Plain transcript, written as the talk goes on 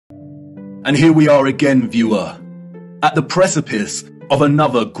And here we are again, viewer, at the precipice of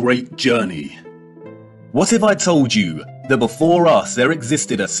another great journey. What if I told you that before us there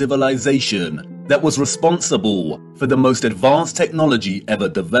existed a civilization that was responsible for the most advanced technology ever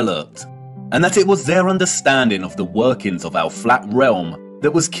developed, and that it was their understanding of the workings of our flat realm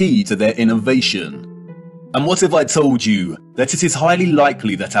that was key to their innovation? And what if I told you that it is highly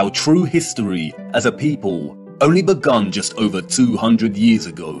likely that our true history as a people only begun just over 200 years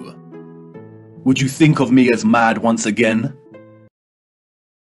ago? Would you think of me as mad once again?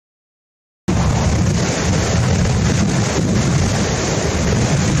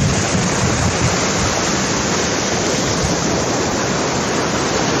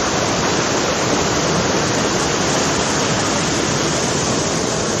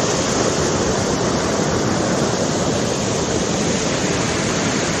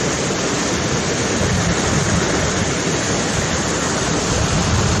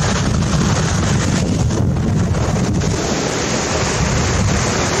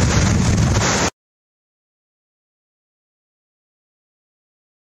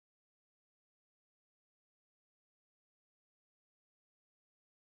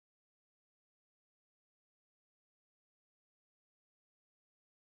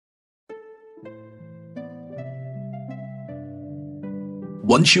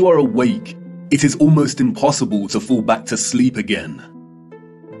 Once you are awake, it is almost impossible to fall back to sleep again.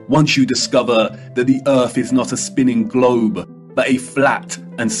 Once you discover that the Earth is not a spinning globe, but a flat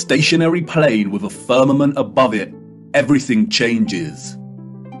and stationary plane with a firmament above it, everything changes.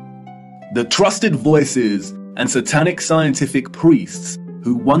 The trusted voices and satanic scientific priests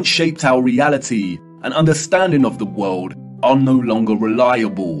who once shaped our reality and understanding of the world are no longer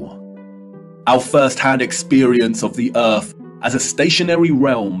reliable. Our first-hand experience of the Earth as a stationary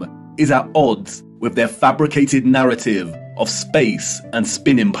realm is at odds with their fabricated narrative of space and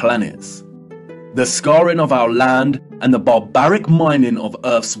spinning planets. The scarring of our land and the barbaric mining of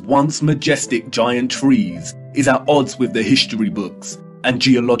Earth's once majestic giant trees is at odds with the history books and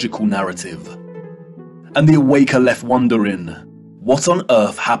geological narrative. And the awake are left wondering, what on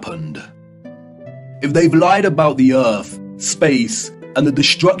earth happened? If they've lied about the Earth, space, and the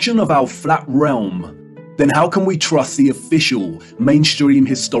destruction of our flat realm, then how can we trust the official, mainstream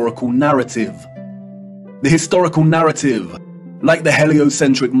historical narrative? The historical narrative, like the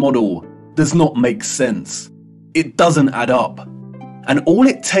heliocentric model, does not make sense. It doesn't add up. And all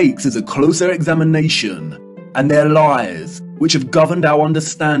it takes is a closer examination, and their lies, which have governed our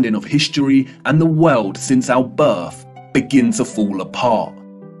understanding of history and the world since our birth, begin to fall apart.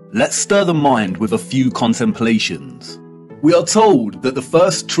 Let's stir the mind with a few contemplations. We are told that the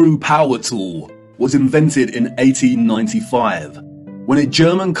first true power tool was invented in 1895, when a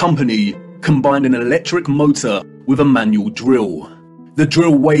German company combined an electric motor with a manual drill. The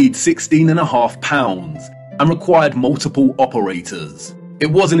drill weighed 16.5 pounds and required multiple operators. It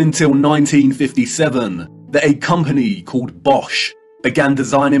wasn't until 1957 that a company called Bosch began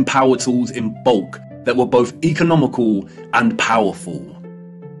designing power tools in bulk that were both economical and powerful.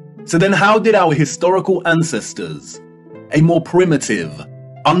 So then how did our historical ancestors, a more primitive,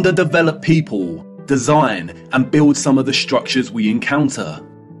 underdeveloped people, design and build some of the structures we encounter?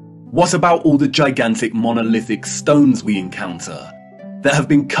 What about all the gigantic monolithic stones we encounter that have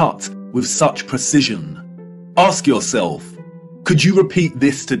been cut with such precision? Ask yourself, could you repeat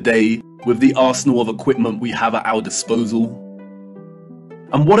this today with the arsenal of equipment we have at our disposal?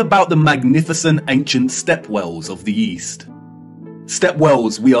 And what about the magnificent ancient stepwells of the East?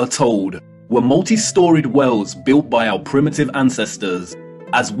 Stepwells, we are told, were multi-storied wells built by our primitive ancestors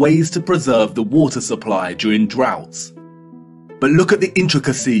as ways to preserve the water supply during droughts. But look at the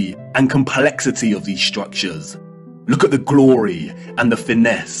intricacy and complexity of these structures. Look at the glory and the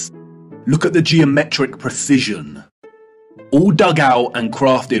finesse. Look at the geometric precision. All dug out and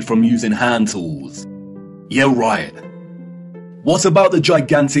crafted from using hand tools. Yeah, right. What about the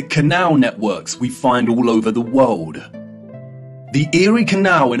gigantic canal networks we find all over the world? The Erie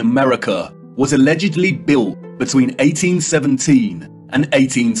Canal in America was allegedly built between 1817 and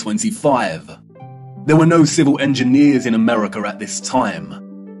 1825. There were no civil engineers in America at this time.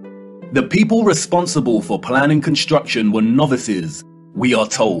 The people responsible for planning construction were novices, we are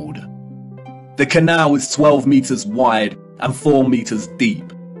told. The canal is 12 meters wide and 4 meters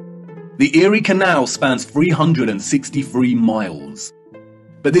deep. The Erie Canal spans 363 miles.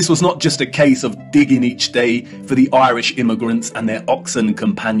 But this was not just a case of digging each day for the Irish immigrants and their oxen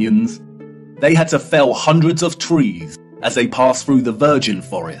companions. They had to fell hundreds of trees as they passed through the virgin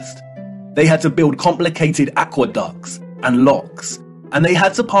forest. They had to build complicated aqueducts and locks, and they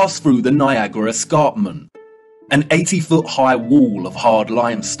had to pass through the Niagara Escarpment, an 80-foot high wall of hard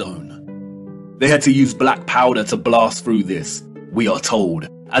limestone. They had to use black powder to blast through this, we are told,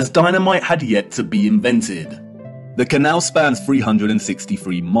 as dynamite had yet to be invented. The canal spans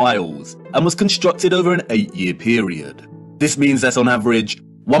 363 miles and was constructed over an 8-year period. This means that on average,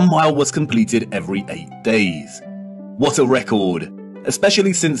 1 mile was completed every 8 days. What a record,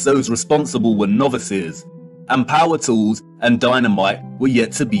 especially since those responsible were novices, and power tools and dynamite were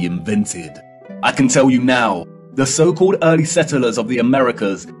yet to be invented. I can tell you now, the so-called early settlers of the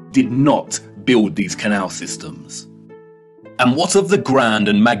Americas did not build these canal systems. And what of the grand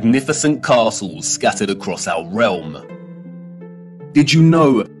and magnificent castles scattered across our realm? Did you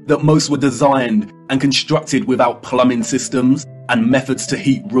know that most were designed and constructed without plumbing systems and methods to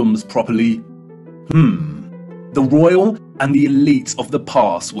heat rooms properly? The royal and the elites of the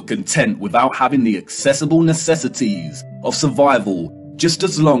past were content without having the accessible necessities of survival just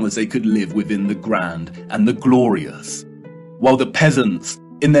as long as they could live within the grand and the glorious, while the peasants,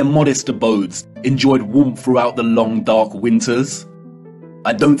 in their modest abodes, enjoyed warmth throughout the long dark winters?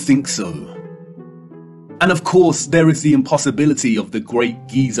 I don't think so. And of course, there is the impossibility of the Great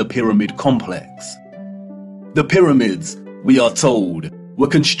Giza Pyramid Complex. The pyramids, we are told, were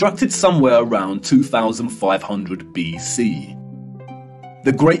constructed somewhere around 2500 BC.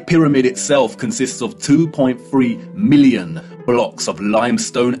 The Great Pyramid itself consists of 2.3 million blocks of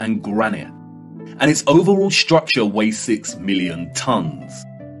limestone and granite, and its overall structure weighs 6 million tons.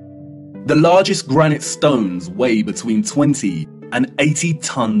 The largest granite stones weigh between 20 and 80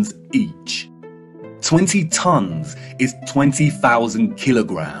 tons each. 20 tons is 20,000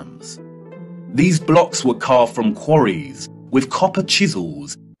 kilograms. These blocks were carved from quarries with copper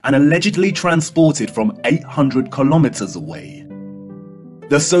chisels and allegedly transported from 800 kilometers away.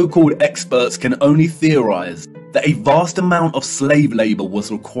 The so-called experts can only theorize that a vast amount of slave labor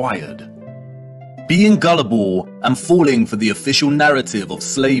was required. Being gullible and falling for the official narrative of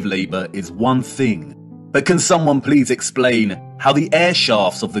slave labor is one thing, but can someone please explain how the air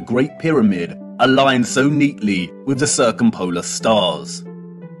shafts of the Great Pyramid align so neatly with the circumpolar stars?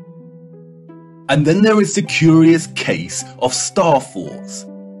 And then there is the curious case of star forts,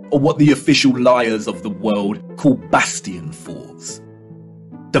 or what the official liars of the world call bastion forts.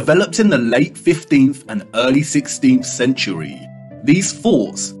 Developed in the late 15th and early 16th century, these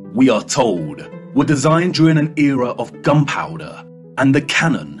forts, we are told, were designed during an era of gunpowder and the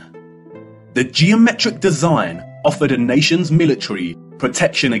cannon. The geometric design offered a nation's military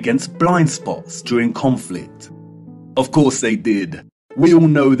protection against blind spots during conflict. Of course they did. We all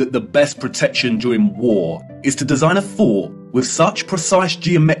know that the best protection during war is to design a fort with such precise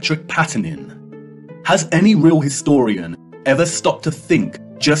geometric patterning. Has any real historian ever stopped to think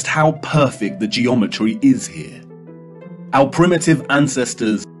just how perfect the geometry is here? Our primitive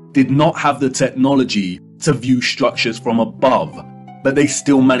ancestors did not have the technology to view structures from above, but they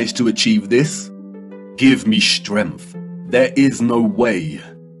still managed to achieve this? Give me strength. There is no way.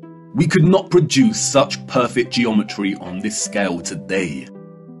 We could not produce such perfect geometry on this scale today.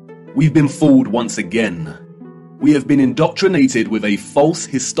 We've been fooled once again. We have been indoctrinated with a false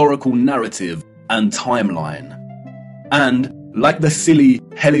historical narrative and timeline. And, like the silly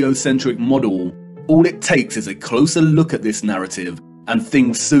heliocentric model, all it takes is a closer look at this narrative and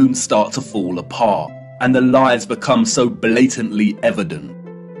things soon start to fall apart, and the lies become so blatantly evident.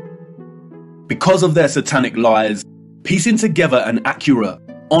 Because of their satanic lies, piecing together an accurate,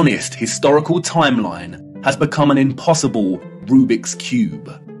 honest historical timeline has become an impossible Rubik's Cube.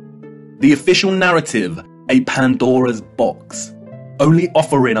 The official narrative, a Pandora's box, only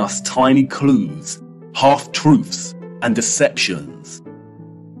offering us tiny clues, half-truths, and deceptions.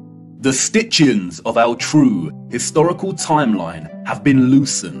 The stitchings of our true historical timeline have been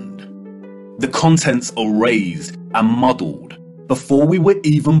loosened. The contents erased and muddled before we were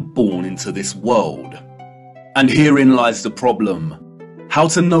even born into this world. And herein lies the problem. How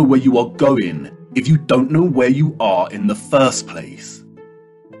to know where you are going if you don't know where you are in the first place?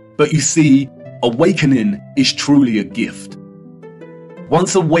 But you see, awakening is truly a gift.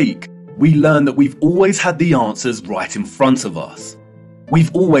 Once awake, we learn that we've always had the answers right in front of us.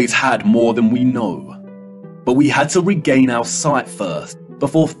 We've always had more than we know. But we had to regain our sight first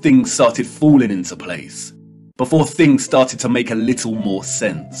before things started falling into place. Before things started to make a little more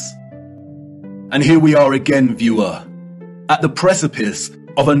sense. And here we are again, viewer, at the precipice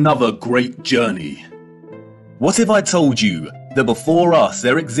of another great journey. What if I told you that before us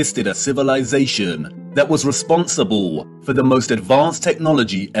there existed a civilization that was responsible for the most advanced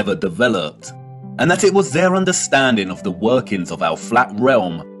technology ever developed, and that it was their understanding of the workings of our flat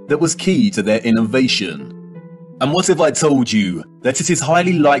realm that was key to their innovation? And what if I told you that it is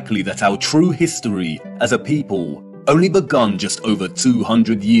highly likely that our true history as a people only begun just over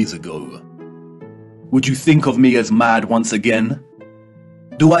 200 years ago? Would you think of me as mad once again?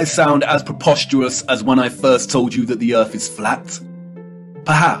 Do I sound as preposterous as when I first told you that the Earth is flat?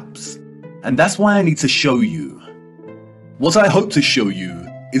 Perhaps, and that's why I need to show you. What I hope to show you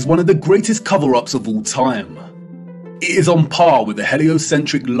is one of the greatest cover-ups of all time. It is on par with the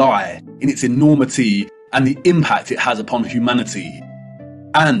heliocentric lie in its enormity and the impact it has upon humanity.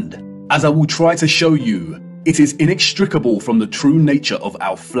 And, as I will try to show you, it is inextricable from the true nature of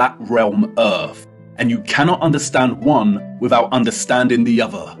our flat realm Earth, and you cannot understand one without understanding the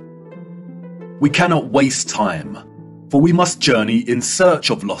other. We cannot waste time, for we must journey in search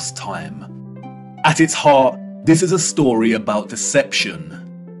of lost time. At its heart, this is a story about deception.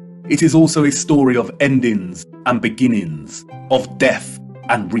 It is also a story of endings and beginnings, of death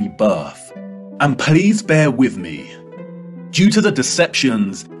and rebirth. And please bear with me. Due to the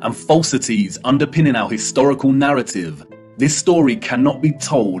deceptions and falsities underpinning our historical narrative, this story cannot be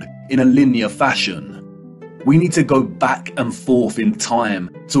told in a linear fashion. We need to go back and forth in time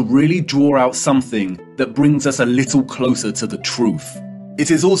to really draw out something that brings us a little closer to the truth. It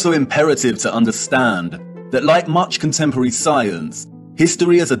is also imperative to understand that, like much contemporary science,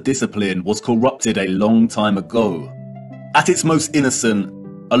 history as a discipline was corrupted a long time ago. At its most innocent,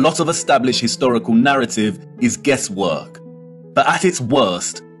 a lot of established historical narrative is guesswork. But at its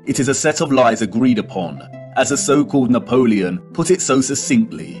worst, it is a set of lies agreed upon, as the so-called Napoleon put it so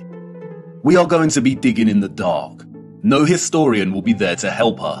succinctly. We are going to be digging in the dark. No historian will be there to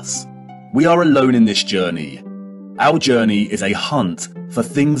help us. We are alone in this journey. Our journey is a hunt for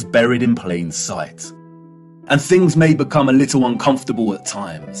things buried in plain sight. And things may become a little uncomfortable at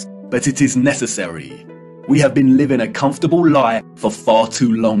times, but it is necessary. We have been living a comfortable lie for far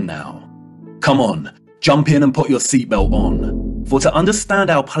too long now. Come on, jump in and put your seatbelt on. For to understand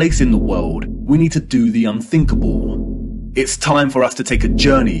our place in the world, we need to do the unthinkable. It's time for us to take a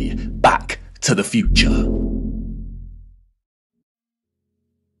journey back to the future.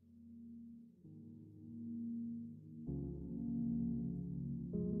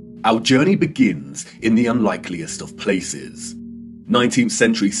 Our journey begins in the unlikeliest of places. 19th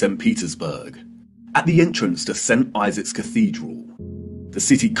century St. Petersburg, at the entrance to St. Isaac's Cathedral. The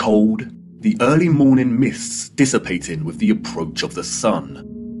city cold, the early morning mists dissipating with the approach of the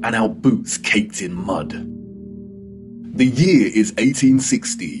sun, and our boots caked in mud. The year is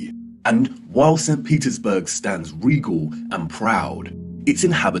 1860, and while St. Petersburg stands regal and proud, its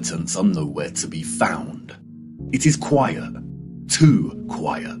inhabitants are nowhere to be found. It is quiet, too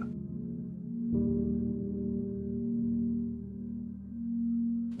quiet.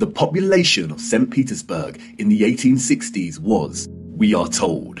 The population of St. Petersburg in the 1860s was, we are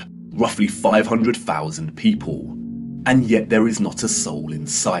told, roughly 500,000 people, and yet there is not a soul in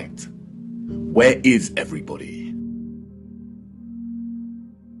sight. Where is everybody?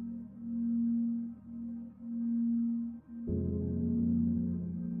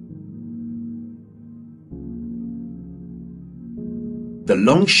 The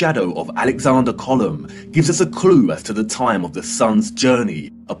long shadow of Alexander Column gives us a clue as to the time of the sun's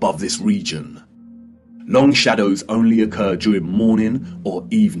journey above this region. Long shadows only occur during morning or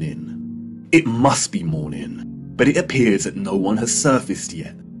evening. It must be morning, but it appears that no one has surfaced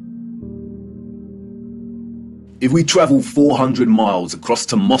yet. If we travel 400 miles across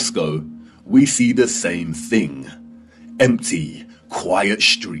to Moscow, we see the same thing. Empty, quiet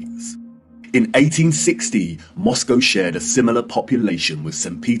streets. In 1860, Moscow shared a similar population with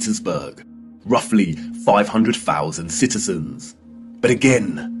St. Petersburg, roughly 500,000 citizens. But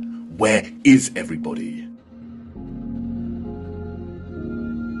again, where is everybody?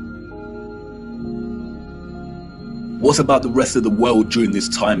 What about the rest of the world during this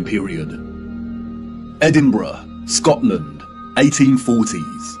time period? Edinburgh, Scotland,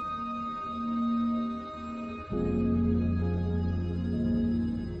 1840s.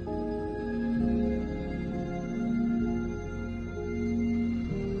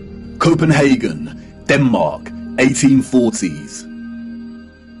 Copenhagen, Denmark, 1840s.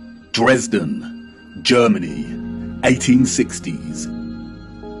 Dresden, Germany, 1860s.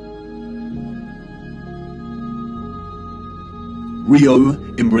 Rio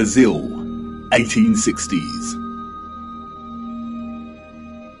in Brazil, 1860s.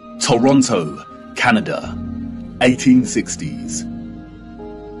 Toronto, Canada, 1860s.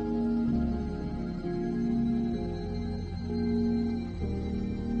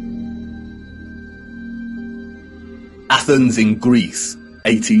 Athens in Greece,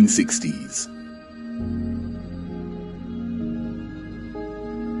 1860s.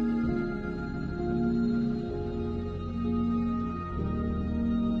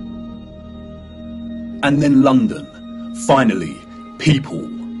 And then London, finally, people.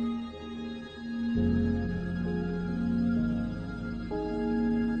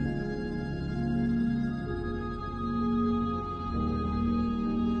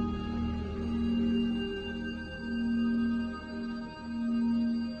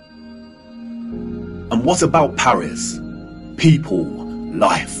 And what about Paris? People,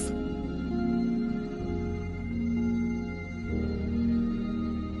 life.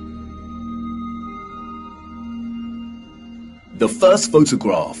 The first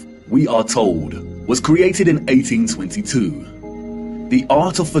photograph, we are told, was created in 1822. The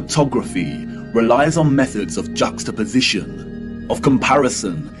art of photography relies on methods of juxtaposition, of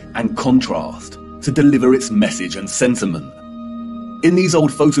comparison and contrast to deliver its message and sentiment. In these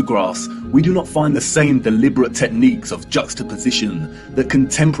old photographs, we do not find the same deliberate techniques of juxtaposition that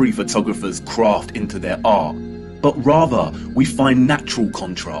contemporary photographers craft into their art, but rather we find natural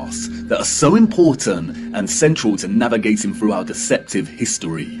contrasts that are so important and central to navigating through our deceptive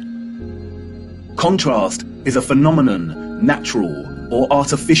history. Contrast is a phenomenon, natural or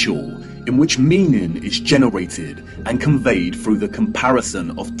artificial, in which meaning is generated and conveyed through the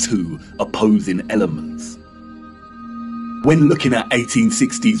comparison of two opposing elements. When looking at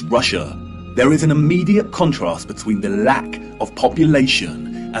 1860s Russia, there is an immediate contrast between the lack of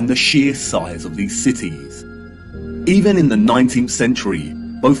population and the sheer size of these cities. Even in the 19th century,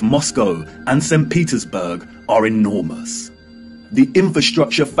 both Moscow and St. Petersburg are enormous. The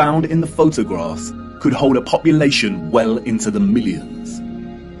infrastructure found in the photographs could hold a population well into the millions.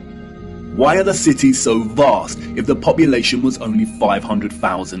 Why are the cities so vast if the population was only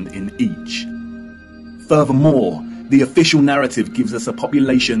 500,000 in each? Furthermore, the official narrative gives us a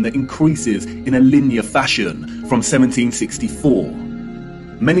population that increases in a linear fashion from 1764.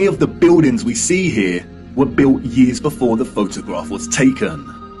 Many of the buildings we see here were built years before the photograph was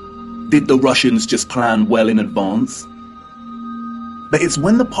taken. Did the Russians just plan well in advance? But it's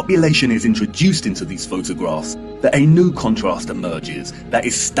when the population is introduced into these photographs that a new contrast emerges that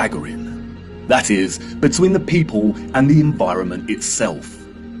is staggering. That is, between the people and the environment itself.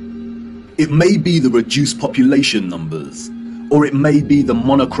 It may be the reduced population numbers, or it may be the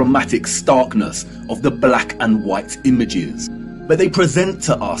monochromatic starkness of the black and white images, but they present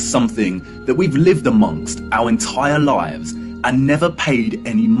to us something that we've lived amongst our entire lives and never paid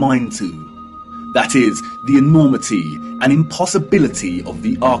any mind to. That is, the enormity and impossibility of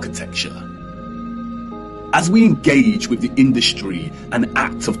the architecture. As we engage with the industry and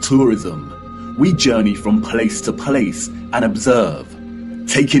act of tourism, we journey from place to place and observe,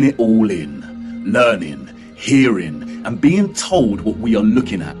 taking it all in, learning, hearing, and being told what we are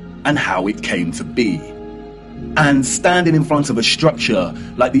looking at and how it came to be. And standing in front of a structure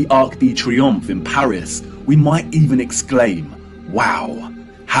like the Arc de Triomphe in Paris, we might even exclaim, wow,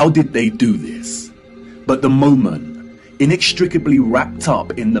 how did they do this? But the moment, inextricably wrapped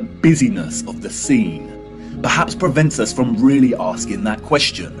up in the busyness of the scene, perhaps prevents us from really asking that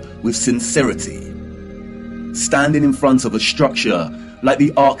question with sincerity. Standing in front of a structure like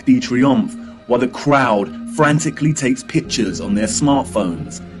the Arc de Triomphe while the crowd frantically takes pictures on their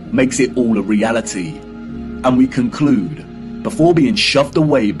smartphones makes it all a reality. And we conclude, before being shoved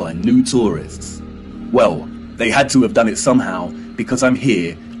away by new tourists, well, they had to have done it somehow because I'm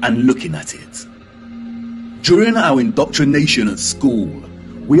here and looking at it. During our indoctrination at school,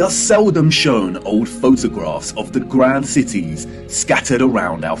 we are seldom shown old photographs of the grand cities scattered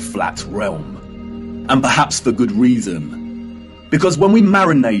around our flat realm. And perhaps for good reason. Because when we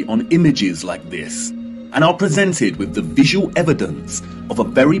marinate on images like this, and are presented with the visual evidence of a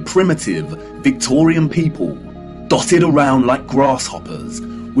very primitive Victorian people, dotted around like grasshoppers,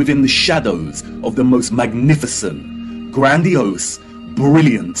 within the shadows of the most magnificent, grandiose,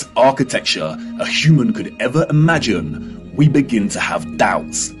 brilliant architecture a human could ever imagine, we begin to have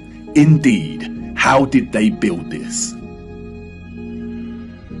doubts. Indeed, how did they build this?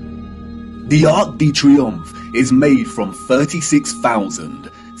 The Arc de Triomphe is made from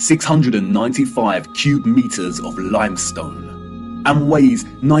 36,695 cube meters of limestone and weighs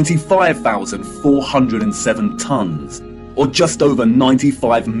 95,407 tons, or just over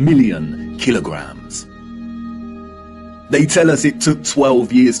 95 million kilograms. They tell us it took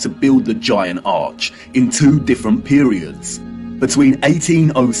 12 years to build the giant arch in two different periods, between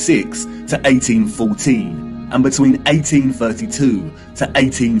 1806 to 1814 and between 1832 to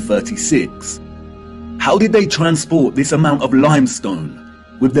 1836. How did they transport this amount of limestone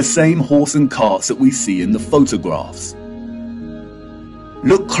with the same horse and carts that we see in the photographs?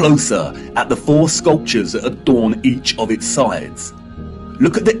 Look closer at the four sculptures that adorn each of its sides.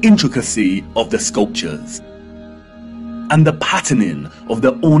 Look at the intricacy of the sculptures and the patterning of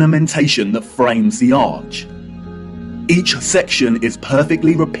the ornamentation that frames the arch. Each section is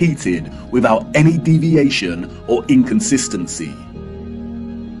perfectly repeated without any deviation or inconsistency.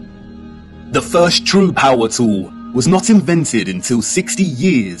 The first true power tool was not invented until 60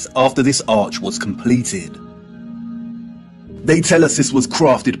 years after this arch was completed. They tell us this was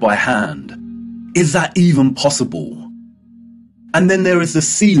crafted by hand. Is that even possible? And then there is the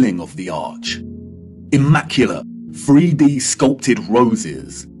ceiling of the arch. Immaculate, 3D sculpted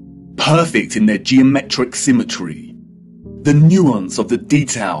roses, perfect in their geometric symmetry. The nuance of the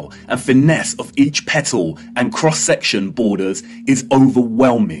detail and finesse of each petal and cross-section borders is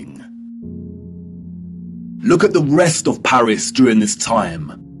overwhelming. Look at the rest of Paris during this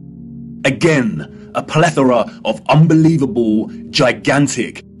time. Again, a plethora of unbelievable,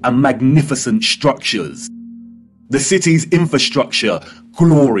 gigantic and magnificent structures. The city's infrastructure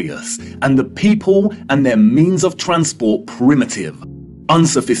glorious, and the people and their means of transport primitive,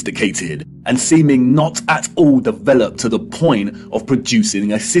 unsophisticated, and seeming not at all developed to the point of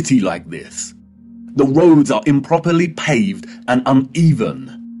producing a city like this. The roads are improperly paved and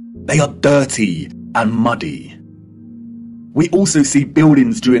uneven. They are dirty and muddy. We also see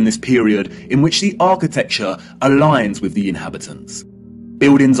buildings during this period in which the architecture aligns with the inhabitants.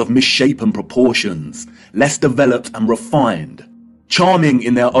 Buildings of misshapen proportions, less developed and refined, charming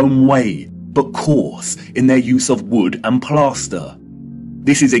in their own way, but coarse in their use of wood and plaster.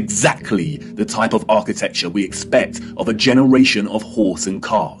 This is exactly the type of architecture we expect of a generation of horse and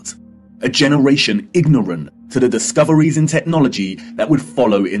cart. A generation ignorant to the discoveries in technology that would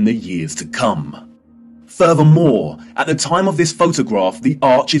follow in the years to come. Furthermore, at the time of this photograph, the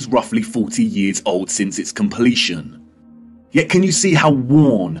arch is roughly 40 years old since its completion. Yet can you see how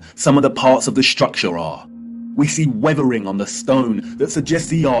worn some of the parts of the structure are? We see weathering on the stone that suggests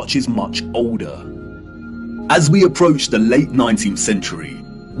the arch is much older. As we approach the late 19th century,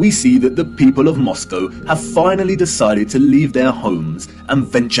 we see that the people of Moscow have finally decided to leave their homes and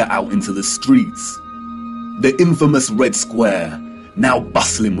venture out into the streets. The infamous Red Square, now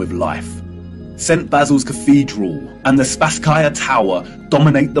bustling with life. St. Basil's Cathedral and the Spasskaya Tower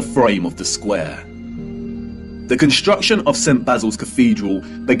dominate the frame of the square. The construction of St. Basil's Cathedral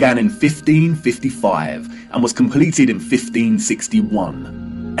began in 1555 and was completed in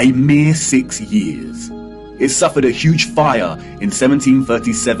 1561, a mere 6 years. It suffered a huge fire in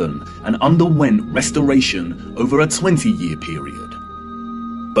 1737 and underwent restoration over a 20-year period.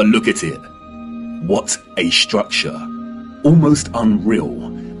 But look at it. What a structure. Almost unreal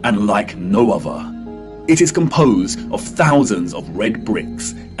and like no other. It is composed of thousands of red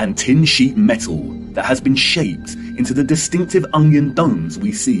bricks and tin sheet metal that has been shaped into the distinctive onion domes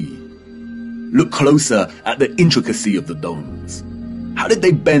we see. Look closer at the intricacy of the domes. How did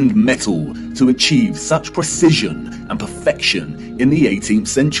they bend metal to achieve such precision and perfection in the 18th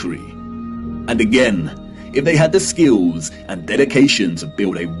century? And again, if they had the skills and dedication to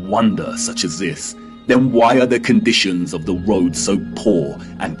build a wonder such as this, then why are the conditions of the road so poor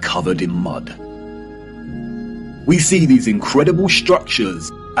and covered in mud? We see these incredible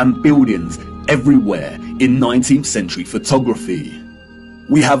structures and buildings everywhere in 19th century photography.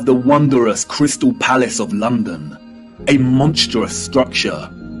 We have the wondrous Crystal Palace of London, a monstrous structure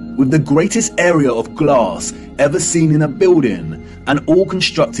with the greatest area of glass ever seen in a building, and all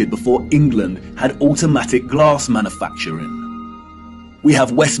constructed before England had automatic glass manufacturing. We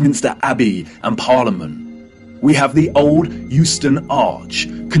have Westminster Abbey and Parliament. We have the old Euston Arch,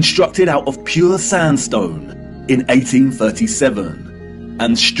 constructed out of pure sandstone in 1837,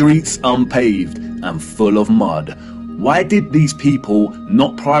 and streets unpaved and full of mud. Why did these people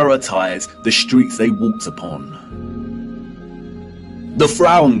not prioritize the streets they walked upon? The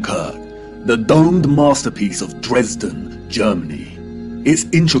Frauenkirche, the domed masterpiece of Dresden, Germany. Its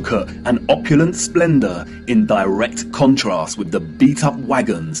intricate and opulent splendor in direct contrast with the beat-up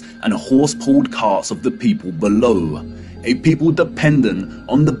wagons and horse-pulled carts of the people below, a people dependent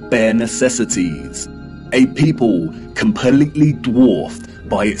on the bare necessities, a people completely dwarfed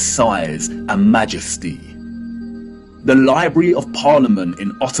by its size and majesty. The Library of Parliament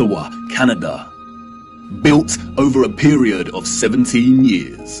in Ottawa, Canada, built over a period of 17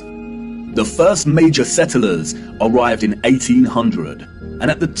 years. The first major settlers arrived in 1800,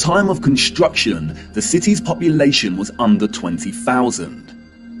 and at the time of construction, the city's population was under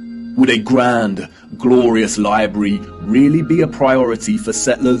 20,000. Would a grand, glorious library really be a priority for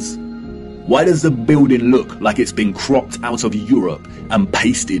settlers? Why does the building look like it's been cropped out of Europe and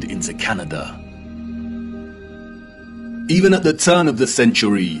pasted into Canada? Even at the turn of the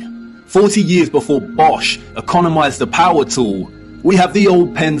century, 40 years before Bosch economized the power tool, we have the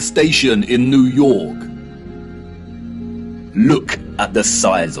old Penn Station in New York. Look at the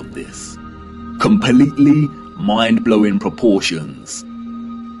size of this. Completely mind-blowing proportions.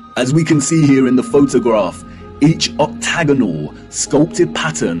 As we can see here in the photograph, each octagonal, sculpted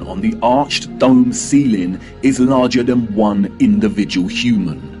pattern on the arched dome ceiling is larger than one individual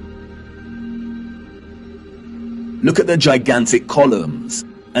human. Look at the gigantic columns.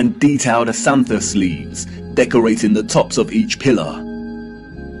 and detailed acanthus leaves decorating the tops of each pillar.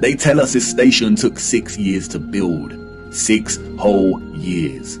 They tell us this station took 6 years to build. 6 whole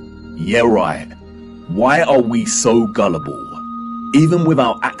years. Yeah, right. Why are we so gullible? Even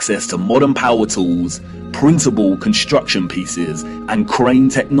without access to modern power tools, printable construction pieces, and crane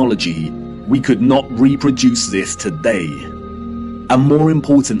technology, we could not reproduce this today. And more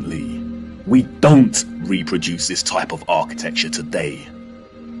importantly, we don't reproduce this type of architecture today.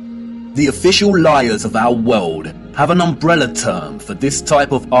 The official liars of our world have an umbrella term for this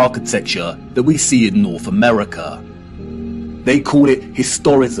type of architecture that we see in North America. They call it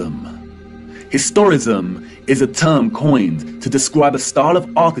historism. Historism is a term coined to describe a style of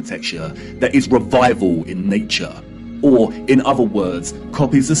architecture that is revival in nature, or in other words,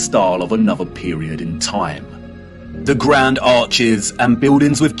 copies the style of another period in time. The grand arches and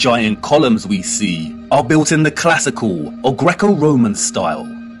buildings with giant columns we see are built in the classical or Greco-Roman style,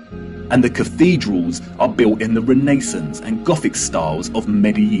 and the cathedrals are built in the Renaissance and Gothic styles of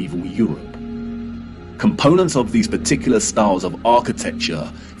medieval Europe. Components of these particular styles of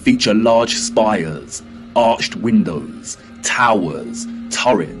architecture feature large spires, arched windows, towers,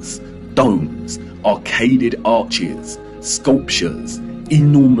 turrets, domes, arcaded arches, sculptures,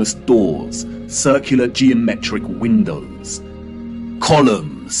 enormous doors, circular geometric windows,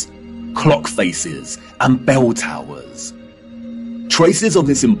 columns, clock faces, and bell towers. Traces of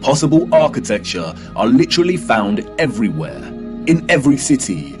this impossible architecture are literally found everywhere, in every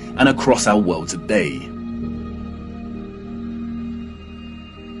city and across our world today.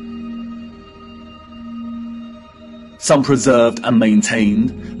 Some preserved and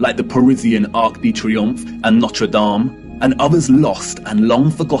maintained, like the Parisian Arc de Triomphe and Notre Dame, and others lost and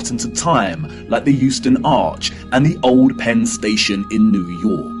long forgotten to time, like the Euston Arch and the Old Penn Station in New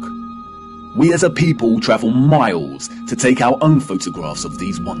York. We as a people travel miles to take our own photographs of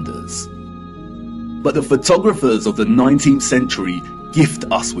these wonders. But the photographers of the 19th century gift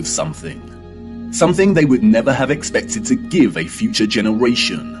us with something they would never have expected to give a future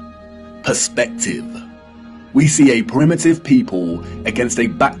generation: perspective. We see a primitive people against a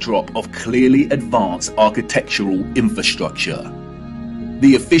backdrop of clearly advanced architectural infrastructure.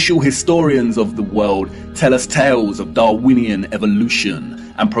 The official historians of the world tell us tales of Darwinian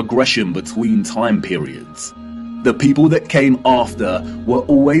evolution and progression between time periods. The people that came after were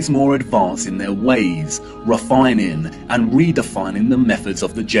always more advanced in their ways, refining and redefining the methods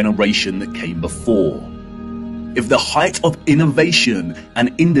of the generation that came before. If the height of innovation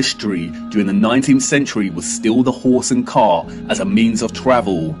and industry during the 19th century was still the horse and car as a means of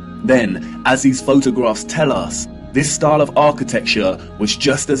travel, then, as these photographs tell us, this style of architecture was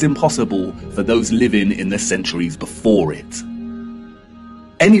just as impossible for those living in the centuries before it.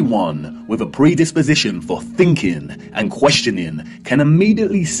 Anyone with a predisposition for thinking and questioning can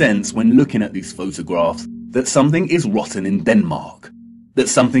immediately sense when looking at these photographs that something is rotten in Denmark, that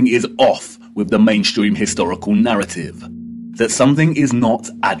something is off with the mainstream historical narrative, that something is not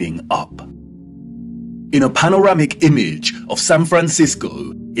adding up. In a panoramic image of San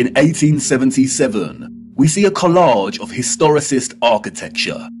Francisco in 1877, we see a collage of historicist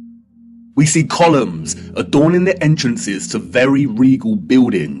architecture. We see columns adorning the entrances to very regal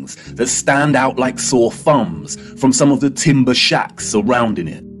buildings that stand out like sore thumbs from some of the timber shacks surrounding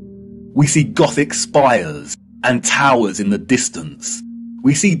it. We see Gothic spires and towers in the distance.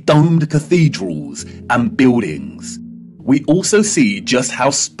 We see domed cathedrals and buildings. We also see just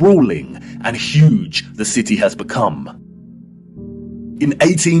how sprawling and huge the city has become. In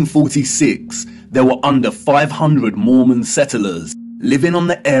 1846, there were under 500 Mormon settlers living on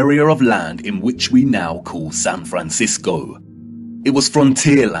the area of land in which we now call San Francisco. It was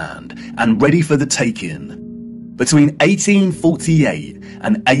frontier land and ready for the taking. Between 1848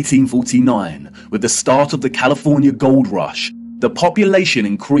 and 1849, with the start of the California Gold Rush, the population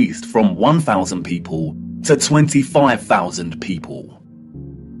increased from 1,000 people to 25,000 people.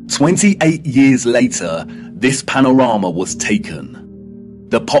 28 years later, this panorama was taken.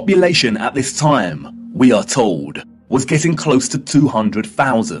 The population at this time, we are told, was getting close to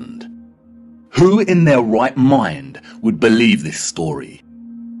 200,000. Who in their right mind would believe this story?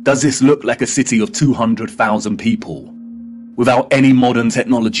 Does this look like a city of 200,000 people? Without any modern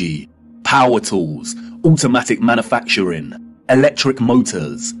technology, power tools, automatic manufacturing, electric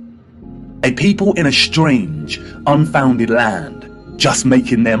motors. A people in a strange, unfounded land, just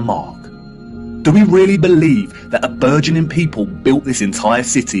making their mark. Do we really believe that a burgeoning people built this entire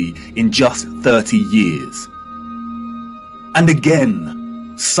city in just 30 years? And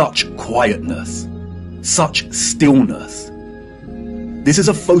again, such quietness, such stillness. This is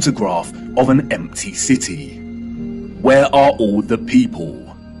a photograph of an empty city. Where are all the people?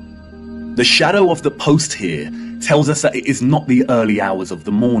 The shadow of the post here tells us that it is not the early hours of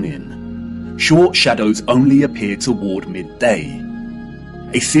the morning. Short shadows only appear toward midday.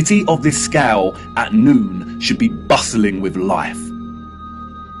 A city of this scale at noon should be bustling with life.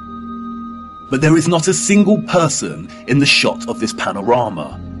 But there is not a single person in the shot of this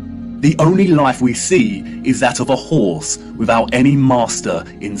panorama. The only life we see is that of a horse without any master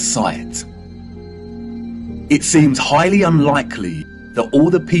in sight. It seems highly unlikely that all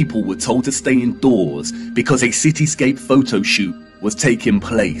the people were told to stay indoors because a cityscape photo shoot was taking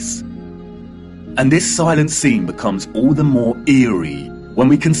place. And this silent scene becomes all the more eerie when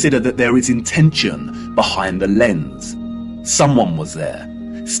we consider that there is intention behind the lens. Someone was there,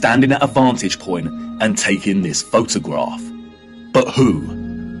 standing at a vantage point and taking this photograph. But who?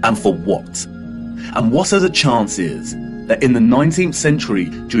 And for what? And what are the chances that in the 19th century,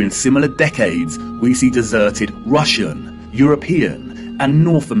 during similar decades, we see deserted Russian, European, and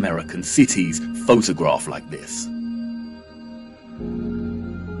North American cities photographed like this?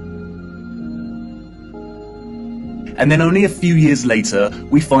 And then only a few years later,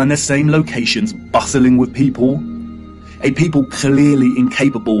 we find the same locations bustling with people. A people clearly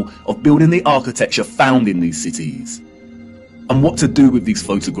incapable of building the architecture found in these cities. And what to do with these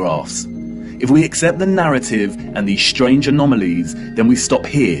photographs? If we accept the narrative and these strange anomalies, then we stop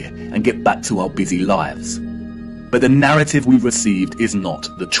here and get back to our busy lives. But the narrative we've received is not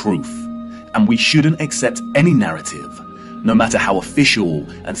the truth. And we shouldn't accept any narrative, no matter how official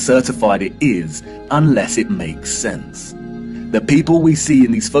and certified it is, unless it makes sense. The people we see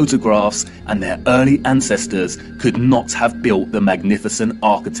in these photographs and their early ancestors could not have built the magnificent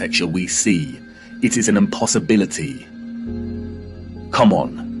architecture we see. It is an impossibility. Come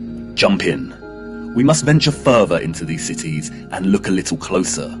on, jump in. We must venture further into these cities and look a little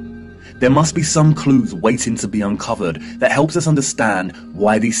closer. There must be some clues waiting to be uncovered that helps us understand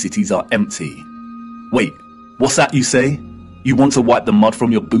why these cities are empty. Wait, what's that you say? You want to wipe the mud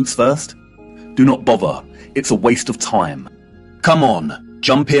from your boots first? Do not bother, it's a waste of time. Come on,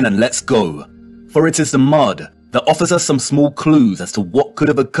 jump in and let's go. For it is the mud that offers us some small clues as to what could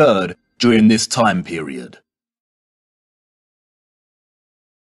have occurred during this time period.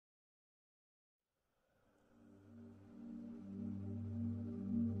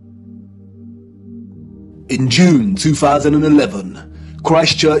 In June 2011,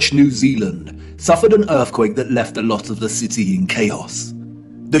 Christchurch, New Zealand, suffered an earthquake that left a lot of the city in chaos,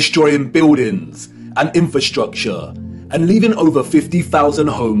 destroying buildings and infrastructure and leaving over 50,000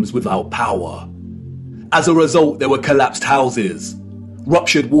 homes without power. As a result, there were collapsed houses,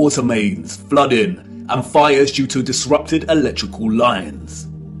 ruptured water mains, flooding, and fires due to disrupted electrical lines.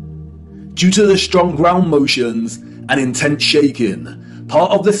 Due to the strong ground motions and intense shaking,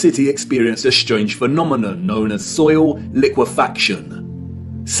 part of the city experienced a strange phenomenon known as soil liquefaction.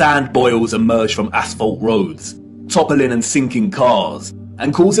 Sand boils emerged from asphalt roads, toppling and sinking cars,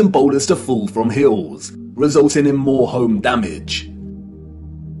 and causing boulders to fall from hills, resulting in more home damage.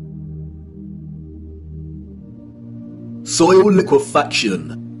 Soil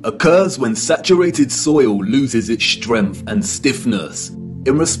liquefaction occurs when saturated soil loses its strength and stiffness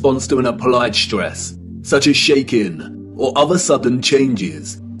in response to an applied stress, such as shaking, or other sudden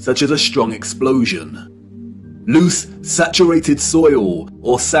changes, such as a strong explosion. Loose, saturated soil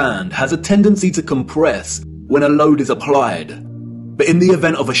or sand has a tendency to compress when a load is applied. But in the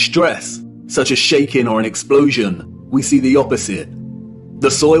event of a stress, such as shaking or an explosion, we see the opposite.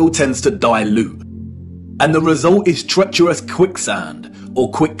 The soil tends to dilute, and the result is treacherous quicksand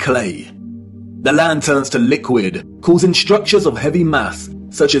or quick clay. The land turns to liquid, causing structures of heavy mass,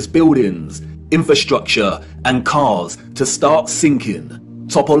 such as buildings, infrastructure, and cars to start sinking,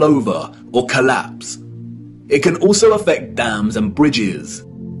 topple over, or collapse. It can also affect dams and bridges.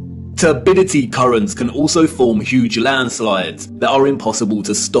 Turbidity currents can also form huge landslides that are impossible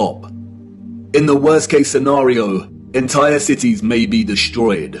to stop. In the worst case scenario, entire cities may be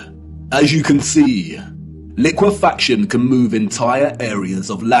destroyed. As you can see, liquefaction can move entire areas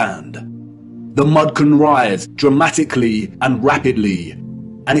of land. The mud can rise dramatically and rapidly,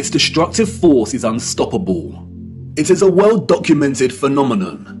 and its destructive force is unstoppable. It is a well-documented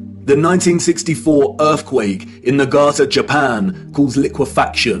phenomenon. The 1964 earthquake in Nagata, Japan caused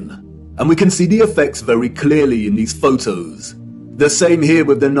liquefaction, and we can see the effects very clearly in these photos. The same here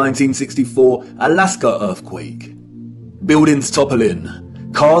with the 1964 Alaska earthquake. Buildings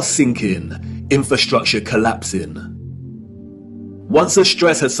toppling, cars sinking, infrastructure collapsing. Once the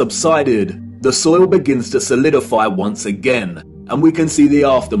stress has subsided, the soil begins to solidify once again, and we can see the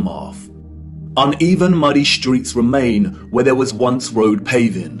aftermath. Uneven, muddy streets remain where there was once road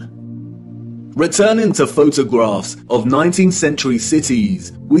paving. Returning to photographs of 19th century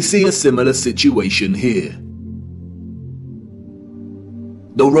cities, we see a similar situation here.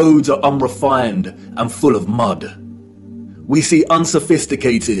 The roads are unrefined and full of mud. We see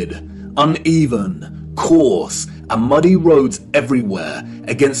unsophisticated, uneven, coarse, and muddy roads everywhere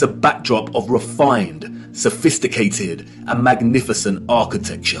against a backdrop of refined, sophisticated, and magnificent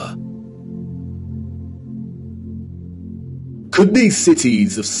architecture. Could these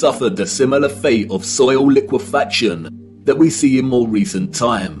cities have suffered the similar fate of soil liquefaction that we see in more recent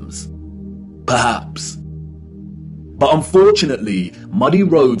times? Perhaps. But unfortunately, muddy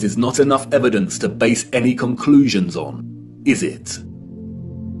roads is not enough evidence to base any conclusions on, is it?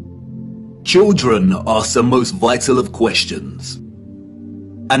 Children ask the most vital of questions,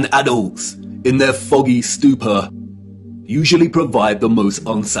 and adults, in their foggy stupor, usually provide the most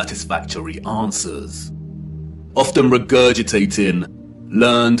unsatisfactory answers, often regurgitating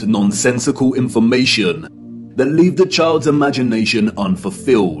learned nonsensical information that leave the child's imagination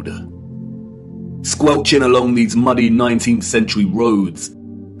unfulfilled. Squelching along these muddy 19th century roads,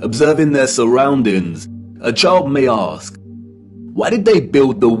 observing their surroundings, a child may ask, why did they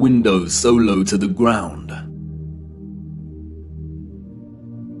build the windows so low to the ground?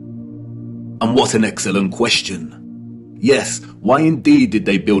 And what an excellent question. Yes, why indeed did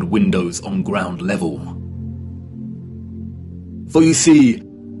they build windows on ground level? For you see,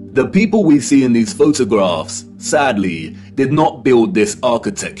 the people we see in these photographs, sadly, did not build this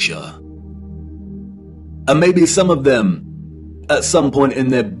architecture. And maybe some of them, at some point in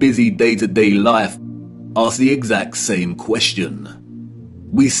their busy day-to-day life, ask the exact same question.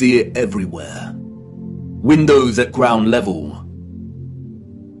 We see it everywhere. Windows at ground level.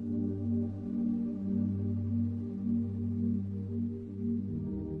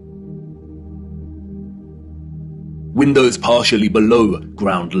 Windows partially below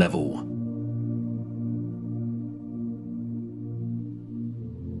ground level.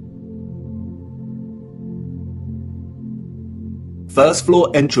 First floor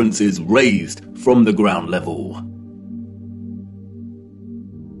entrances raised from the ground level.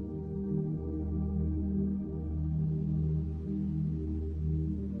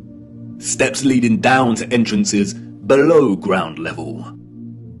 Steps leading down to entrances below ground level.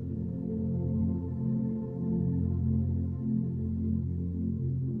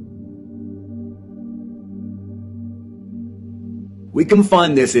 We can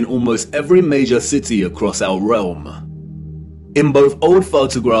find this in almost every major city across our realm, in both old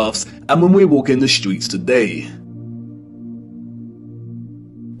photographs and when we walk in the streets today.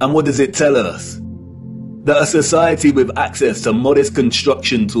 And what does it tell us? That a society with access to modest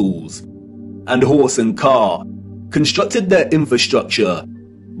construction tools and horse and car constructed their infrastructure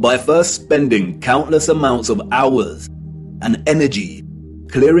by first spending countless amounts of hours and energy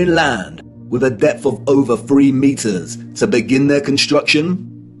clearing land with a depth of over 3 meters to begin their construction?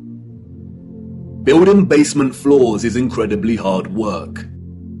 Building basement floors is incredibly hard work.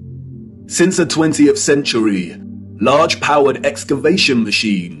 Since the 20th century, large powered excavation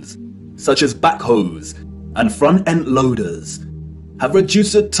machines, such as backhoes and front-end loaders, have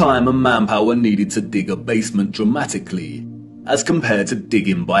reduced the time and manpower needed to dig a basement dramatically, as compared to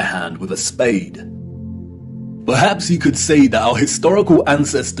digging by hand with a spade. Perhaps you could say that our historical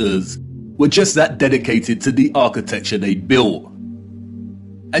ancestors were just that dedicated to the architecture they built.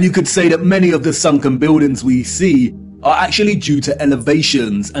 And you could say that many of the sunken buildings we see are actually due to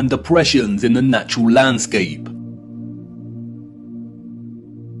elevations and depressions in the natural landscape.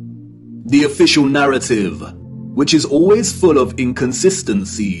 The official narrative, which is always full of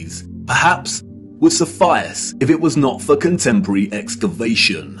inconsistencies, perhaps would suffice if it was not for contemporary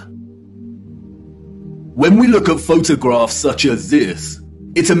excavation. When we look at photographs such as this,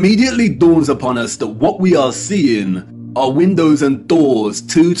 it immediately dawns upon us that what we are seeing are windows and doors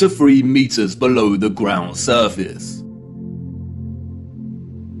 2 to 3 meters below the ground surface.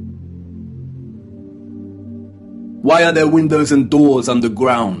 Why are there windows and doors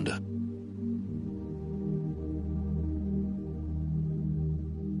underground?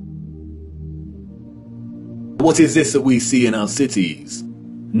 What is this that we see in our cities?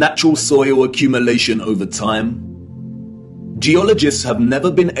 Natural soil accumulation over time? Geologists have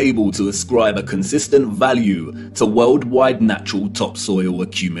never been able to ascribe a consistent value to worldwide natural topsoil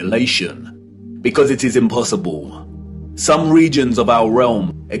accumulation, because it is impossible. Some regions of our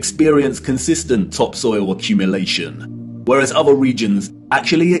realm experience consistent topsoil accumulation, whereas other regions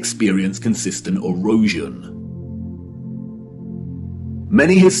actually experience consistent erosion.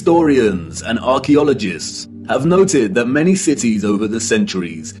 Many historians and archaeologists have noted that many cities over the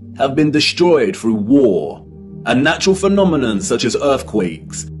centuries have been destroyed through war, and natural phenomena such as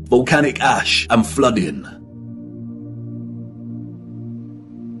earthquakes, volcanic ash and flooding.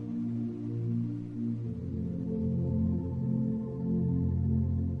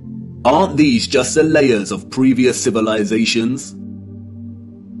 Aren't these just the layers of previous civilizations?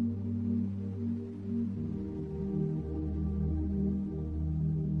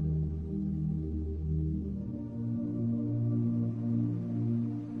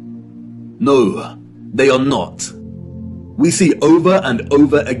 No, they are not. We see over and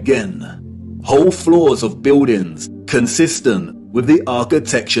over again whole floors of buildings consistent with the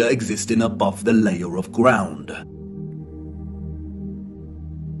architecture existing above the layer of ground.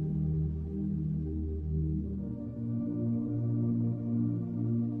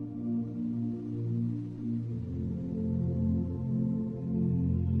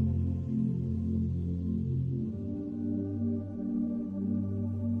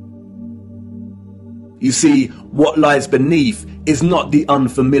 You see, what lies beneath is not the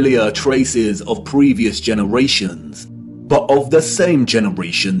unfamiliar traces of previous generations, but of the same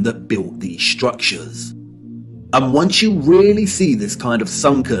generation that built these structures. And once you really see this kind of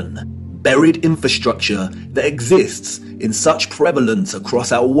sunken, buried infrastructure that exists in such prevalence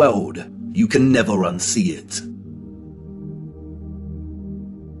across our world, you can never unsee it.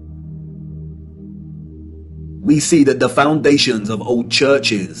 We see that the foundations of old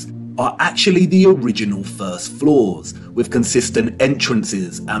churches are actually the original first floors, with consistent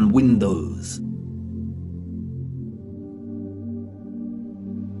entrances and windows.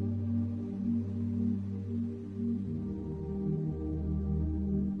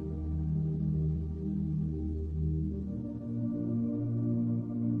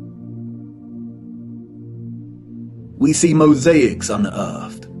 We see mosaics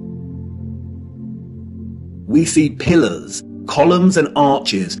unearthed. We see pillars, columns and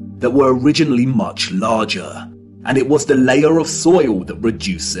arches that were originally much larger, and it was the layer of soil that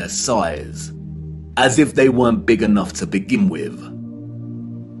reduced their size, as if they weren't big enough to begin with.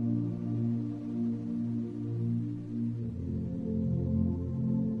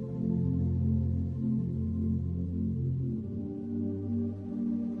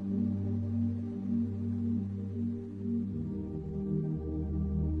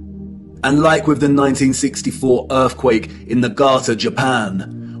 And like with the 1964 earthquake in Niigata,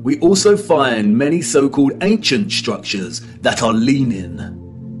 Japan, we also find many so-called ancient structures that are leaning,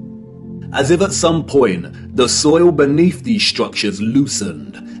 as if at some point the soil beneath these structures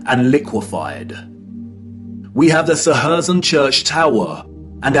loosened and liquefied. We have the Sachsenhausen Church Tower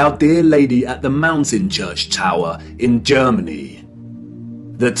and Our Dear Lady at the Mountain Church Tower in Germany,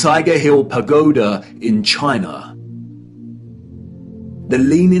 the Tiger Hill Pagoda in China, the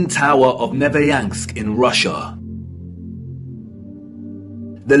Leaning Tower of Neveyansk in Russia,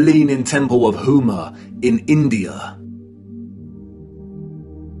 the Leaning Temple of Huma in India,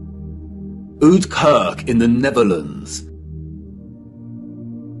 Oudkerk in the Netherlands,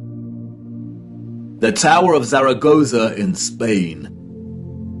 the Tower of Zaragoza in Spain,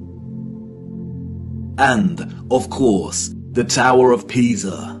 and, of course, the Tower of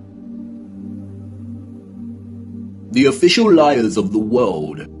Pisa. The official liars of the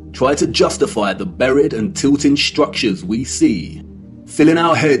world try to justify the buried and tilting structures we see, filling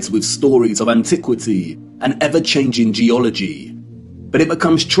our heads with stories of antiquity and ever-changing geology. But it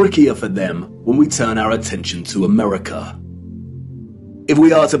becomes trickier for them when we turn our attention to America. If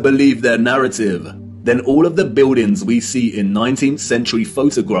we are to believe their narrative, then all of the buildings we see in 19th century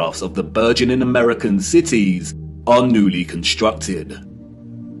photographs of the burgeoning American cities are newly constructed.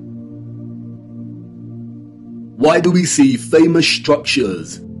 Why do we see famous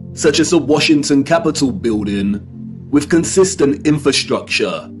structures, such as the Washington Capitol building, with consistent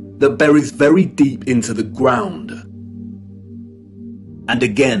infrastructure that buries very deep into the ground? And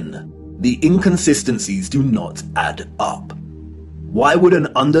again, the inconsistencies do not add up. Why would an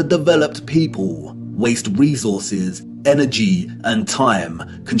underdeveloped people waste resources, energy, and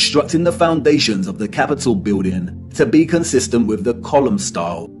time constructing the foundations of the Capitol building to be consistent with the column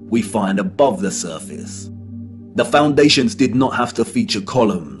style we find above the surface? The foundations did not have to feature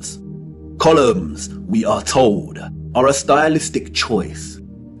columns. Columns, we are told, are a stylistic choice,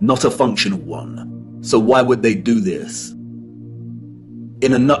 not a functional one. So why would they do this?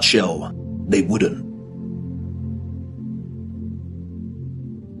 In a nutshell, they wouldn't.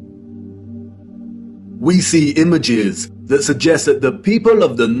 We see images that suggest that the people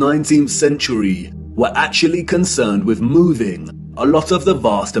of the 19th century were actually concerned with moving a lot of the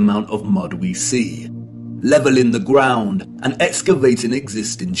vast amount of mud we see, leveling the ground and excavating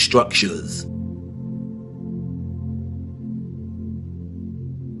existing structures.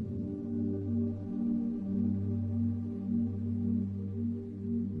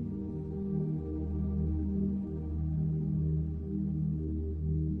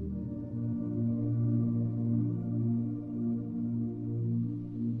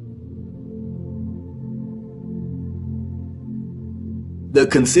 The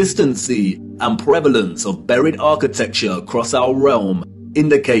consistency and prevalence of buried architecture across our realm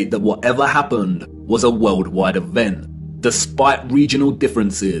indicate that whatever happened was a worldwide event, despite regional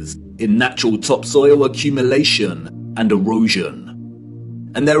differences in natural topsoil accumulation and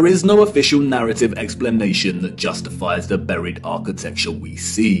erosion. And there is no official narrative explanation that justifies the buried architecture we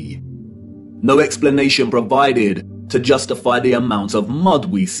see. No explanation provided to justify the amount of mud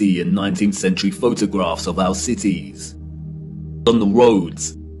we see in 19th century photographs of our cities. On the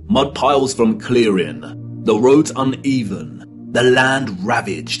roads, mud piles from clearing, the roads uneven, the land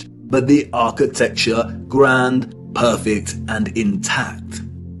ravaged, but the architecture grand, perfect and intact.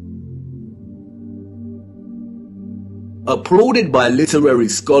 Applauded by literary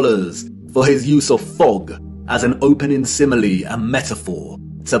scholars for his use of fog as an opening simile and metaphor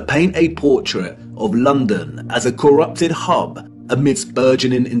to paint a portrait of London as a corrupted hub amidst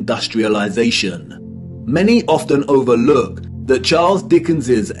burgeoning industrialization, many often overlook that Charles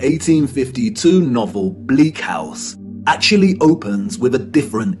Dickens's 1852 novel Bleak House actually opens with a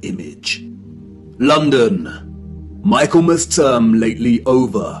different image. London, Michaelmas term lately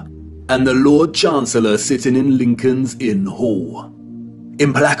over, and the Lord Chancellor sitting in Lincoln's Inn Hall.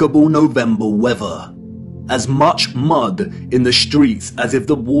 Implacable November weather, as much mud in the streets as if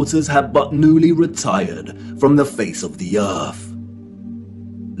the waters had but newly retired from the face of the earth.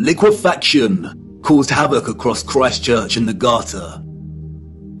 Liquefaction caused havoc across Christchurch and the Garter.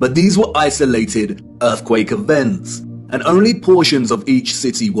 But these were isolated earthquake events, and only portions of each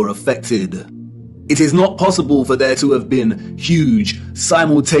city were affected. It is not possible for there to have been huge,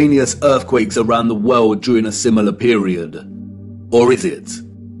 simultaneous earthquakes around the world during a similar period. Or is it?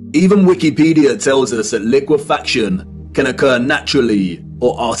 Even Wikipedia tells us that liquefaction can occur naturally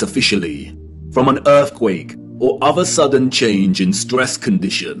or artificially, from an earthquake or other sudden change in stress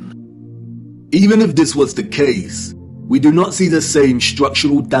condition. Even if this was the case, we do not see the same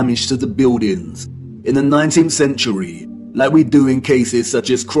structural damage to the buildings in the 19th century like we do in cases such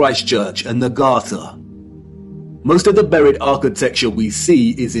as Christchurch and the Garter. Most of the buried architecture we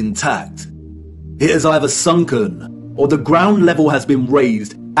see is intact. It is either sunken or the ground level has been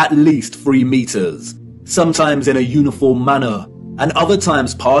raised at least 3 meters, sometimes in a uniform manner, and other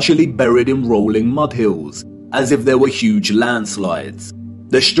times partially buried in rolling mud hills, as if there were huge landslides.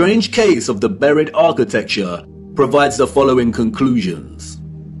 The strange case of the buried architecture provides the following conclusions: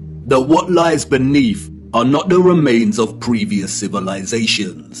 that what lies beneath are not the remains of previous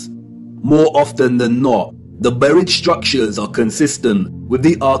civilizations. More often than not, the buried structures are consistent with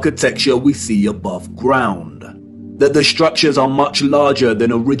the architecture we see above ground, that the structures are much larger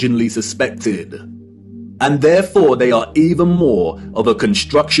than originally suspected, and therefore they are even more of a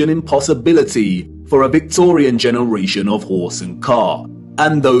construction impossibility for a Victorian generation of horse and cart,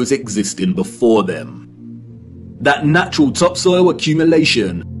 and those existing before them. That natural topsoil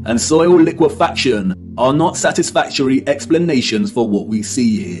accumulation and soil liquefaction are not satisfactory explanations for what we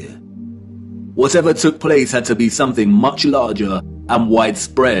see here. Whatever took place had to be something much larger and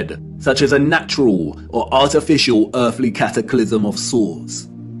widespread, such as a natural or artificial earthly cataclysm of sorts.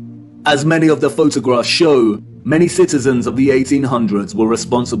 As many of the photographs show, many citizens of the 1800s were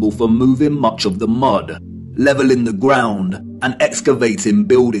responsible for moving much of the mud, leveling the ground, and excavating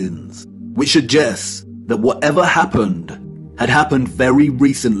buildings, which suggests that whatever happened had happened very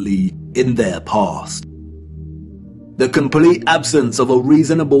recently in their past. The complete absence of a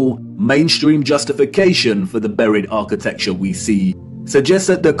reasonable, mainstream justification for the buried architecture we see suggests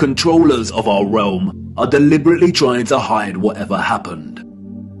that the controllers of our realm are deliberately trying to hide whatever happened.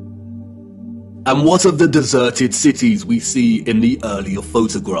 And what of the deserted cities we see in the earlier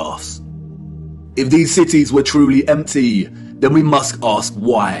photographs? If these cities were truly empty, then we must ask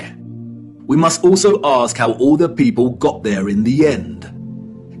why. We must also ask how all the people got there in the end.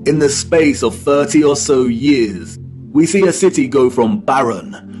 In the space of 30 or so years, we see a city go from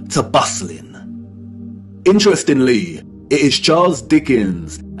barren to bustling. Interestingly, it is Charles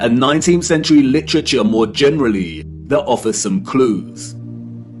Dickens and 19th century literature more generally that offers some clues.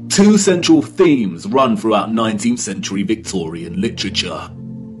 2 central themes run throughout 19th century Victorian literature: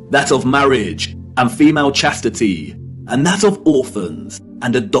 that of marriage and female chastity, and that of orphans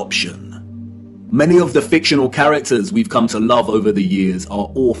and adoption. Many of the fictional characters we've come to love over the years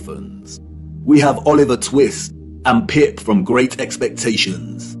are orphans. We have Oliver Twist and Pip from Great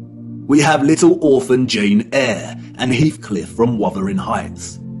Expectations. We have little orphan Jane Eyre and Heathcliff from Wuthering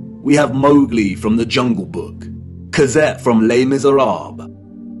Heights. We have Mowgli from The Jungle Book, Cosette from Les Miserables.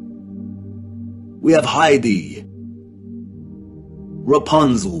 We have Heidi,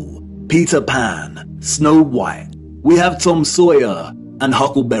 Rapunzel, Peter Pan, Snow White. We have Tom Sawyer and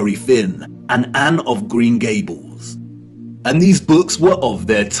Huckleberry Finn and Anne of Green Gables. And these books were of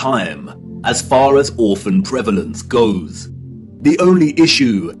their time, as far as orphan prevalence goes. The only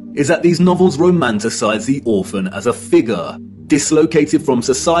issue is that these novels romanticize the orphan as a figure dislocated from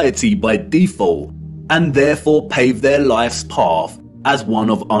society by default, and therefore pave their life's path as one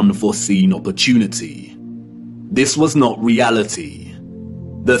of unforeseen opportunity. This was not reality.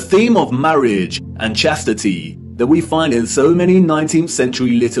 The theme of marriage and chastity that we find in so many 19th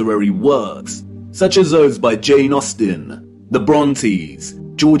century literary works, such as those by Jane Austen, the Brontes,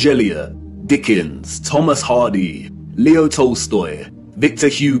 George Eliot, Dickens, Thomas Hardy, Leo Tolstoy, Victor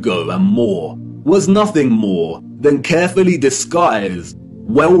Hugo, and more, was nothing more than carefully disguised,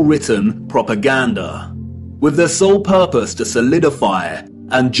 well-written propaganda, with the sole purpose to solidify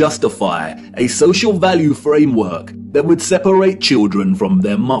and justify a social value framework that would separate children from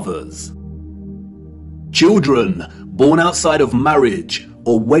their mothers. Children born outside of marriage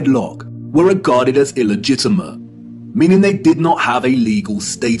or wedlock were regarded as illegitimate, meaning they did not have a legal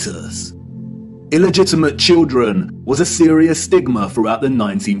status. Illegitimate children was a serious stigma throughout the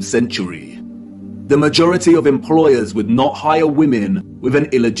 19th century. The majority of employers would not hire women with an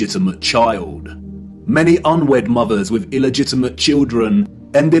illegitimate child. Many unwed mothers with illegitimate children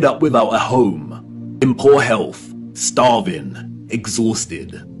ended up without a home, in poor health, starving,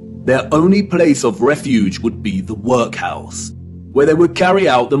 exhausted. Their only place of refuge would be the workhouse, where they would carry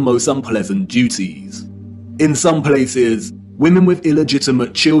out the most unpleasant duties. In some places, women with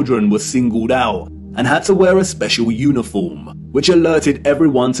illegitimate children were singled out and had to wear a special uniform, which alerted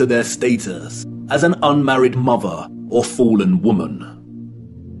everyone to their status as an unmarried mother or fallen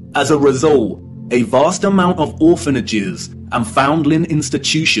woman. As a result, a vast amount of orphanages and foundling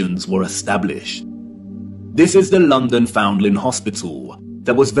institutions were established. This is the London Foundling Hospital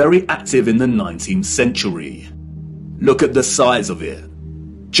that was very active in the 19th century. Look at the size of it.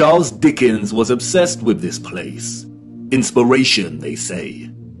 Charles Dickens was obsessed with this place. Inspiration, they say.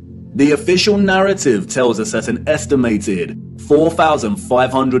 The official narrative tells us that an estimated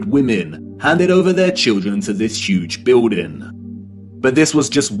 4,500 women handed over their children to this huge building. But this was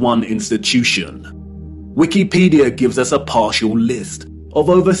just one institution. Wikipedia gives us a partial list of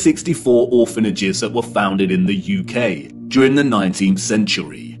over 64 orphanages that were founded in the UK during the 19th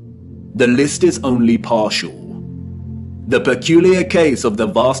century. The list is only partial. The peculiar case of the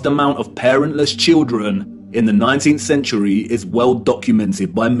vast amount of parentless children in the 19th century is well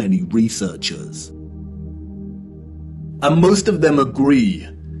documented by many researchers. And most of them agree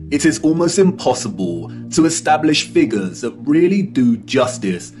it is almost impossible to establish figures that really do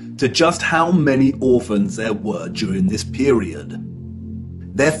justice to just how many orphans there were during this period.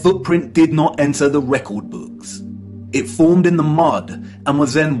 Their footprint did not enter the record books. It formed in the mud and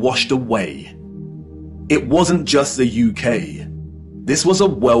was then washed away. It wasn't just the UK. This was a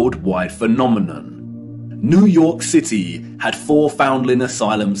worldwide phenomenon. New York City had 4 foundling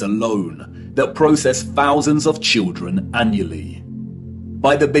asylums alone that processed thousands of children annually.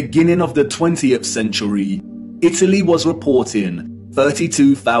 By the beginning of the 20th century, Italy was reporting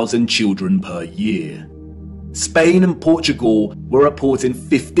 32,000 children per year. Spain and Portugal were reporting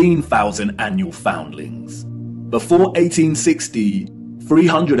 15,000 annual foundlings. Before 1860,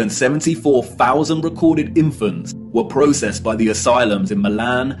 374,000 recorded infants were processed by the asylums in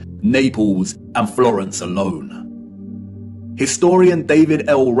Milan, Naples, and Florence alone. Historian David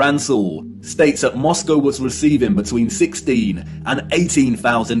L. Ransell states that Moscow was receiving between 16 and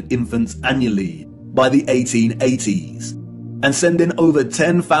 18,000 infants annually by the 1880s, and sending over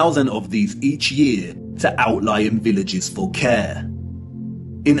 10,000 of these each year to outlying villages for care.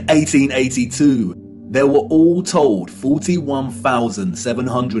 In 1882, there were all told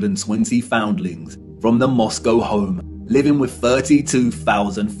 41,720 foundlings from the Moscow home, living with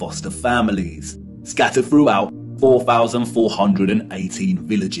 32,000 foster families, scattered throughout 4,418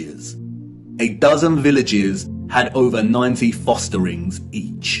 villages. A dozen villages had over 90 fosterings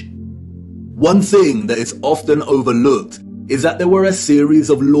each. One thing that is often overlooked is that there were a series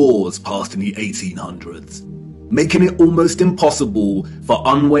of laws passed in the 1800s, making it almost impossible for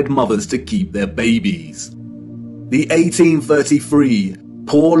unwed mothers to keep their babies. The 1833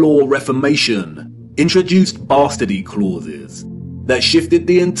 Poor Law Reformation introduced bastardy clauses that shifted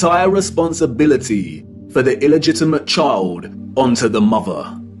the entire responsibility for the illegitimate child onto the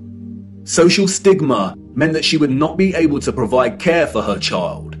mother. Social stigma meant that she would not be able to provide care for her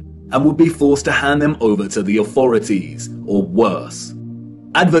child and would be forced to hand them over to the authorities, or worse.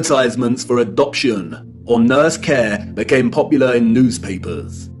 Advertisements for adoption or nurse care became popular in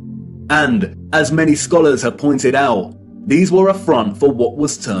newspapers. And, as many scholars have pointed out, these were a front for what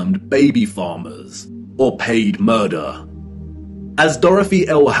was termed baby farmers, or paid murder. As Dorothy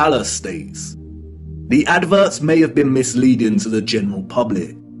L. Haller states, The adverts may have been misleading to the general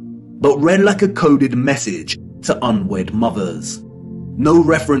public, but read like a coded message to unwed mothers. No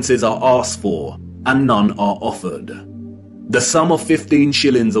references are asked for, and none are offered. The sum of 15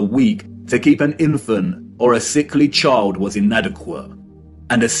 shillings a week to keep an infant or a sickly child was inadequate,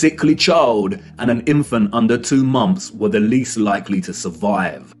 and a sickly child and an infant under 2 months were the least likely to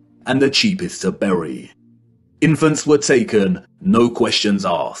survive, and the cheapest to bury. Infants were taken, no questions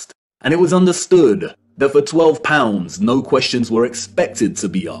asked, and it was understood that for £12 no questions were expected to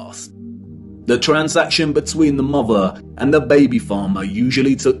be asked. The transaction between the mother and the baby farmer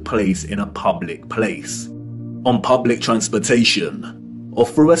usually took place in a public place, on public transportation, or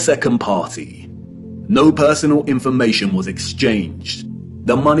through a second party. No personal information was exchanged.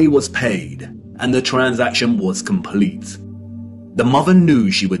 The money was paid, and the transaction was complete. The mother knew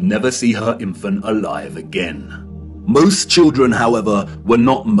she would never see her infant alive again. Most children, however, were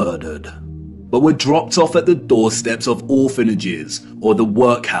not murdered, but were dropped off at the doorsteps of orphanages or the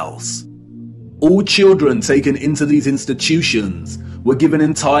workhouse. All children taken into these institutions were given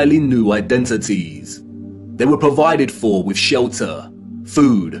entirely new identities. They were provided for with shelter,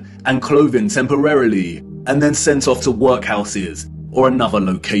 food, and clothing temporarily, and then sent off to workhouses or another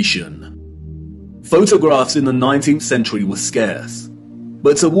location. Photographs in the 19th century were scarce,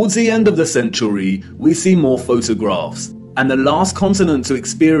 but towards the end of the century we see more photographs, and the last continent to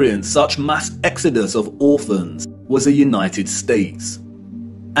experience such mass exodus of orphans was the United States.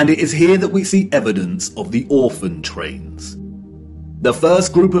 And it is here that we see evidence of the orphan trains. The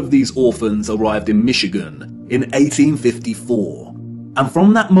first group of these orphans arrived in Michigan in 1854, and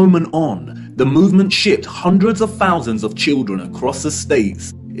from that moment on, the movement shipped hundreds of thousands of children across the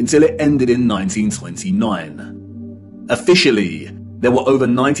states until it ended in 1929. Officially, there were over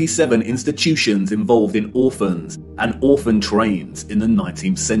 97 institutions involved in orphans and orphan trains in the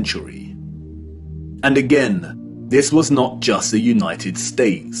 19th century. And again, this was not just the United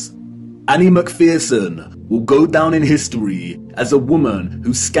States. Annie McPherson will go down in history as a woman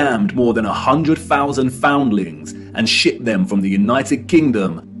who scammed more than 100,000 foundlings and shipped them from the United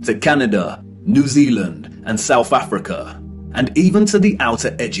Kingdom to Canada, New Zealand, and South Africa, and even to the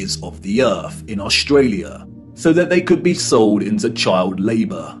outer edges of the earth in Australia, so that they could be sold into child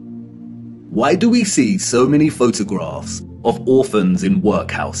labour. Why do we see so many photographs of orphans in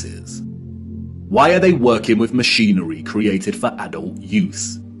workhouses? Why are they working with machinery created for adult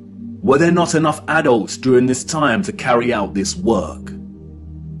use? Were there not enough adults during this time to carry out this work?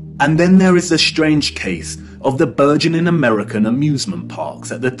 And then there is the strange case of the burgeoning American amusement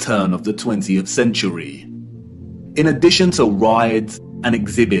parks at the turn of the 20th century. In addition to rides and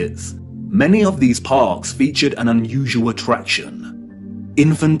exhibits, many of these parks featured an unusual attraction: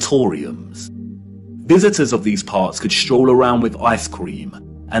 infantoriums. Visitors of these parks could stroll around with ice cream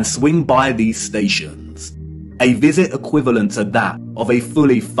and swing by these stations, a visit equivalent to that of a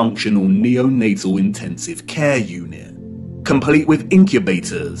fully functional neonatal intensive care unit, complete with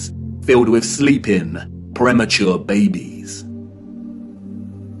incubators filled with sleeping, premature babies.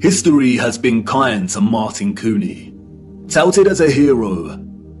 History has been kind to Martin Cooney. Touted as a hero,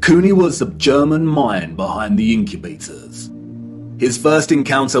 Cooney was the German mind behind the incubators. His first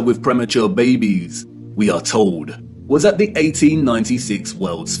encounter with premature babies, we are told, was at the 1896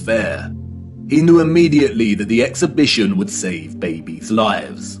 World's Fair. He knew immediately that the exhibition would save babies'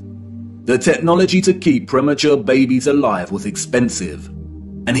 lives. The technology to keep premature babies alive was expensive,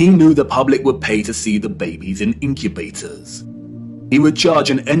 and he knew the public would pay to see the babies in incubators. He would charge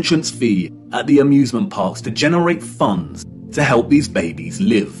an entrance fee at the amusement parks to generate funds to help these babies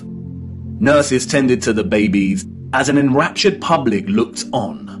live. Nurses tended to the babies as an enraptured public looked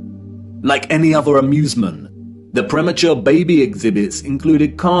on. Like any other amusement, the premature baby exhibits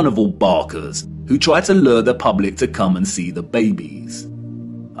included carnival barkers who tried to lure the public to come and see the babies.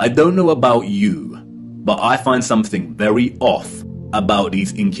 I don't know about you, but I find something very off about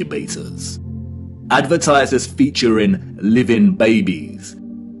these incubators. Advertisers featuring living babies.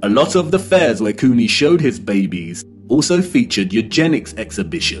 A lot of the fairs where Cooney showed his babies also featured eugenics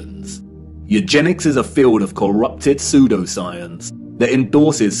exhibitions. Eugenics is a field of corrupted pseudoscience that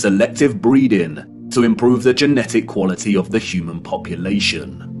endorses selective breeding to improve the genetic quality of the human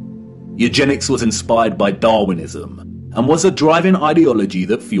population. Eugenics was inspired by Darwinism and was a driving ideology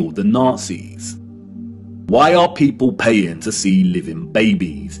that fueled the Nazis. Why are people paying to see living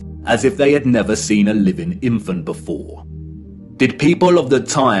babies, as if they had never seen a living infant before? Did people of the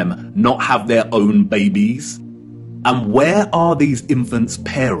time not have their own babies? And where are these infants'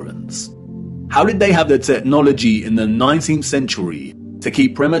 parents? How did they have the technology in the 19th century to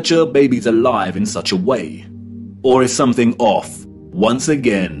keep premature babies alive in such a way? Or is something off, once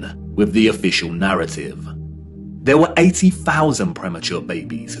again, with the official narrative. There were 80,000 premature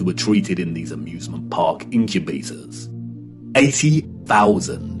babies who were treated in these amusement park incubators.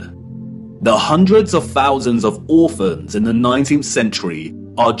 80,000. The hundreds of thousands of orphans in the 19th century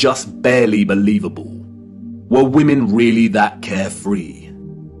are just barely believable. Were women really that carefree?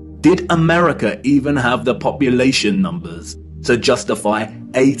 Did America even have the population numbers to justify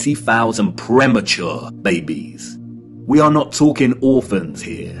 80,000 premature babies? We are not talking orphans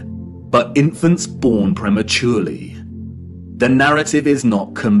here, but infants born prematurely. The narrative is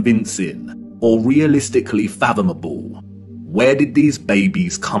not convincing or realistically fathomable. Where did these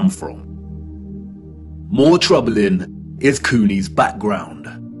babies come from? More troubling is Cooney's background.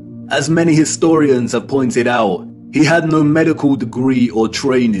 As many historians have pointed out, he had no medical degree or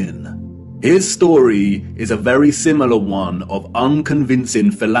training. His story is a very similar one of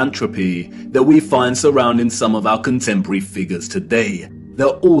unconvincing philanthropy that we find surrounding some of our contemporary figures today that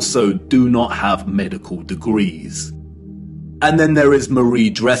also do not have medical degrees. And then there is Marie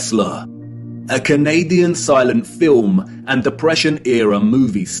Dressler, a Canadian silent film and Depression-era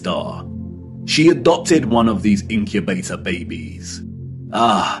movie star. She adopted one of these incubator babies.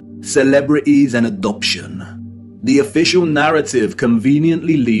 Celebrities and adoption. The official narrative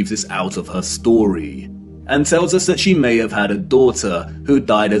conveniently leaves this out of her story and tells us that she may have had a daughter who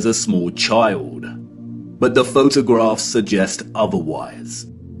died as a small child. But the photographs suggest otherwise.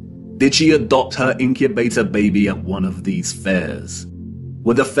 Did she adopt her incubator baby at one of these fairs?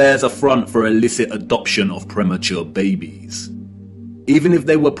 Were the fairs a front for illicit adoption of premature babies? Even if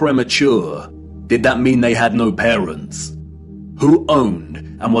they were premature, did that mean they had no parents? Who owned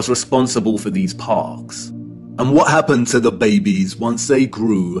and was responsible for these parks? And what happened to the babies once they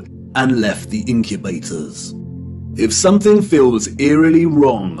grew and left the incubators? If something feels eerily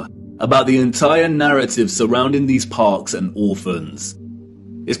wrong about the entire narrative surrounding these parks and orphans,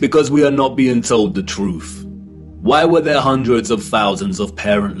 it's because we are not being told the truth. Why were there hundreds of thousands of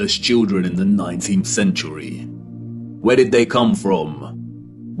parentless children in the 19th century? Where did they come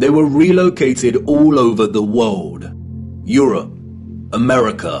from? They were relocated all over the world. Europe,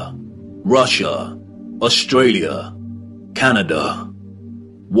 America, Russia, Australia, Canada.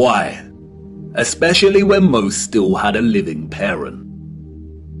 Why? Especially when most still had a living parent.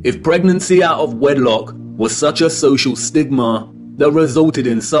 If pregnancy out of wedlock was such a social stigma that resulted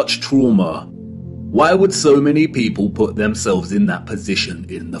in such trauma, why would so many people put themselves in that position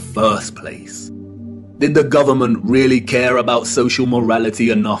in the first place? Did the government really care about social morality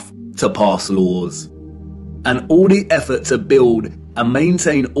enough to pass laws? And all the effort to build and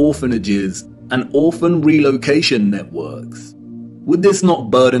maintain orphanages and orphan relocation networks, would this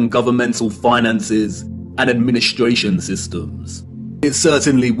not burden governmental finances and administration systems? It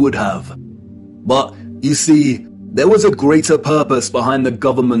certainly would have. But, you see, there was a greater purpose behind the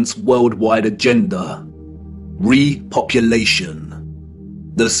government's worldwide agenda: repopulation.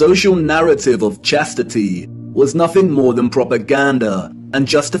 The social narrative of chastity was nothing more than propaganda and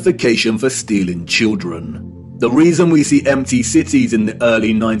justification for stealing children. The reason we see empty cities in the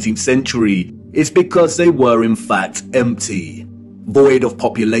early 19th century is because they were in fact empty, void of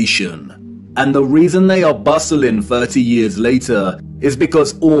population. And the reason they are bustling 30 years later is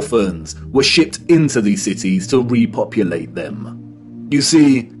because orphans were shipped into these cities to repopulate them. You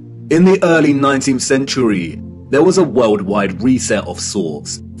see, in the early 19th century, there was a worldwide reset of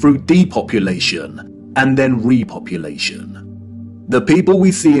sorts through depopulation and then repopulation. The people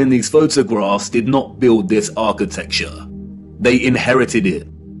we see in these photographs did not build this architecture. They inherited it,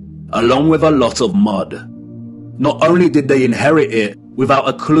 along with a lot of mud. Not only did they inherit it without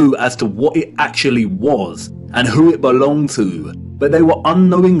a clue as to what it actually was and who it belonged to, but they were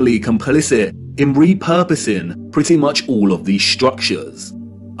unknowingly complicit in repurposing pretty much all of these structures.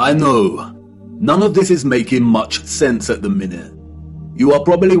 I know, none of this is making much sense at the minute. You are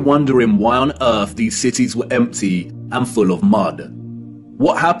probably wondering why on earth these cities were empty and full of mud.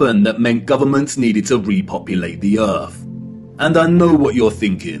 What happened that meant governments needed to repopulate the earth? And I know what you're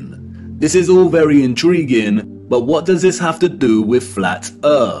thinking. This is all very intriguing, but what does this have to do with flat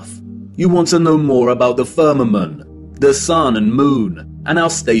earth? You want to know more about the firmament, the sun and moon, and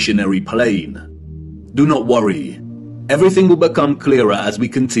our stationary plane. Do not worry. Everything will become clearer as we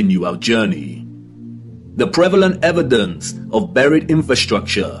continue our journey. The prevalent evidence of buried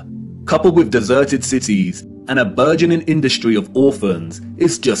infrastructure, coupled with deserted cities and a burgeoning industry of orphans,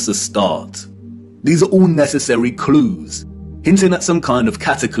 is just a start. These are all necessary clues, hinting at some kind of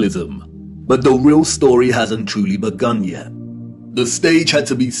cataclysm, but the real story hasn't truly begun yet. The stage had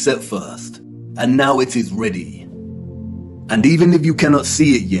to be set first, and now it is ready. And even if you cannot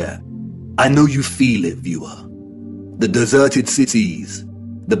see it yet, I know you feel it, viewer. The deserted cities,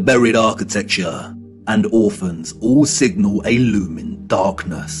 The buried architecture and orphans all signal a looming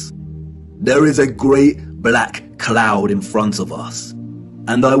darkness. There is a great black cloud in front of us,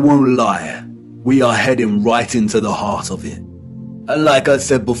 and I won't lie, we are heading right into the heart of it. And like I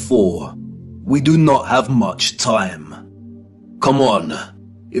said before, we do not have much time. Come on,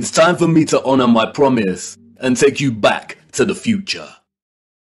 it's time for me to honor my promise and take you back to the future.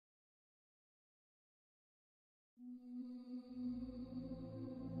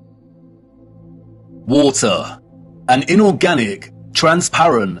 Water, an inorganic,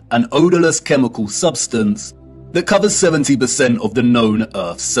 transparent and odorless chemical substance that covers 70% of the known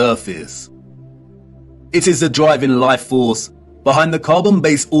Earth's surface. It is the driving life force behind the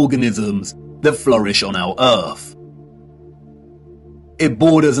carbon-based organisms that flourish on our Earth. It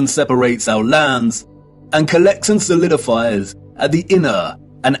borders and separates our lands and collects and solidifies at the inner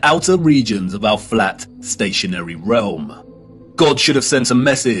and outer regions of our flat, stationary realm. God should have sent a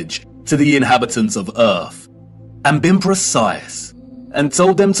message to the inhabitants of Earth and been precise and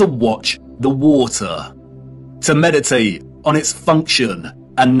told them to watch the water, to meditate on its function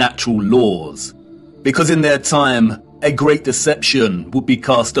and natural laws, because in their time a great deception would be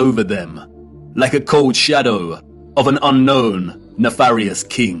cast over them, like a cold shadow of an unknown, nefarious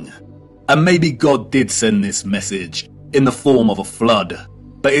king. And maybe God did send this message in the form of a flood,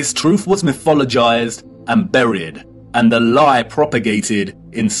 but its truth was mythologized and buried, and the lie propagated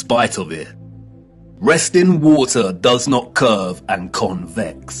in spite of it. Resting water does not curve and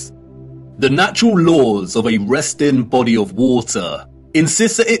convex. The natural laws of a resting body of water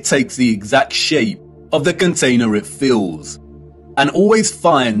insist that it takes the exact shape of the container it fills, and always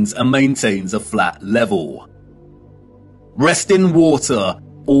finds and maintains a flat level. Resting water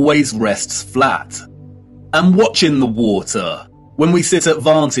always rests flat, and watching the water when we sit at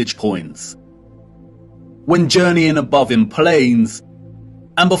vantage points, when journeying above in planes,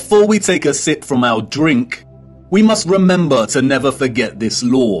 and before we take a sip from our drink, we must remember to never forget this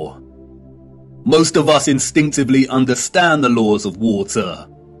law. Most of us instinctively understand the laws of water,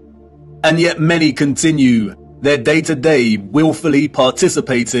 and yet many continue their day-to-day willfully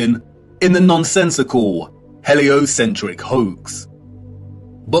participating in the nonsensical, heliocentric hoax.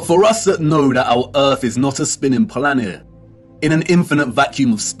 But for us that know that our Earth is not a spinning planet in an infinite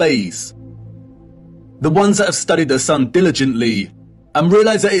vacuum of space, the ones that have studied the sun diligently and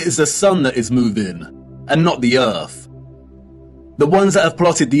realize that it is the sun that is moving and not the Earth, the ones that have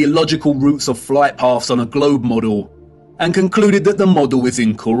plotted the illogical routes of flight paths on a globe model and concluded that the model is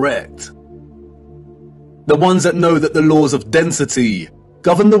incorrect, the ones that know that the laws of density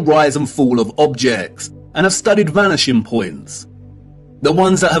govern the rise and fall of objects and have studied vanishing points, the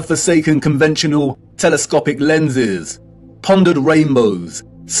ones that have forsaken conventional telescopic lenses, pondered rainbows,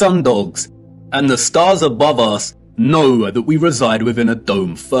 sundogs, and the stars above us know that we reside within a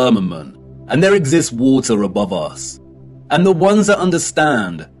dome firmament and there exists water above us, and the ones that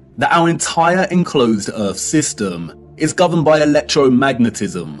understand that our entire enclosed Earth system is governed by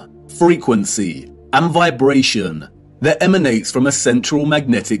electromagnetism, frequency, and vibration that emanates from a central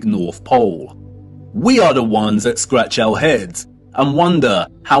magnetic North Pole. We are the ones that scratch our heads and wonder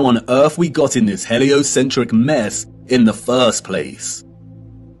how on earth we got in this heliocentric mess in the first place.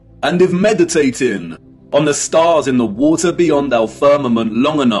 And if meditating on the stars in the water beyond our firmament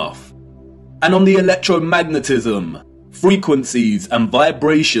long enough, and on the electromagnetism, frequencies and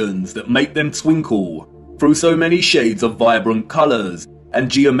vibrations that make them twinkle through so many shades of vibrant colors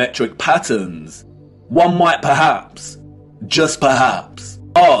and geometric patterns, one might perhaps, just perhaps,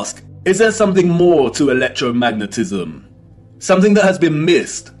 ask, is there something more to electromagnetism? Something that has been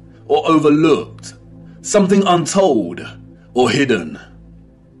missed or overlooked? Something untold or hidden?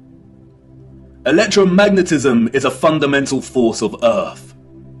 Electromagnetism is a fundamental force of Earth.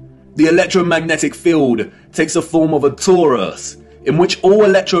 The electromagnetic field takes the form of a torus in which all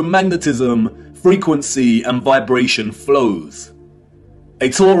electromagnetism, frequency and vibration flows. A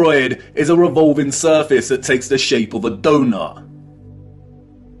toroid is a revolving surface that takes the shape of a donut.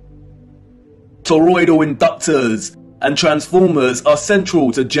 Toroidal inductors and transformers are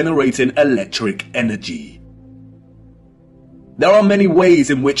central to generating electric energy. There are many ways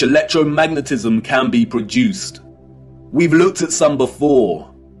in which electromagnetism can be produced. We've looked at some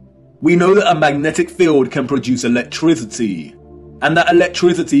before. We know that a magnetic field can produce electricity, and that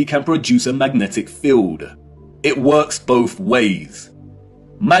electricity can produce a magnetic field. It works both ways.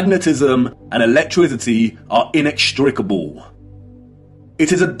 Magnetism and electricity are inextricable.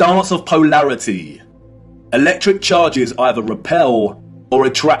 It is a dance of polarity. Electric charges either repel or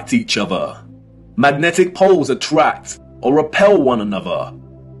attract each other. Magnetic poles attract or repel one another.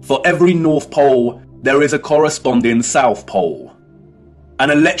 For every North Pole, there is a corresponding South Pole. An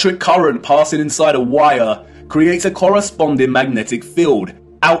electric current passing inside a wire creates a corresponding magnetic field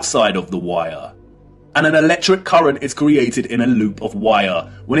outside of the wire. And an electric current is created in a loop of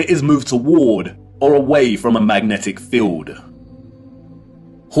wire when it is moved toward or away from a magnetic field.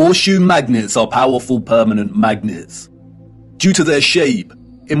 Horseshoe magnets are powerful permanent magnets. Due to their shape,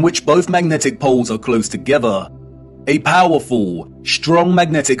 in which both magnetic poles are close together, a powerful, strong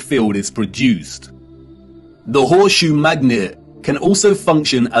magnetic field is produced. The horseshoe magnet can also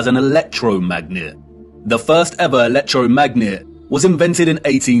function as an electromagnet. The first ever electromagnet was invented in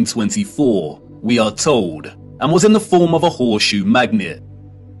 1824, we are told, and was in the form of a horseshoe magnet.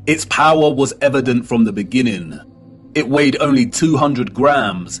 Its power was evident from the beginning. It weighed only 200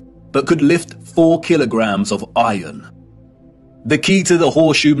 grams, but could lift 4 kilograms of iron. The key to the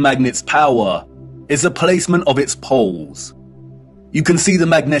horseshoe magnet's power is the placement of its poles. You can see the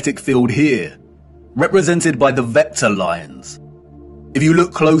magnetic field here, represented by the vector lines. If you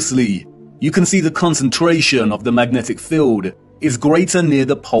look closely, you can see the concentration of the magnetic field is greater near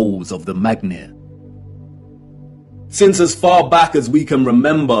the poles of the magnet. Since as far back as we can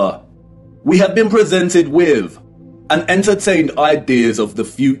remember, we have been presented with and entertained ideas of the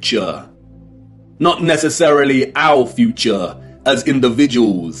future. Not necessarily our future as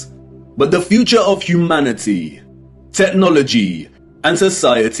individuals, but the future of humanity, technology, and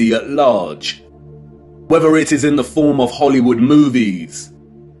society at large. Whether it is in the form of Hollywood movies,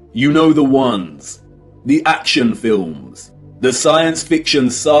 you know the ones, the action films, the science fiction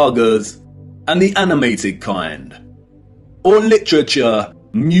sagas, and the animated kind, or literature,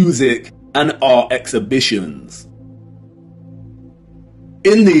 music, and art exhibitions.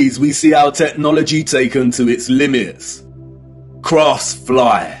 In these we see our technology taken to its limits. Crafts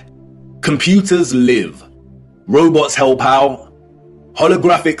fly, computers live, robots help out,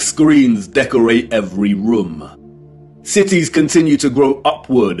 holographic screens decorate every room. Cities continue to grow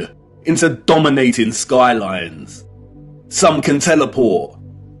upward into dominating skylines. Some can teleport,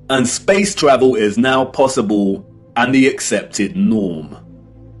 and space travel is now possible and the accepted norm.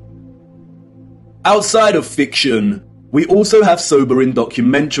 Outside of fiction, we also have sobering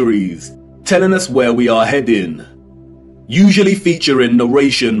documentaries telling us where we are heading, usually featuring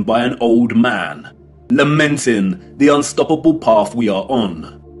narration by an old man, lamenting the unstoppable path we are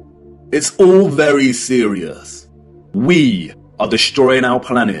on. It's all very serious. We are destroying our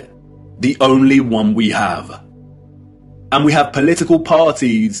planet, the only one we have. And we have political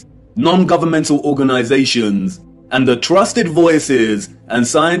parties, non-governmental organizations, and the trusted voices and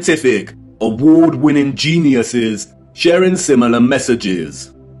scientific, award-winning geniuses sharing similar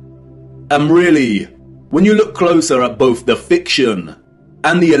messages. And really, when you look closer at both the fiction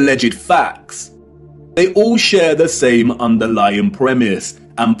and the alleged facts, they all share the same underlying premise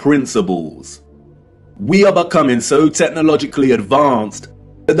and principles. We are becoming so technologically advanced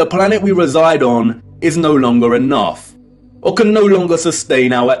that the planet we reside on is no longer enough, or can no longer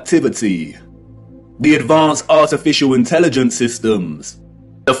sustain our activity. The advanced artificial intelligence systems,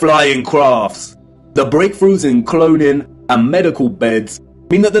 the flying crafts, the breakthroughs in cloning and medical beds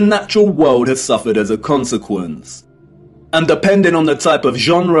mean that the natural world has suffered as a consequence. And depending on the type of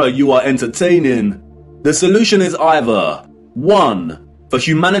genre you are entertaining, the solution is either 1. For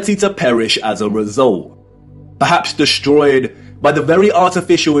humanity to perish as a result, perhaps destroyed by the very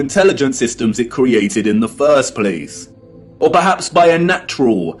artificial intelligence systems it created in the first place, or perhaps by a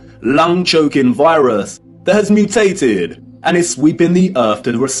natural, lung-choking virus that has mutated and is sweeping the earth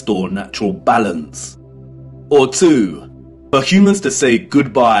to restore natural balance. Or 2. For humans to say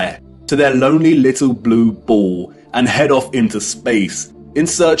goodbye to their lonely little blue ball and head off into space in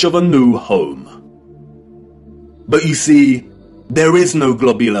search of a new home. But you see, there is no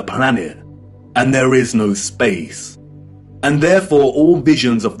globular planet, and there is no space, and therefore all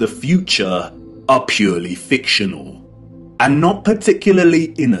visions of the future are purely fictional, and not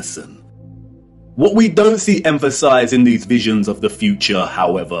particularly innocent. What we don't see emphasized in these visions of the future,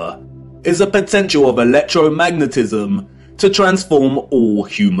 however, is the potential of electromagnetism to transform all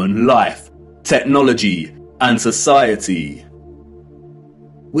human life, technology, and society.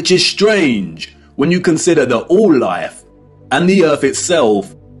 Which is strange when you consider that all life, and the Earth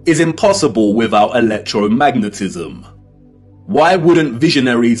itself, is impossible without electromagnetism. Why wouldn't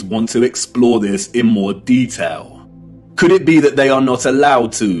visionaries want to explore this in more detail? Could it be that they are not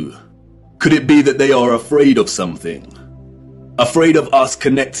allowed to? Could it be that they are afraid of something? Afraid of us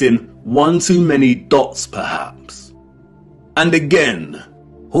connecting one too many dots, perhaps? And again,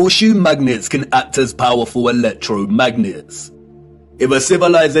 horseshoe magnets can act as powerful electromagnets. If a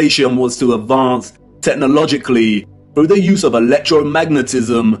civilization was to advance technologically through the use of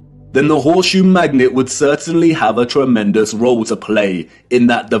electromagnetism, then the horseshoe magnet would certainly have a tremendous role to play in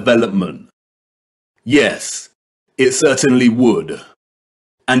that development. Yes, it certainly would.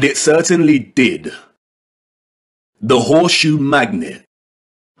 And it certainly did. The horseshoe magnet.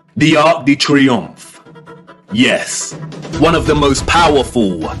 The Arc de Triomphe. Yes, one of the most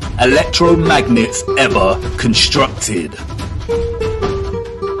powerful electromagnets ever constructed.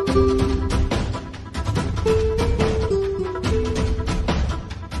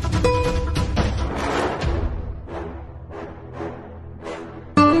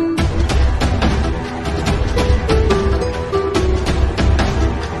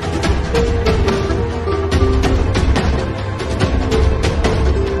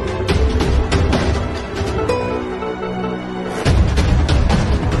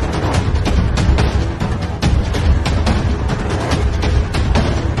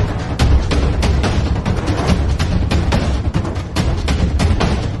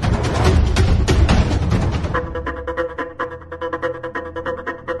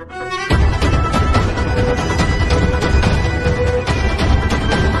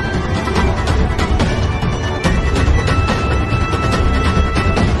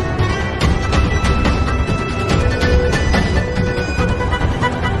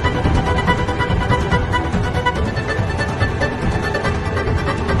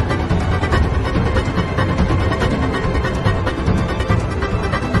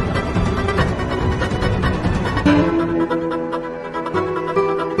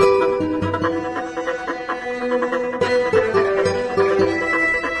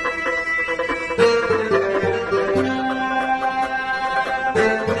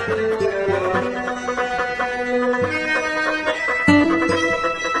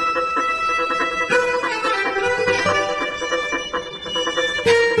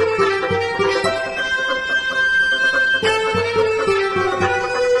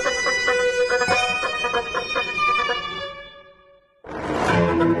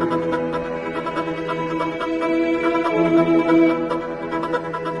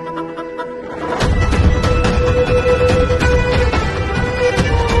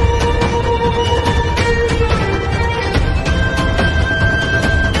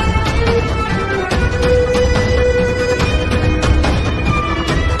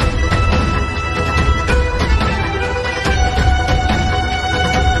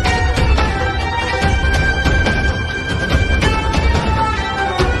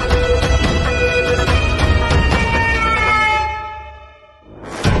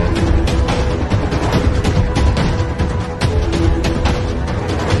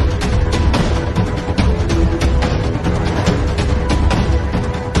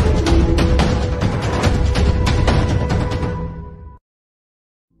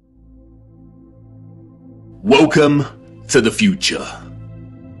 Welcome to the future.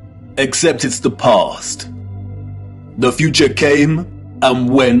 Except it's the past. The future came and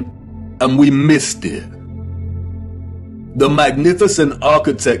went, and we missed it. The magnificent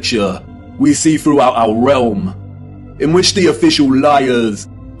architecture we see throughout our realm, in which the official liars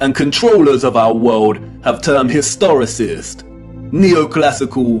and controllers of our world have termed historicist,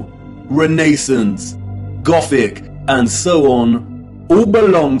 neoclassical, Renaissance, Gothic, and so on, all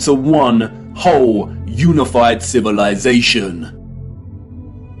belong to one whole unified civilization.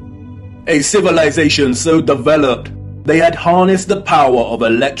 A civilization so developed they had harnessed the power of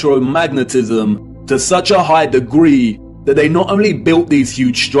electromagnetism to such a high degree that they not only built these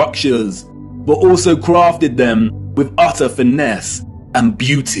huge structures, but also crafted them with utter finesse and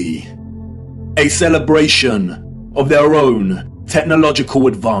beauty. A celebration of their own technological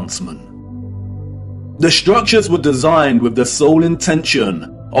advancement. The structures were designed with the sole intention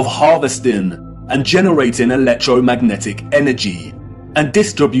of harvesting and generating electromagnetic energy and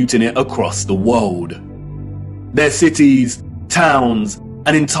distributing it across the world. Their cities, towns,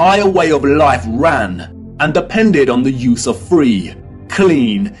 an entire way of life ran and depended on the use of free,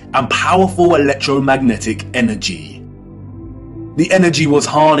 clean, and powerful electromagnetic energy. The energy was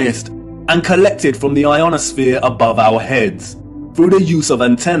harnessed and collected from the ionosphere above our heads through the use of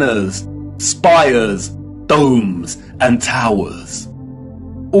antennas, spires, domes, and towers.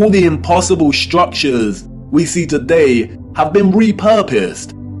 All the impossible structures we see today have been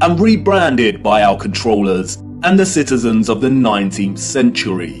repurposed and rebranded by our controllers and the citizens of the 19th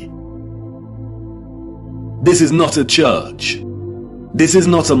century. This is not a church. This is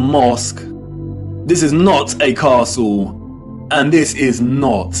not a mosque. This is not a castle. And this is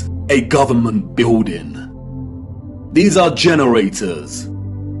not a government building. These are generators,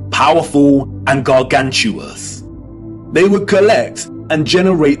 powerful and gargantuous. They would collect and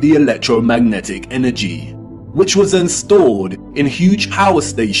generate the electromagnetic energy, which was then stored in huge power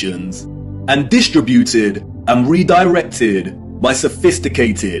stations and distributed and redirected by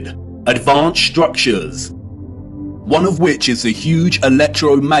sophisticated, advanced structures, one of which is the huge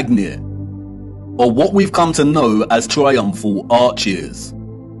electromagnet, or what we've come to know as triumphal arches.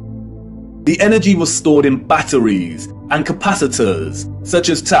 The energy was stored in batteries and capacitors, such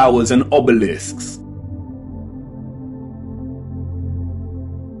as towers and obelisks.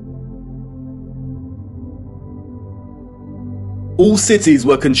 All cities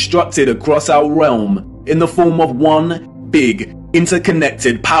were constructed across our realm in the form of one big,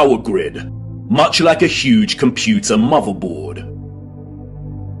 interconnected power grid, much like a huge computer motherboard.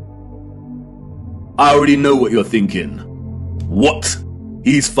 I already know what you're thinking. What?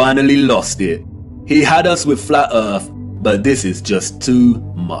 He's finally lost it. He had us with flat Earth, but this is just too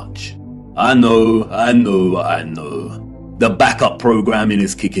much. I know. The backup programming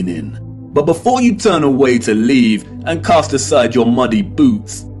is kicking in. But before you turn away to leave and cast aside your muddy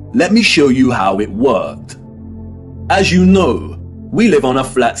boots, let me show you how it worked. As you know, we live on a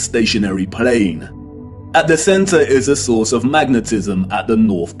flat stationary plane. At the center is a source of magnetism at the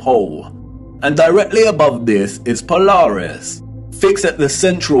North Pole, and directly above this is Polaris, fixed at the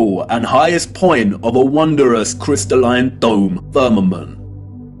central and highest point of a wondrous crystalline dome firmament.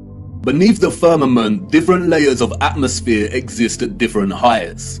 Beneath the firmament, different layers of atmosphere exist at different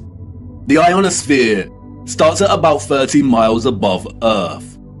heights. The ionosphere starts at about 30 miles above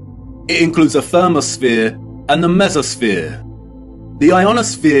Earth. It includes a thermosphere and the mesosphere. The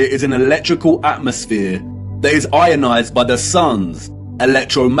ionosphere is an electrical atmosphere that is ionized by the sun's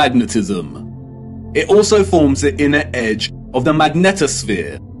electromagnetism. It also forms the inner edge of the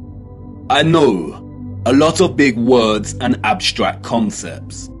magnetosphere. I know, a lot of big words and abstract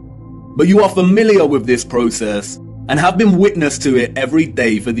concepts, but you are familiar with this process and have been witness to it every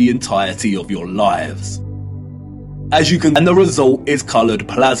day for the entirety of your lives. And the result is colored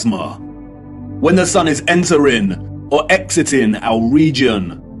plasma. When the sun is entering or exiting our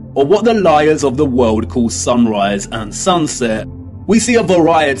region, or what the liars of the world call sunrise and sunset, we see a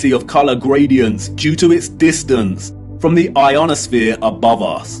variety of color gradients due to its distance from the ionosphere above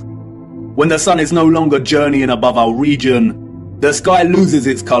us. When the sun is no longer journeying above our region, the sky loses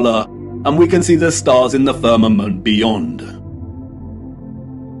its color and we can see the stars in the firmament beyond.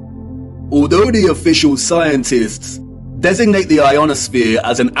 Although the official scientists designate the ionosphere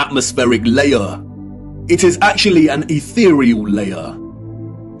as an atmospheric layer, it is actually an ethereal layer.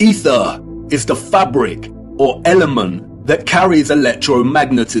 Ether is the fabric or element that carries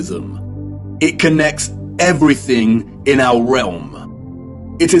electromagnetism. It connects everything in our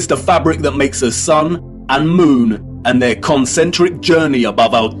realm. It is the fabric that makes the sun and moon and their concentric journey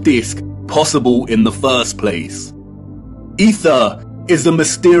above our disk possible in the first place. Ether is the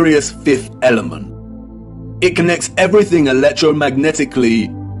mysterious fifth element. It connects everything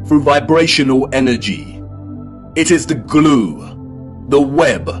electromagnetically through vibrational energy. It is the glue, the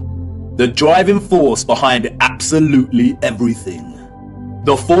web, the driving force behind absolutely everything.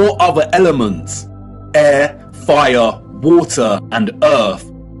 The four other elements, air, fire, water, and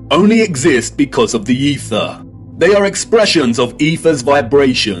earth, only exist because of the ether. They are expressions of ether's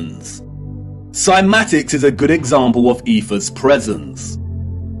vibrations. Cymatics is a good example of ether's presence.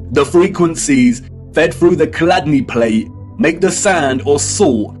 The frequencies fed through the Chladni plate make the sand or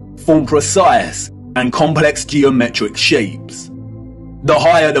salt form precise and complex geometric shapes. The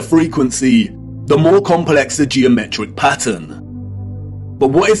higher the frequency, the more complex the geometric pattern. But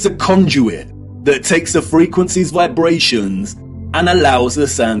what is the conduit that takes the frequency's vibrations and allows the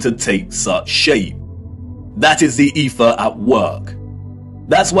sand to take such shape? That is the ether at work.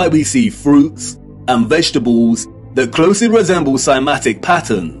 That's why we see fruits and vegetables that closely resemble cymatic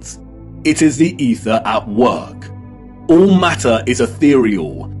patterns. It is the ether at work. All matter is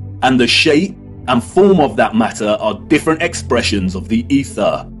ethereal, and the shape and form of that matter are different expressions of the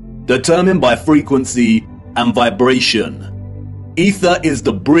ether, determined by frequency and vibration. Ether is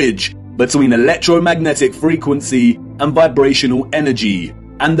the bridge between electromagnetic frequency and vibrational energy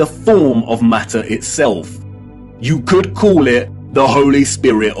and the form of matter itself. You could call it the Holy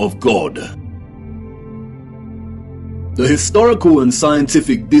Spirit of God. The historical and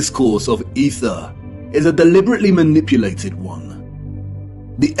scientific discourse of ether is a deliberately manipulated one.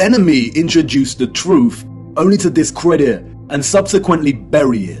 The enemy introduced the truth only to discredit and subsequently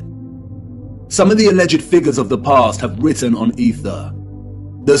bury it. Some of the alleged figures of the past have written on ether.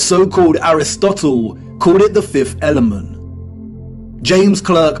 The so-called Aristotle called it the fifth element. James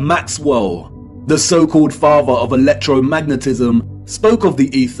Clerk Maxwell, the so-called father of electromagnetism, spoke of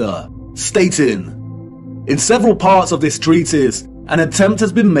the ether, stating, "In several parts of this treatise an attempt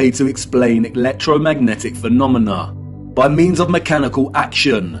has been made to explain electromagnetic phenomena by means of mechanical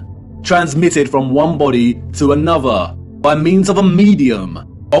action, transmitted from one body to another by means of a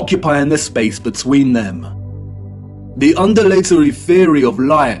medium occupying the space between them. The undulatory theory of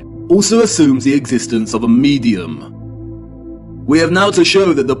light also assumes the existence of a medium. We have now to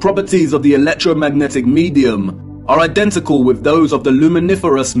show that the properties of the electromagnetic medium are identical with those of the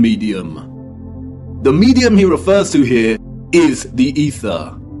luminiferous medium. The medium he refers to here is the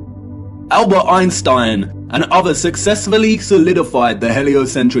ether. Albert Einstein and others successfully solidified the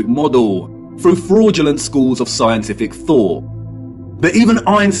heliocentric model through fraudulent schools of scientific thought. But even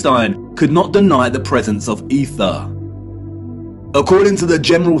Einstein could not deny the presence of ether. According to the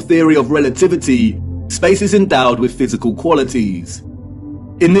general theory of relativity, space is endowed with physical qualities.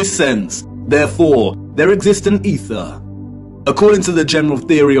 In this sense, therefore, there exists an ether. According to the general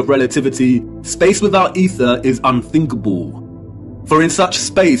theory of relativity, space without ether is unthinkable. For in such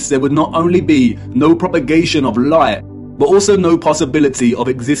space there would not only be no propagation of light, but also no possibility of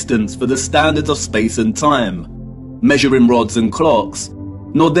existence for the standards of space and time, measuring rods and clocks,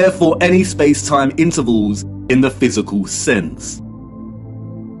 nor therefore any space-time intervals in the physical sense.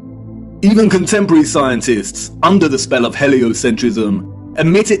 Even contemporary scientists, under the spell of heliocentrism,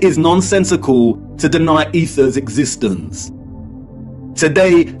 admit it is nonsensical to deny ether's existence.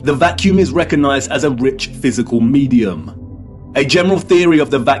 Today, the vacuum is recognized as a rich physical medium. A general theory of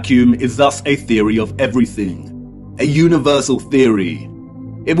the vacuum is thus a theory of everything, a universal theory.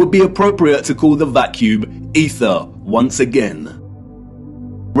 It would be appropriate to call the vacuum ether once again.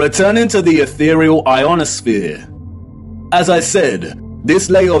 Returning to the ethereal ionosphere. As I said, this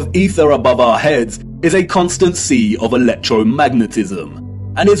layer of ether above our heads is a constant sea of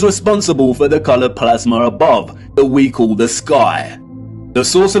electromagnetism, and is responsible for the colored plasma above that we call the sky. The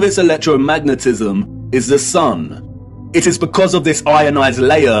source of its electromagnetism is the sun. It is because of this ionized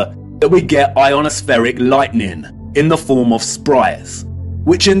layer that we get ionospheric lightning in the form of sprites,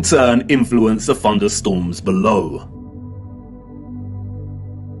 which in turn influence the thunderstorms below.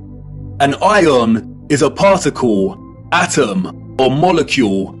 An ion is a particle, atom, or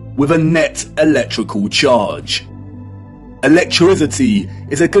molecule with a net electrical charge. Electricity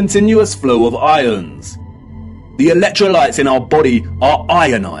is a continuous flow of ions. The electrolytes in our body are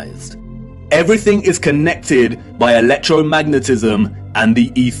ionized. Everything is connected by electromagnetism and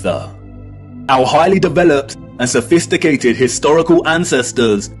the ether. Our highly developed and sophisticated historical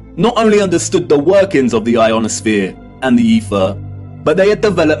ancestors not only understood the workings of the ionosphere and the ether, but they had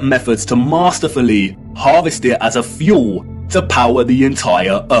developed methods to masterfully harvest it as a fuel to power the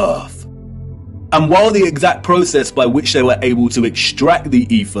entire Earth. And while the exact process by which they were able to extract the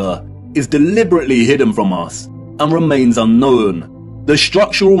ether is deliberately hidden from us and remains unknown, the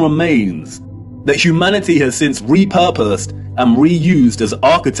structural remains that humanity has since repurposed and reused as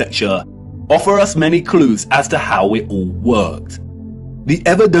architecture offer us many clues as to how it all worked. The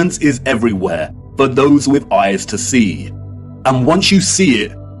evidence is everywhere for those with eyes to see, and once you see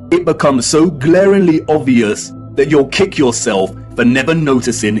it, it becomes so glaringly obvious that you'll kick yourself for never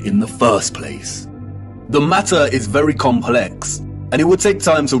noticing in the first place. The matter is very complex, and it would take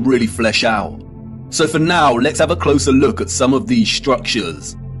time to really flesh out. So for now, let's have a closer look at some of these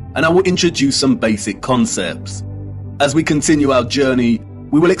structures, and I will introduce some basic concepts. As we continue our journey,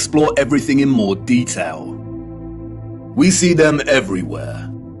 we will explore everything in more detail. We see them everywhere.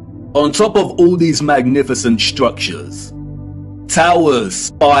 On top of all these magnificent structures, towers,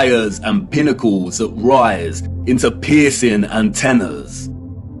 spires, and pinnacles that rise into piercing antennas.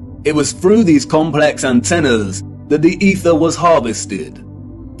 It was through these complex antennas that the ether was harvested.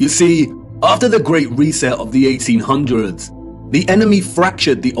 You see, after the Great Reset of the 1800s, the enemy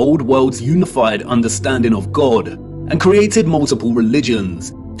fractured the old world's unified understanding of God and created multiple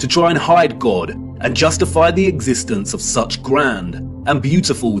religions to try and hide God and justify the existence of such grand and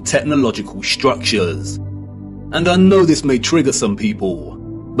beautiful technological structures. And I know this may trigger some people,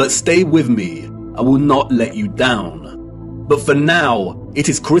 but stay with me, I will not let you down. But for now, it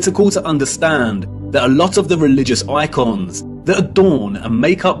is critical to understand that a lot of the religious icons that adorn and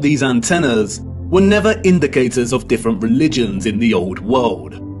make up these antennas were never indicators of different religions in the old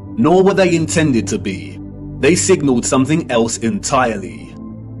world, nor were they intended to be. They signaled something else entirely.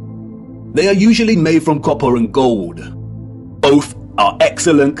 They are usually made from copper and gold. Both are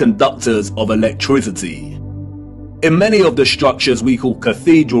excellent conductors of electricity. In many of the structures we call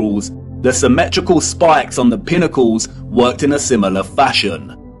cathedrals, the symmetrical spikes on the pinnacles worked in a similar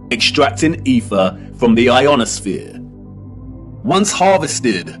fashion, extracting ether from the ionosphere. Once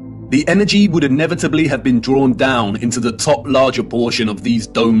harvested, the energy would inevitably have been drawn down into the top larger portion of these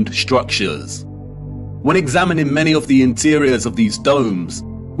domed structures. When examining many of the interiors of these domes,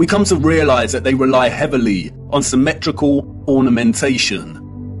 we come to realize that they rely heavily on symmetrical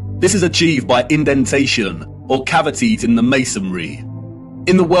ornamentation. This is achieved by indentation or cavities in the masonry.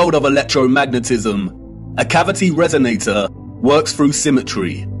 In the world of electromagnetism, a cavity resonator works through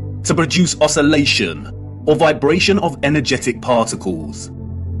symmetry to produce oscillation or vibration of energetic particles.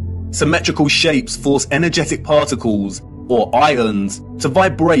 Symmetrical shapes force energetic particles or ions to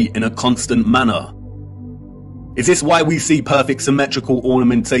vibrate in a constant manner. Is this why we see perfect symmetrical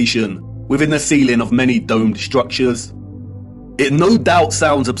ornamentation within the ceiling of many domed structures? It no doubt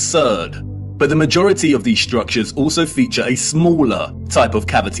sounds absurd, but the majority of these structures also feature a smaller type of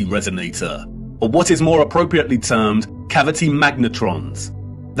cavity resonator, or what is more appropriately termed cavity magnetrons,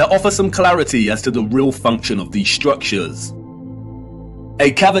 that offer some clarity as to the real function of these structures.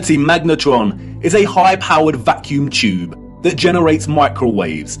 A cavity magnetron is a high-powered vacuum tube that generates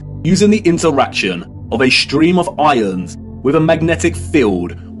microwaves using the interaction of a stream of ions with a magnetic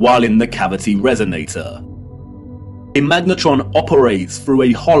field while in the cavity resonator. A magnetron operates through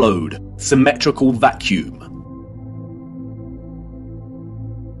a hollowed, symmetrical vacuum.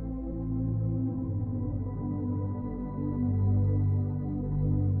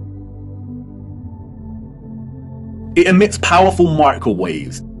 It emits powerful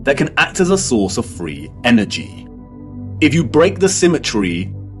microwaves that can act as a source of free energy. If you break the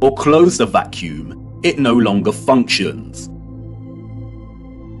symmetry or close the vacuum, it no longer functions.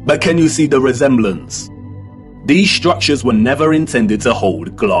 But can you see the resemblance? These structures were never intended to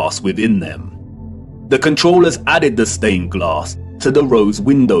hold glass within them. The controllers added the stained glass to the rose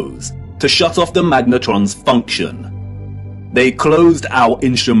windows to shut off the magnetron's function. They closed out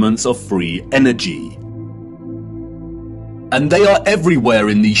instruments of free energy. And they are everywhere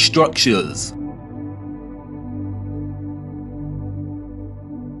in these structures.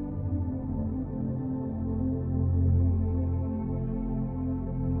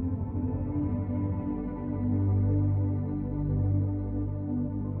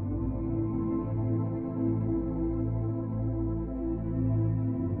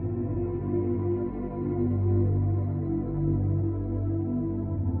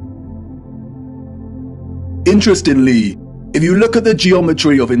 Interestingly, if you look at the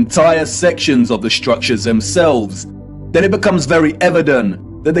geometry of entire sections of the structures themselves, then it becomes very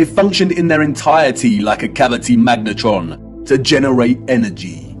evident that they functioned in their entirety like a cavity magnetron to generate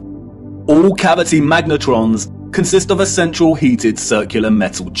energy. All cavity magnetrons consist of a central heated circular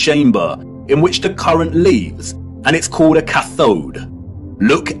metal chamber in which the current leaves, and it's called a cathode.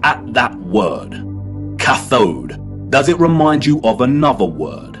 Look at that word, cathode. Does it remind you of another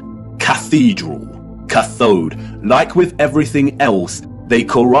word? Cathedral. Cathode. Like with everything else, they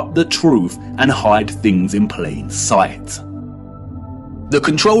corrupt the truth and hide things in plain sight. The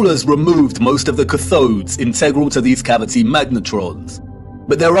controllers removed most of the cathodes integral to these cavity magnetrons,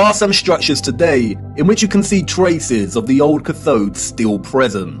 but there are some structures today in which you can see traces of the old cathodes still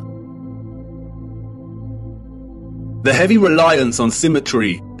present. The heavy reliance on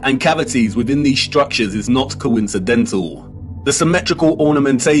symmetry and cavities within these structures is not coincidental. The symmetrical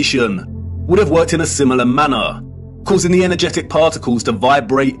ornamentation would have worked in a similar manner, causing the energetic particles to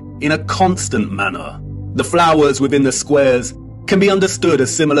vibrate in a constant manner. The flowers within the squares can be understood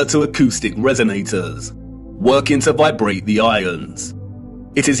as similar to acoustic resonators, working to vibrate the ions.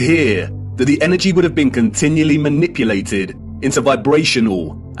 It is here that the energy would have been continually manipulated into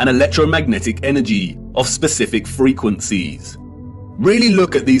vibrational and electromagnetic energy of specific frequencies. Really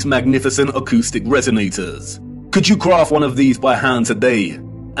look at these magnificent acoustic resonators. Could you craft one of these by hand today?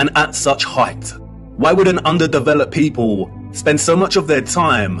 And at such height? Why would an underdeveloped people spend so much of their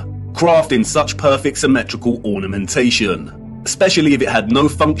time crafting such perfect symmetrical ornamentation, especially if it had no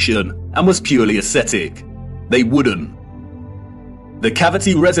function and was purely aesthetic? They wouldn't. The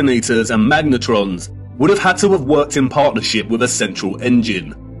cavity resonators and magnetrons would have had to have worked in partnership with a central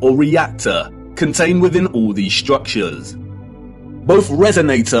engine or reactor contained within all these structures. Both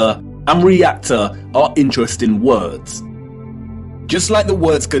resonator and reactor are interesting words. Just like the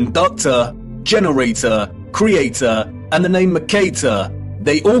words conductor, generator, creator, and the name Mercator,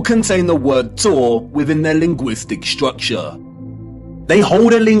 they all contain the word tor within their linguistic structure. They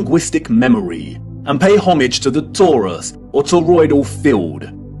hold a linguistic memory and pay homage to the torus or toroidal field.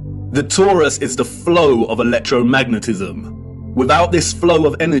 The torus is the flow of electromagnetism. Without this flow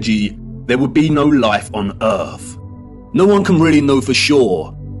of energy, there would be no life on Earth. No one can really know for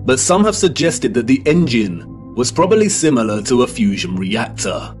sure, but some have suggested that the engine was probably similar to a fusion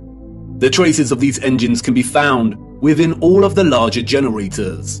reactor. The traces of these engines can be found within all of the larger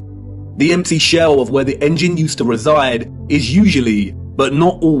generators. The empty shell of where the engine used to reside is usually, but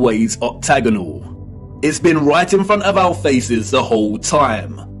not always, octagonal. It's been right in front of our faces the whole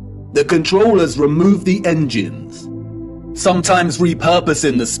time. The controllers remove the engines, sometimes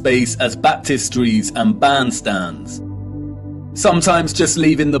repurposing the space as baptistries and bandstands, sometimes just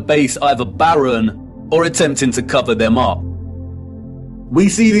leaving the base either barren or attempting to cover them up. We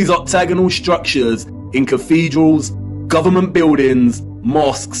see these octagonal structures in cathedrals, government buildings,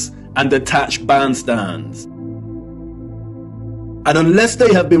 mosques, and detached bandstands. And unless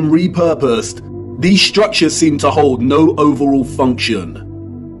they have been repurposed, these structures seem to hold no overall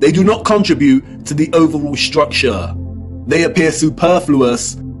function. They do not contribute to the overall structure. They appear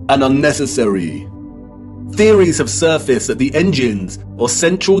superfluous and unnecessary. Theories have surfaced that the engines or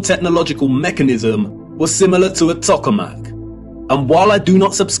central technological mechanism was similar to a tokamak. And while I do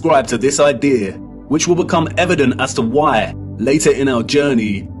not subscribe to this idea, which will become evident as to why later in our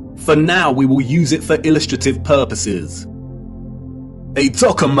journey, for now we will use it for illustrative purposes. A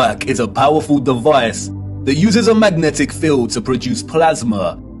tokamak is a powerful device that uses a magnetic field to produce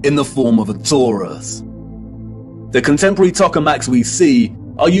plasma in the form of a torus. The contemporary tokamaks we see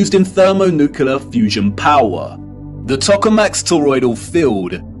are used in thermonuclear fusion power. The tokamak's toroidal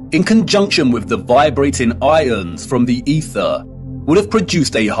field, in conjunction with the vibrating ions from the ether, would have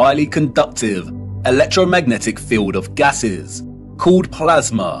produced a highly conductive electromagnetic field of gases called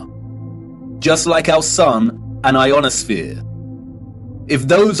plasma, just like our sun and ionosphere. If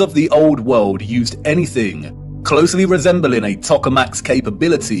those of the old world used anything closely resembling a tokamak's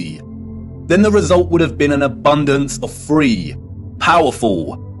capability, then the result would have been an abundance of free,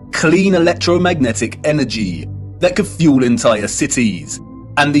 powerful, clean electromagnetic energy that could fuel entire cities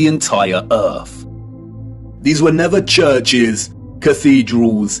and the entire Earth. These were never churches,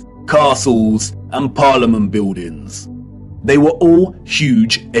 cathedrals, castles, and parliament buildings. They were all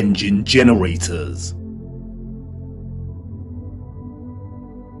huge engine generators.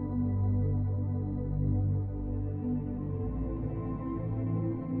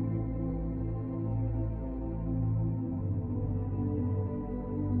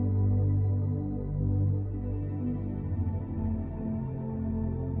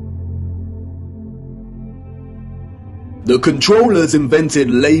 The controllers invented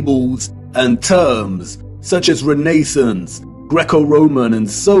labels and terms such as Renaissance, Greco-Roman, and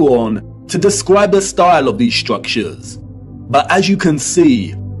so on to describe the style of these structures. But as you can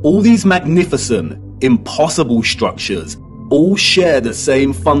see, all these magnificent, impossible structures all share the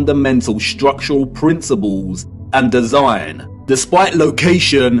same fundamental structural principles and design, despite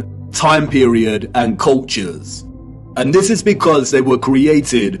location, time period, and cultures. And this is because they were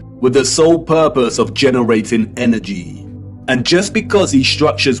created with the sole purpose of generating energy. And just because these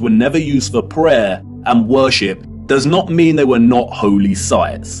structures were never used for prayer and worship does not mean they were not holy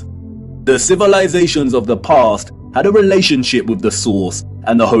sites. The civilizations of the past had a relationship with the Source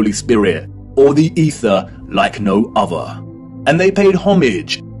and the Holy Spirit, or the Ether, like no other. And they paid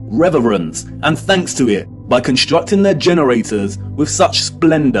homage, reverence, and thanks to it by constructing their generators with such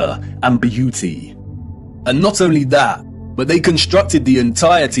splendor and beauty. And not only that, but they constructed the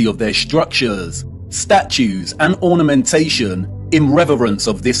entirety of their structures, statues, and ornamentation in reverence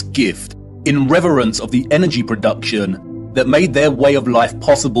of this gift, in reverence of the energy production that made their way of life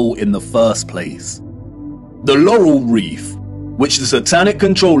possible in the first place. The laurel wreath, which the satanic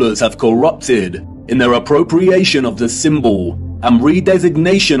controllers have corrupted in their appropriation of the symbol and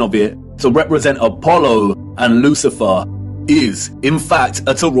redesignation of it to represent Apollo and Lucifer, is, in fact,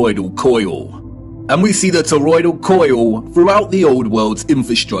 a toroidal coil. And we see the toroidal coil throughout the old world's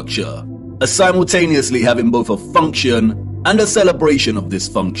infrastructure, as simultaneously having both a function and a celebration of this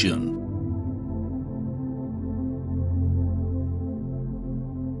function.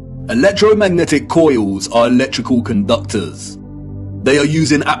 Electromagnetic coils are electrical conductors. They are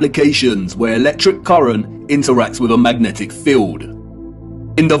used in applications where electric current interacts with a magnetic field.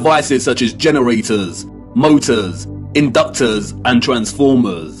 In devices such as generators, motors, inductors, and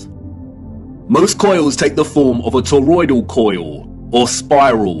transformers. Most coils take the form of a toroidal coil or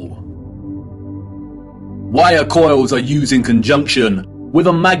spiral. Wire coils are used in conjunction with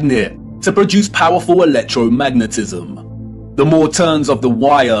a magnet to produce powerful electromagnetism. The more turns of the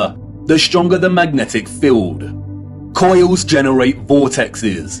wire, the stronger the magnetic field. Coils generate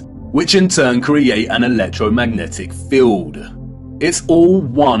vortexes, which in turn create an electromagnetic field. It's all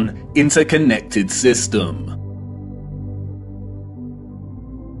one interconnected system.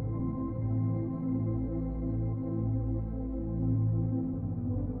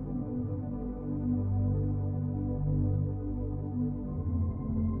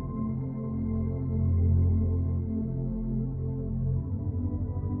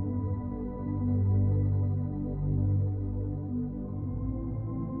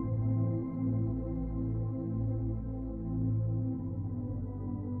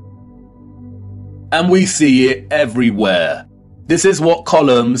 And we see it everywhere. This is what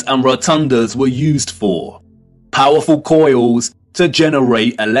columns and rotundas were used for. Powerful coils to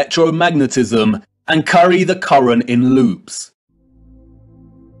generate electromagnetism and carry the current in loops.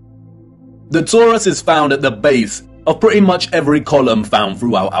 The torus is found at the base of pretty much every column found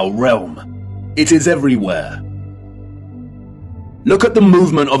throughout our realm. It is everywhere. Look at the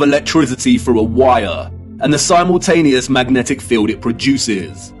movement of electricity through a wire and the simultaneous magnetic field it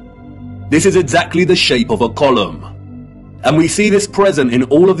produces. This is exactly the shape of a column. And we see this present in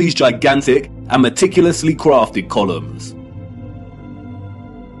all of these gigantic and meticulously crafted columns.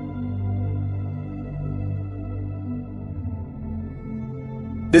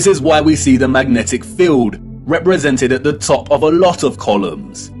 This is why we see the magnetic field represented at the top of a lot of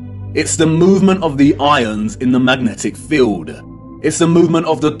columns. It's the movement of the ions in the magnetic field. It's the movement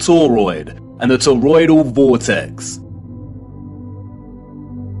of the toroid and the toroidal vortex.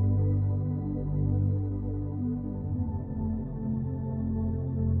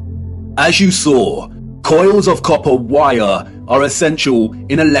 As you saw, coils of copper wire are essential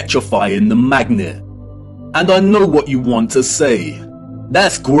in electrifying the magnet. And I know what you want to say.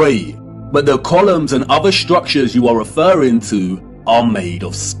 That's great, but the columns and other structures you are referring to are made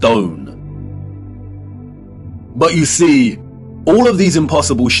of stone. But you see, all of these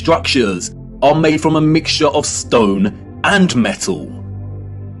impossible structures are made from a mixture of stone and metal.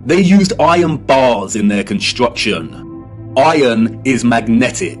 They used iron bars in their construction. Iron is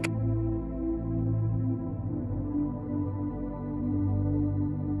magnetic.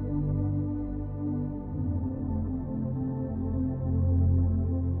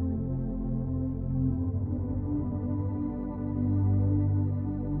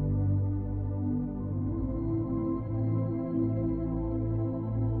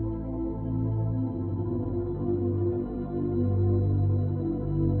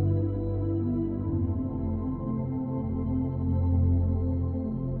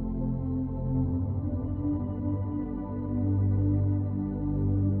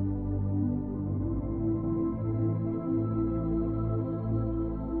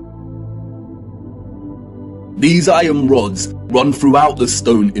 These iron rods run throughout the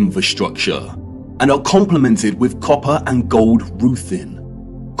stone infrastructure and are complemented with copper and gold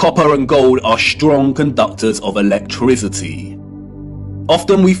roofing. Copper and gold are strong conductors of electricity.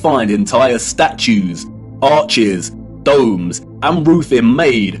 Often we find entire statues, arches, domes, and roofing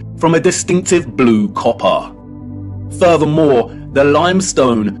made from a distinctive blue copper. Furthermore, the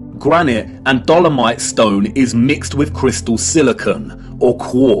limestone, granite, and dolomite stone is mixed with crystal silicon or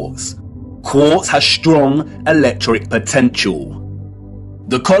quartz. Quartz has strong electric potential.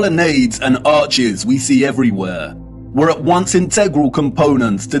 The colonnades and arches we see everywhere were at once integral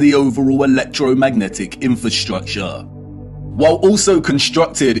components to the overall electromagnetic infrastructure, while also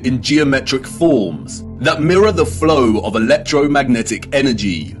constructed in geometric forms that mirror the flow of electromagnetic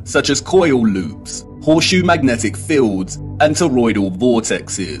energy, such as coil loops, horseshoe magnetic fields, and toroidal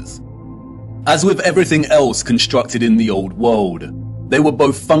vortexes. As with everything else constructed in the old world, they were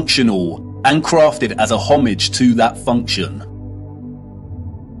both functional and crafted as a homage to that function.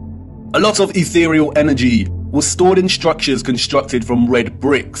 A lot of ethereal energy was stored in structures constructed from red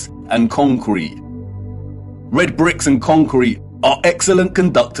bricks and concrete. Red bricks and concrete are excellent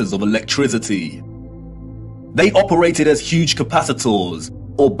conductors of electricity. They operated as huge capacitors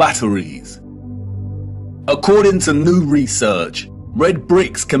or batteries. According to new research, red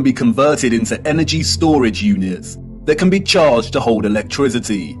bricks can be converted into energy storage units that can be charged to hold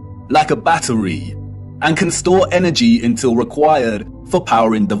electricity, like a battery, and can store energy until required for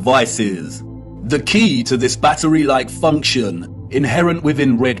powering devices. The key to this battery-like function inherent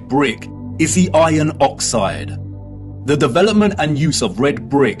within red brick is the iron oxide. The development and use of red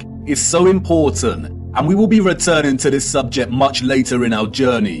brick is so important, and we will be returning to this subject much later in our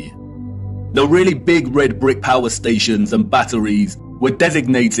journey. The really big red brick power stations and batteries were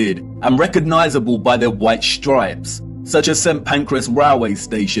designated and recognizable by their white stripes, such as St Pancras Railway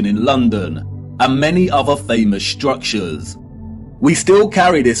Station in London, and many other famous structures. We still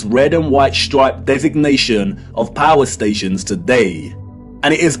carry this red and white stripe designation of power stations today,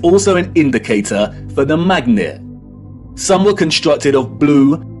 and it is also an indicator for the magnet. Some were constructed of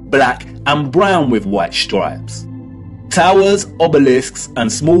blue, black, and brown with white stripes. Towers, obelisks,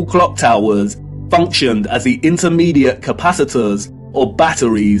 and small clock towers functioned as the intermediate capacitors or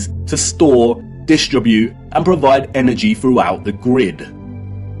batteries to store, distribute, and provide energy throughout the grid.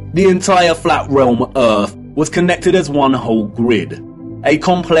 The entire flat realm Earth was connected as one whole grid, a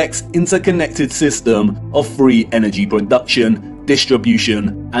complex interconnected system of free energy production,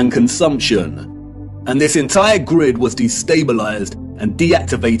 distribution, and consumption. And this entire grid was destabilized and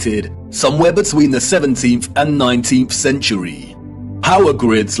deactivated somewhere between the 17th and 19th century. Power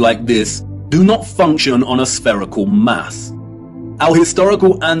grids like this do not function on a spherical mass. Our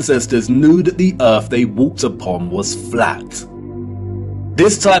historical ancestors knew that the Earth they walked upon was flat.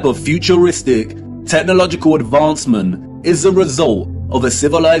 This type of futuristic technological advancement is the result of a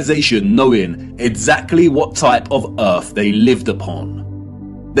civilization knowing exactly what type of Earth they lived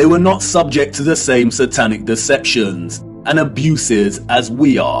upon. They were not subject to the same satanic deceptions and abuses as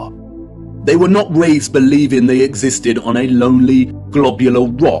we are. They were not raised believing they existed on a lonely, globular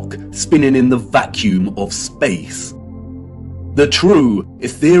rock spinning in the vacuum of space. The true,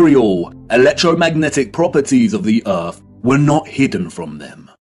 ethereal, electromagnetic properties of the Earth were not hidden from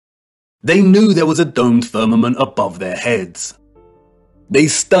them. They knew there was a domed firmament above their heads. They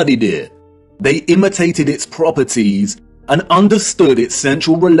studied it, they imitated its properties, and understood its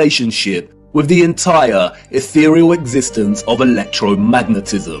central relationship with the entire ethereal existence of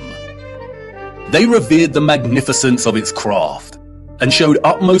electromagnetism. They revered the magnificence of its craft, and showed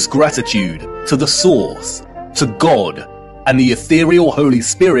utmost gratitude to the Source, to God, and the ethereal Holy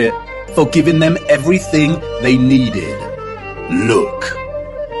Spirit for giving them everything they needed. Look.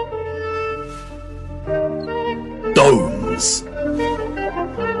 Domes.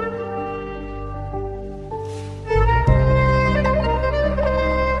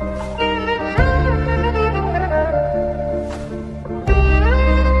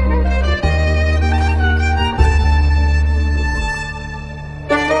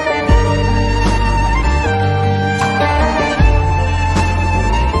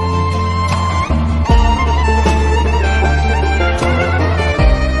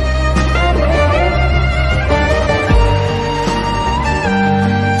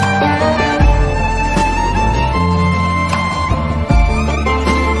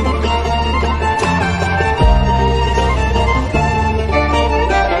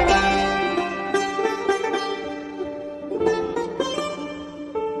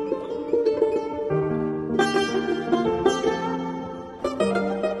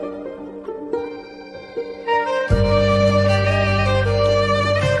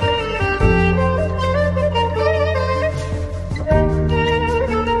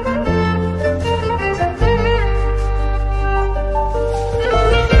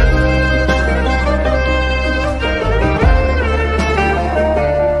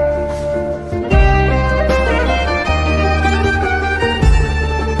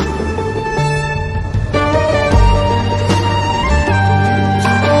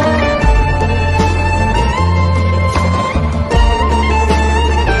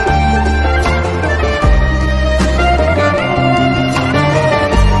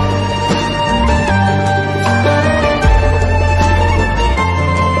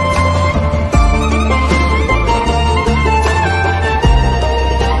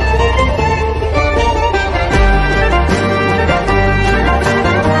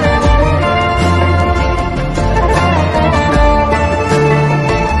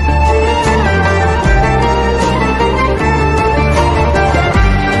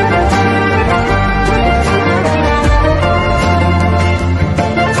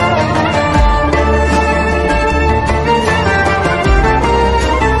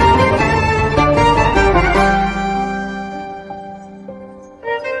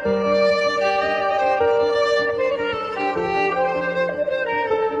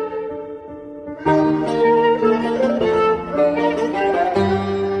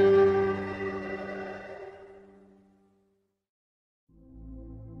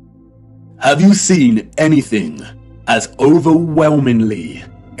 Have you seen anything as overwhelmingly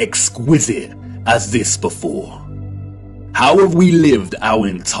exquisite as this before? How have we lived our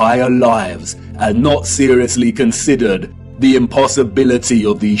entire lives and not seriously considered the impossibility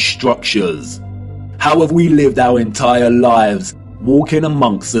of these structures? How have we lived our entire lives walking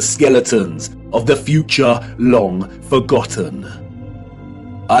amongst the skeletons of the future long forgotten?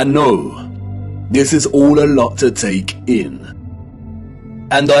 I know this is all a lot to take in.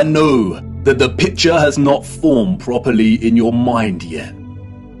 And I know that the picture has not formed properly in your mind yet.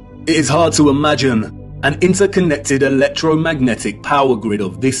 It is hard to imagine an interconnected electromagnetic power grid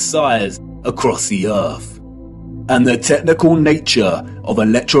of this size across the Earth. And the technical nature of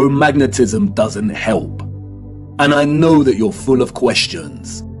electromagnetism doesn't help. And I know that you're full of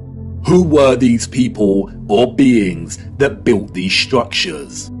questions. Who were these people or beings that built these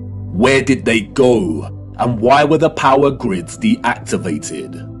structures? Where did they go? And why were the power grids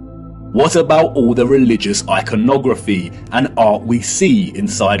deactivated? What about all the religious iconography and art we see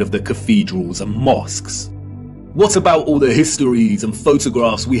inside of the cathedrals and mosques? What about all the histories and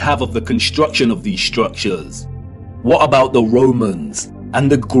photographs we have of the construction of these structures? What about the Romans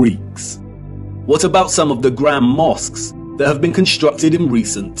and the Greeks? What about some of the grand mosques that have been constructed in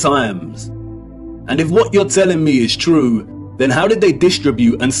recent times? And if what you're telling me is true, then how did they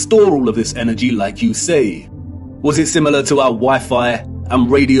distribute and store all of this energy like you say? Was it similar to our Wi-Fi and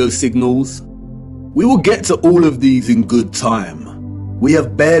radio signals? We will get to all of these in good time. We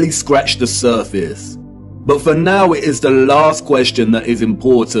have barely scratched the surface. But for now, it is the last question that is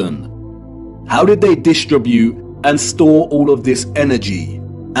important. How did they distribute and store all of this energy?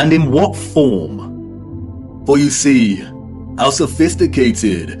 And in what form? For you see, our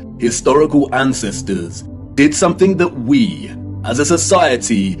sophisticated historical ancestors did something that we, as a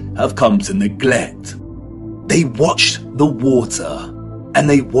society, have come to neglect. They watched the water, and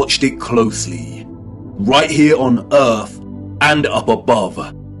they watched it closely, right here on Earth and up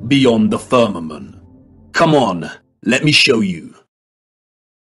above, beyond the firmament. Come on, let me show you.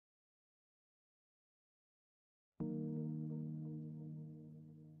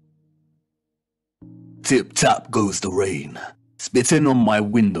 Tip-tap goes the rain, spitting on my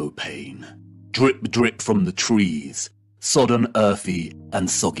window pane. Drip drip from the trees, sodden earthy and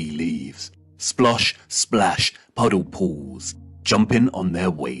soggy leaves. Splosh, splash, puddle pools, jumping on their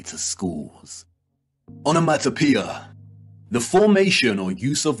way to schools. Onomatopoeia, the formation or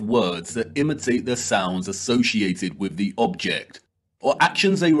use of words that imitate the sounds associated with the object or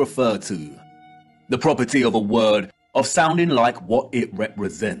actions they refer to. The property of a word of sounding like what it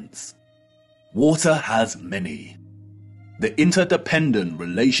represents. Water has many. The interdependent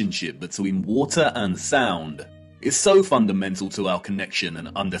relationship between water and sound is so fundamental to our connection and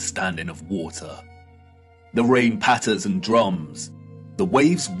understanding of water. The rain patters and drums, the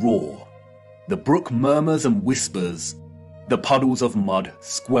waves roar, the brook murmurs and whispers, the puddles of mud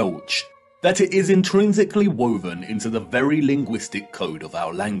squelch, that it is intrinsically woven into the very linguistic code of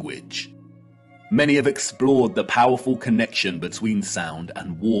our language. Many have explored the powerful connection between sound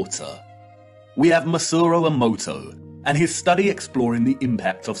and water. We have Masaru Emoto and his study exploring the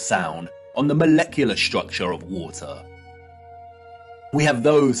impact of sound on the molecular structure of water. We have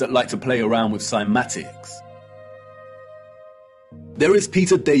those that like to play around with cymatics. There is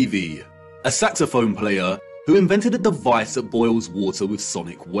Peter Davey, a saxophone player who invented a device that boils water with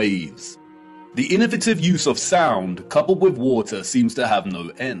sonic waves. The innovative use of sound coupled with water seems to have no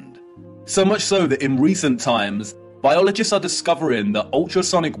end. So much so that in recent times, biologists are discovering that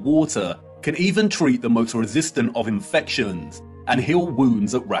ultrasonic water can even treat the most resistant of infections and heal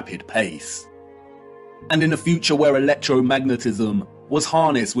wounds at rapid pace. And in a future where electromagnetism was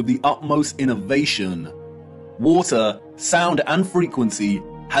harnessed with the utmost innovation, water, sound and frequency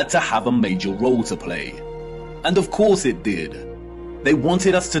had to have a major role to play. And of course it did. They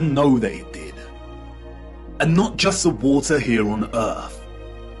wanted us to know that it did. And not just the water here on Earth.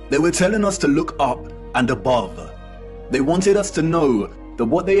 They were telling us to look up and above. They wanted us to know that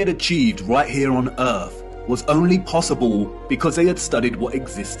what they had achieved right here on Earth was only possible because they had studied what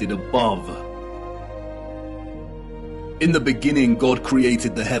existed above. In the beginning, God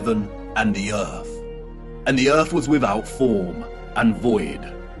created the heaven and the earth was without form and void,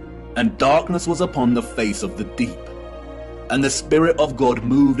 and darkness was upon the face of the deep, and the Spirit of God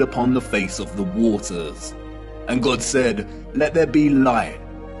moved upon the face of the waters. And God said, "Let there be light,"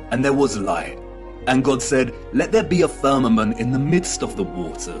 and there was light. And God said, "Let there be a firmament in the midst of the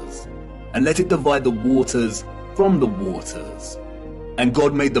waters, and let it divide the waters from the waters." And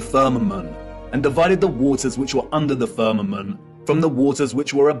God made the firmament, and divided the waters which were under the firmament from the waters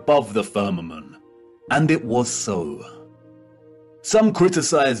which were above the firmament. And it was so. Some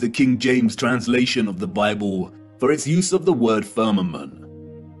criticize the King James translation of the Bible for its use of the word firmament.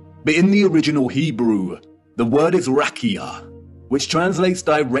 But in the original Hebrew, the word is rakia, which translates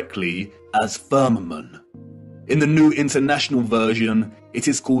directly as firmament. In the New International Version, it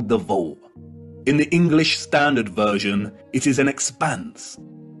is called the vault. In the English Standard Version, it is an expanse.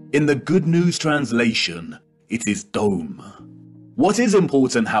 In the Good News Translation, it is dome. What is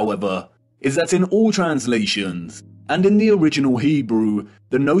important, however, is that in all translations, and in the original Hebrew,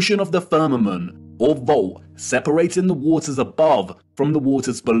 the notion of the firmament or vault separating the waters above from the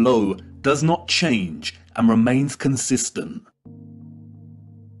waters below does not change and remains consistent.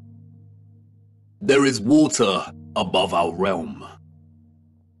 There is water above our realm.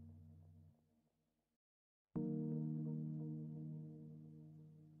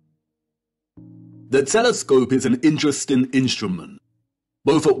 The telescope is an interesting instrument,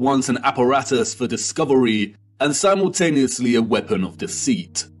 both at once an apparatus for discovery and simultaneously a weapon of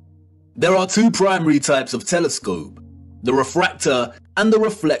deceit. There are two primary types of telescope, the refractor and the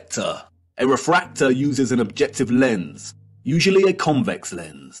reflector. A refractor uses an objective lens, usually a convex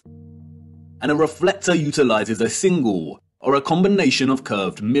lens. and a reflector utilizes a single or a combination of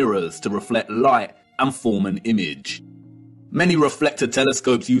curved mirrors to reflect light and form an image. Many reflector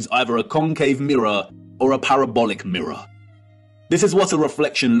telescopes use either a concave mirror or a parabolic mirror. This is what a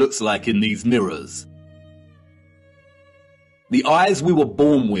reflection looks like in these mirrors. The eyes we were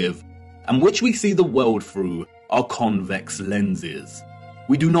born with, and which we see the world through, are convex lenses.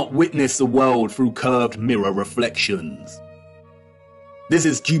 We do not witness the world through curved mirror reflections. This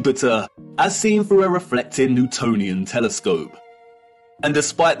is Jupiter as seen through a reflecting Newtonian telescope. And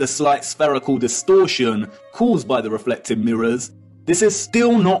despite the slight spherical distortion caused by the reflected mirrors, this is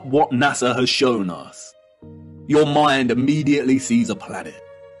still not what NASA has shown us. Your mind immediately sees a planet,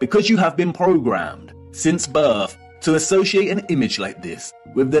 because you have been programmed, since birth, to associate an image like this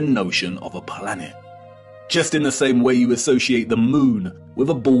with the notion of a planet. Just in the same way you associate the moon with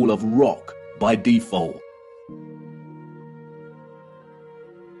a ball of rock by default.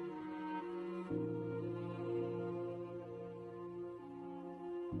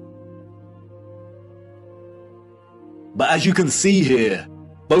 But as you can see here,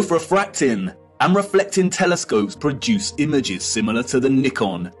 both refracting and reflecting telescopes produce images similar to the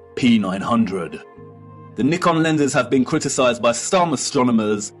Nikon P900. The Nikon lenses have been criticized by some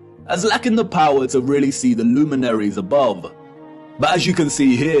astronomers as lacking the power to really see the luminaries above. But as you can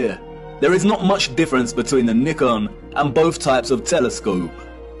see here, there is not much difference between the Nikon and both types of telescope.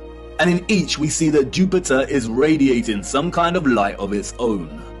 And in each we see that Jupiter is radiating some kind of light of its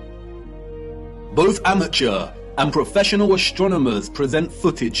own. Both amateur and professional astronomers present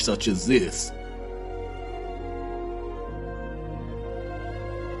footage such as this.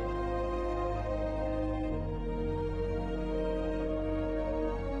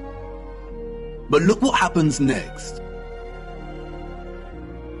 But look what happens next.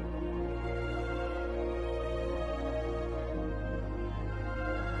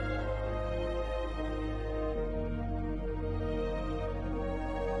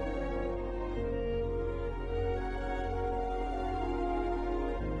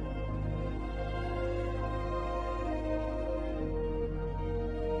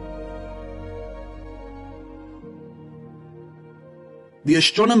 The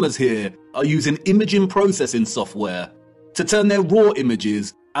astronomers here are using imaging processing software to turn their raw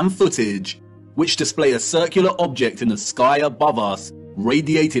images and footage, which display a circular object in the sky above us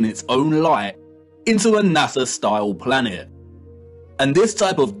radiating its own light, into a NASA-style planet. And this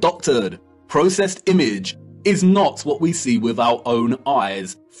type of doctored, processed image is not what we see with our own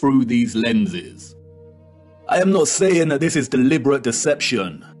eyes through these lenses. I am not saying that this is deliberate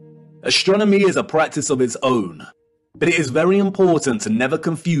deception. Astronomy is a practice of its own. But it is very important to never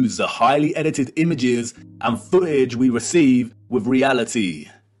confuse the highly edited images and footage we receive with reality.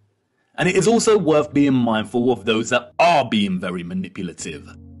 And it is also worth being mindful of those that are being very manipulative.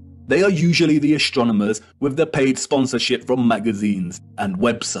 They are usually the astronomers with the paid sponsorship from magazines and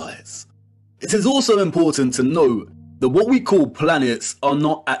websites. It is also important to note that what we call planets are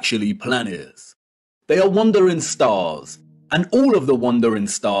not actually planets. They are wandering stars, and all of the wandering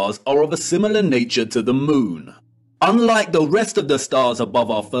stars are of a similar nature to the moon. Unlike the rest of the stars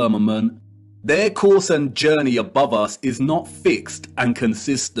above our firmament, their course and journey above us is not fixed and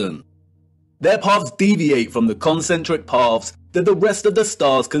consistent. Their paths deviate from the concentric paths that the rest of the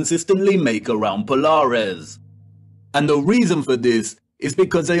stars consistently make around Polaris. And the reason for this is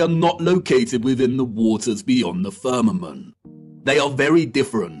because they are not located within the waters beyond the firmament. They are very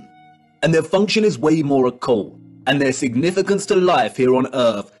different, and their function is way more occult, and their significance to life here on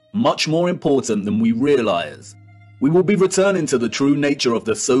Earth much more important than we realize. We will be returning to the true nature of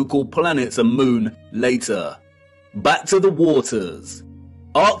the so-called planets and moon later. Back to the waters.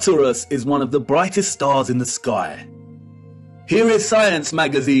 Arcturus is one of the brightest stars in the sky. Here is Science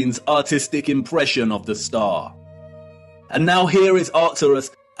magazine's artistic impression of the star. And now here is Arcturus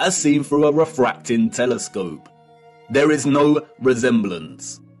as seen through a refracting telescope. There is no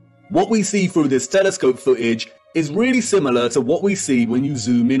resemblance. What we see through this telescope footage is really similar to what we see when you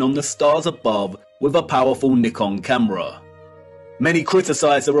zoom in on the stars above with a powerful Nikon camera. Many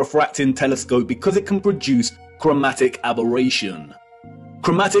criticize the refracting telescope because it can produce chromatic aberration.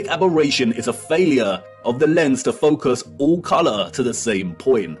 Chromatic aberration is a failure of the lens to focus all color to the same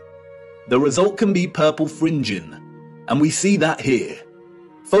point. The result can be purple fringing, and we see that here.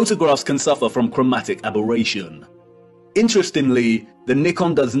 Photographs can suffer from chromatic aberration. Interestingly, the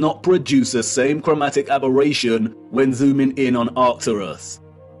Nikon does not produce the same chromatic aberration when zooming in on Arcturus.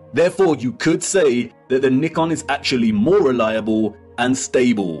 Therefore, you could say that the Nikon is actually more reliable and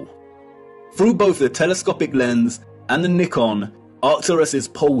stable. Through both the telescopic lens and the Nikon, Arcturus is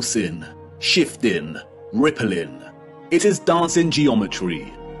pulsing, shifting, rippling. It is dancing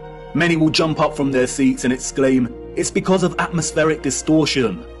geometry. Many will jump up from their seats and exclaim, "It's because of atmospheric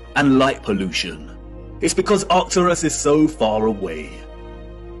distortion and light pollution. It's because Arcturus is so far away."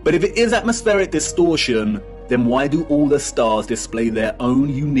 But if it is atmospheric distortion, then why do all the stars display their own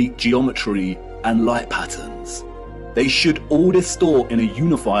unique geometry and light patterns? They should all distort in a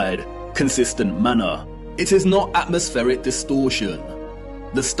unified, consistent manner. It is not atmospheric distortion.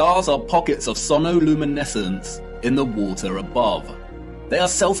 The stars are pockets of sonoluminescence in the water above. They are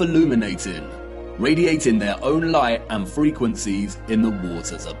self-illuminating, radiating their own light and frequencies in the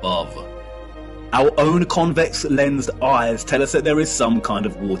waters above. Our own convex lensed eyes tell us that there is some kind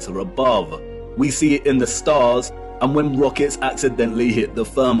of water above. We see it in the stars and when rockets accidentally hit the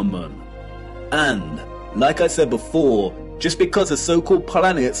firmament. And, like I said before, just because the so-called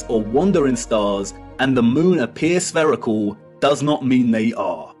planets or wandering stars and the moon appear spherical does not mean they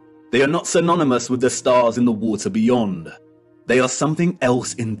are. They are not synonymous with the stars in the water beyond. They are something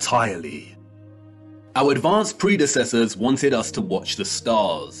else entirely. Our advanced predecessors wanted us to watch the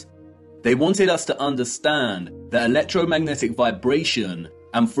stars. They wanted us to understand that electromagnetic vibration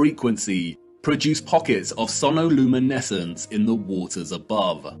and frequency produce pockets of sonoluminescence in the waters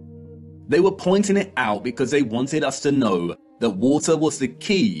above. They were pointing it out because they wanted us to know that water was the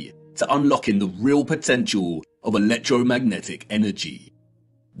key to unlocking the real potential of electromagnetic energy.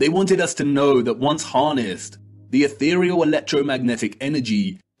 They wanted us to know that once harnessed, the ethereal electromagnetic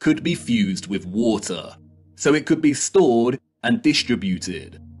energy could be fused with water, so it could be stored and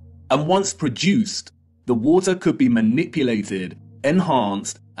distributed. And once produced, the water could be manipulated,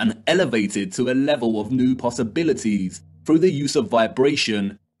 enhanced, and elevated to a level of new possibilities through the use of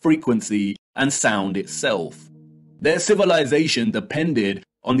vibration, frequency, and sound itself. Their civilization depended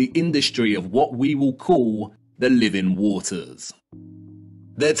on the industry of what we will call the living waters.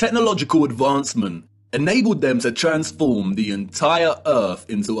 Their technological advancement enabled them to transform the entire Earth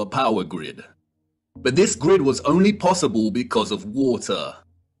into a power grid. But this grid was only possible because of water.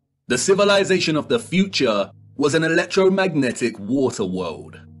 The civilization of the future was an electromagnetic water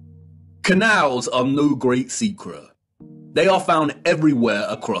world. Canals are no great secret. They are found everywhere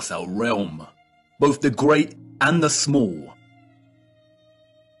across our realm, both the great and the small.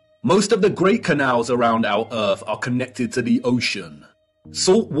 Most of the great canals around our Earth are connected to the ocean.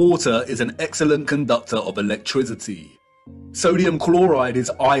 Salt water is an excellent conductor of electricity. Sodium chloride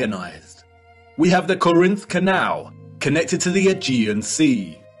is ionized. We have the Corinth Canal, connected to the Aegean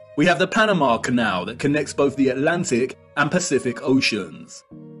Sea. We have the Panama Canal that connects both the Atlantic and Pacific Oceans.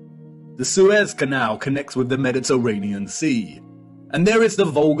 The Suez Canal connects with the Mediterranean Sea. And there is the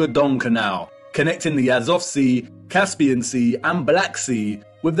Volga-Don Canal, connecting the Azov Sea, Caspian Sea, and Black Sea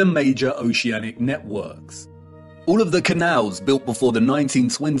with the major oceanic networks. All of the canals built before the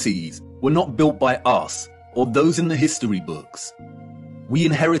 1920s were not built by us or those in the history books. We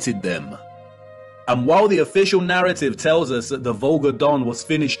inherited them. And while the official narrative tells us that the Volga-Don was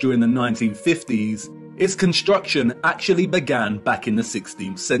finished during the 1950s, its construction actually began back in the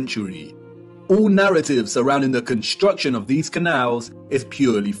 16th century. All narrative surrounding the construction of these canals is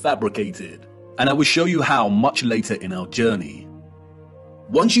purely fabricated, and I will show you how much later in our journey.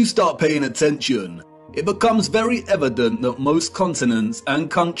 Once you start paying attention, it becomes very evident that most continents and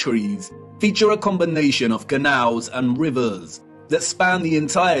countries feature a combination of canals and rivers that span the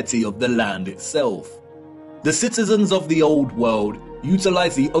entirety of the land itself. The citizens of the old world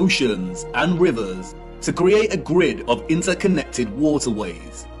utilize the oceans and rivers to create a grid of interconnected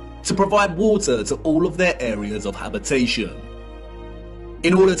waterways to provide water to all of their areas of habitation.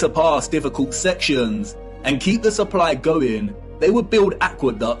 In order to pass difficult sections and keep the supply going, they would build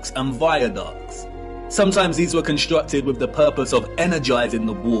aqueducts and viaducts. Sometimes these were constructed with the purpose of energizing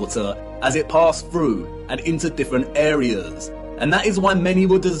the water as it passed through and into different areas, and that is why many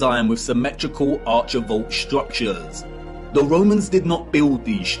were designed with symmetrical archivolt structures. The Romans did not build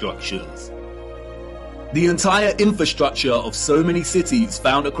these structures. The entire infrastructure of so many cities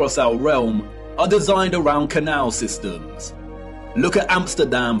found across our realm are designed around canal systems. Look at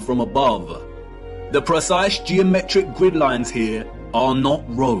Amsterdam from above. The precise geometric grid lines here are not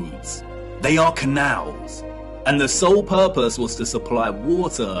roads, they are canals, and the sole purpose was to supply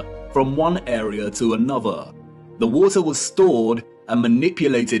water from one area to another. The water was stored and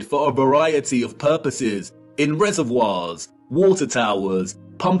manipulated for a variety of purposes in reservoirs, water towers,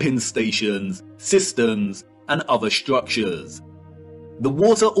 pumping stations, cisterns, and other structures. The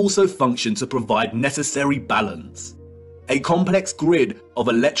water also functioned to provide necessary balance. A complex grid of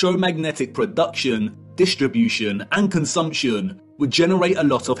electromagnetic production, distribution, and consumption would generate a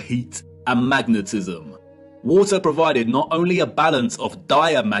lot of heat and magnetism. Water provided not only a balance of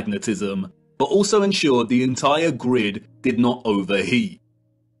diamagnetism, but also ensured the entire grid did not overheat.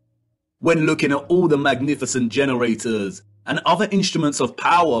 When looking at all the magnificent generators and other instruments of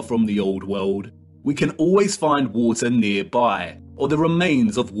power from the old world, we can always find water nearby, or the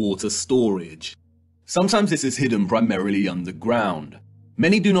remains of water storage. Sometimes this is hidden primarily underground.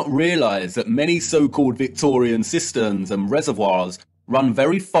 Many do not realize that many so-called Victorian cisterns and reservoirs run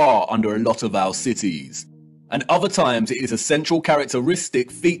very far under a lot of our cities, and other times it is a central characteristic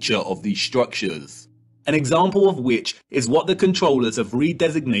feature of these structures. An example of which is what the controllers have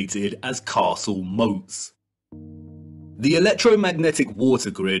redesignated as castle moats. The electromagnetic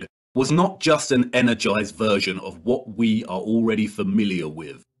water grid was not just an energized version of what we are already familiar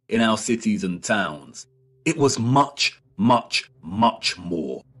with in our cities and towns. It was much, much, much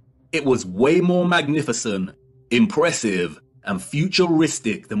more. It was way more magnificent, impressive, and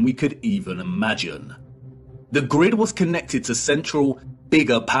futuristic than we could even imagine. The grid was connected to central,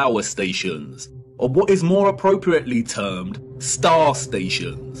 bigger power stations, or what is more appropriately termed star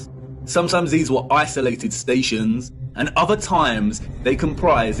stations. Sometimes these were isolated stations, and other times they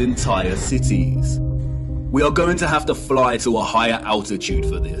comprise entire cities. We are going to have to fly to a higher altitude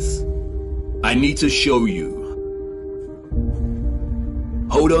for this. I need to show you.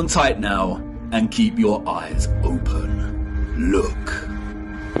 Hold on tight now and keep your eyes open. Look.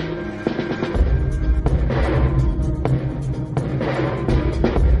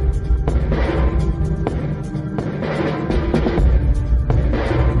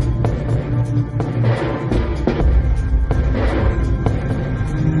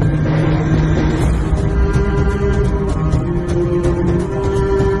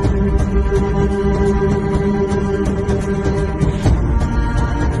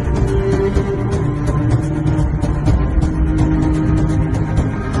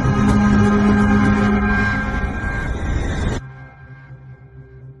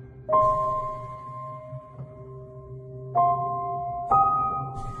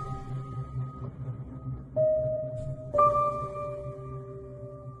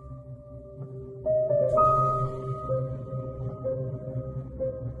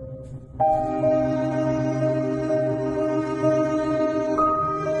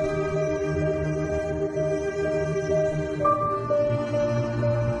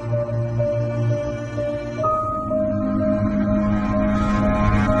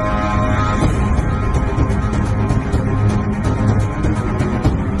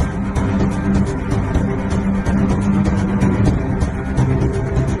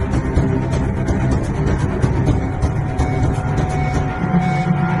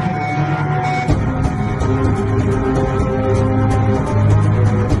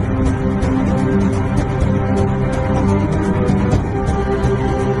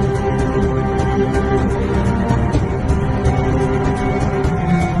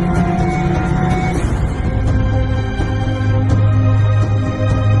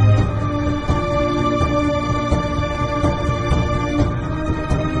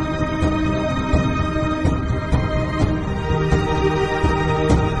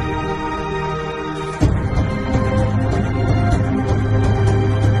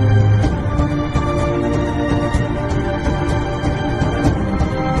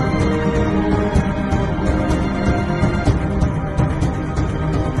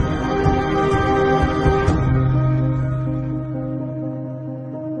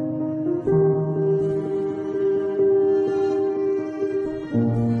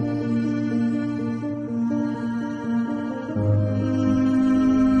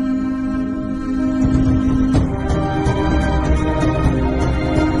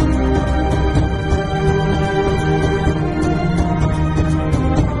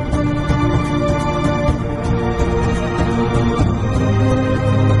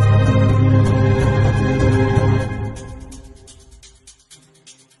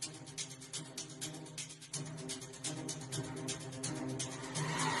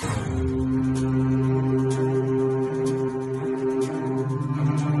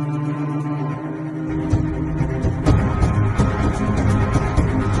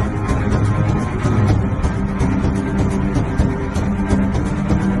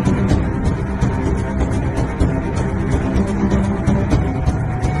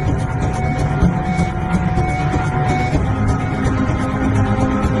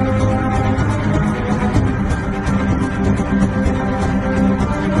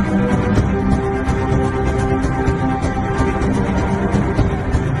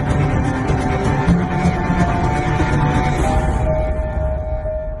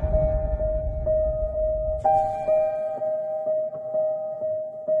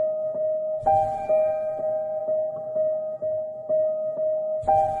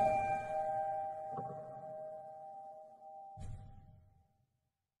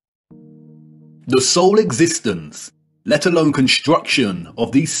 The sole existence, let alone construction,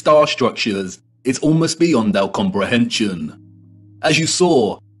 of these star structures is almost beyond our comprehension. As you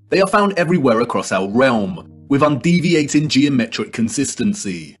saw, they are found everywhere across our realm, with undeviating geometric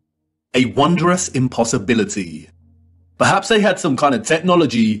consistency. A wondrous impossibility. Perhaps they had some kind of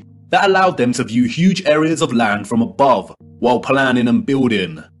technology that allowed them to view huge areas of land from above while planning and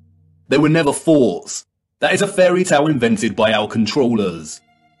building. They were never forts. That is a fairy tale invented by our controllers.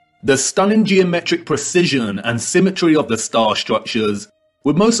 The stunning geometric precision and symmetry of the star structures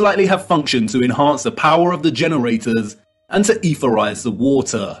would most likely have functioned to enhance the power of the generators and to etherize the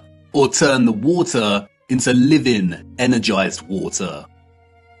water, or turn the water into living, energized water.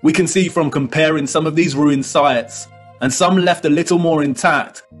 We can see from comparing some of these ruined sites, and some left a little more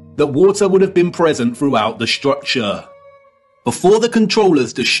intact, that water would have been present throughout the structure. Before the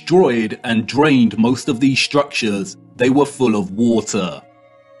controllers destroyed and drained most of these structures, they were full of water.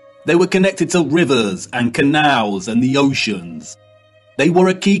 They were connected to rivers and canals and the oceans. They were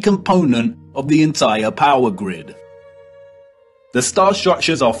a key component of the entire power grid. The star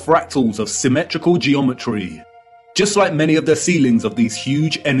structures are fractals of symmetrical geometry, just like many of the ceilings of these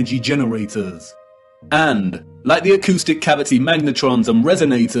huge energy generators. And, like the acoustic cavity magnetrons and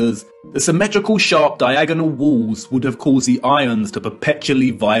resonators, the symmetrical sharp diagonal walls would have caused the ions to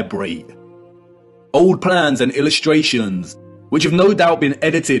perpetually vibrate. Old plans and illustrations, which have no doubt been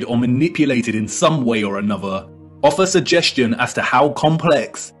edited or manipulated in some way or another, offer suggestion as to how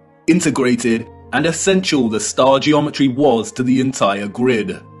complex, integrated, and essential the star geometry was to the entire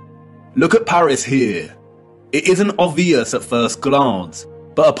grid. Look at Paris here. It isn't obvious at first glance,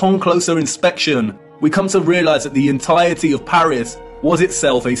 but upon closer inspection, we come to realize that the entirety of Paris was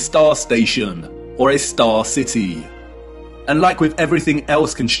itself a star station, or a star city. And like with everything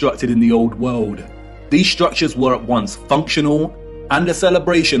else constructed in the old world, these structures were at once functional and a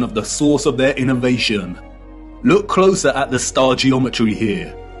celebration of the source of their innovation. Look closer at the star geometry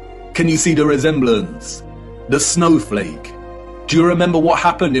here. Can you see the resemblance? The snowflake. Do you remember what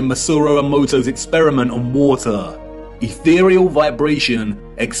happened in Masaru Emoto's experiment on water? Ethereal vibration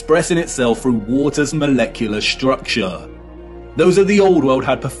expressing itself through water's molecular structure. Those of the old world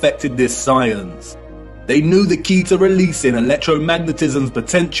had perfected this science. They knew the key to releasing electromagnetism's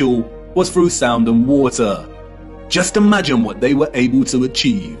potential was through sound and water. Just imagine what they were able to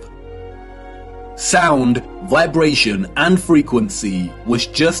achieve. Sound, vibration, and frequency was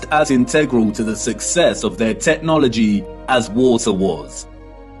just as integral to the success of their technology as water was.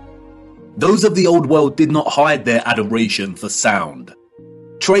 Those of the old world did not hide their adoration for sound.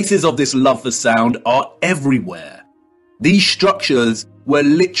 Traces of this love for sound are everywhere. These structures were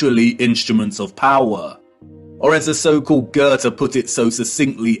literally instruments of power. Or as the so-called Goethe put it so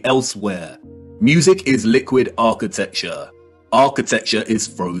succinctly elsewhere, music is liquid architecture. Architecture is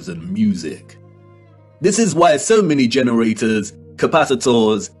frozen music. This is why so many generators,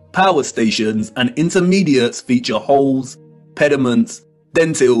 capacitors, power stations, and intermediates feature holes, pediments,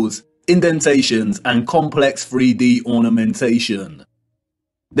 dentils, indentations, and complex 3D ornamentation.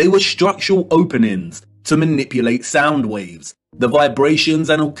 They were structural openings to manipulate sound waves, the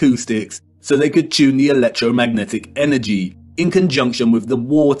vibrations and acoustics, so they could tune the electromagnetic energy in conjunction with the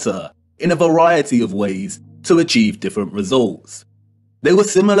water in a variety of ways to achieve different results. They were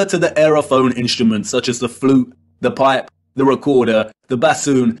similar to the aerophone instruments such as the flute, the pipe, the recorder, the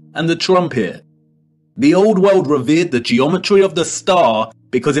bassoon, and the trumpet. The old world revered the geometry of the star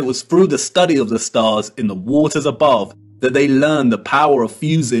because it was through the study of the stars in the waters above that they learned the power of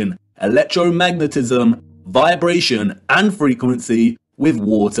fusing electromagnetism, vibration, and frequency with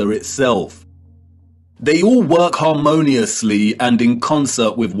water itself. They all work harmoniously and in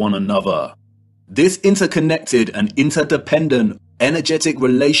concert with one another. This interconnected and interdependent energetic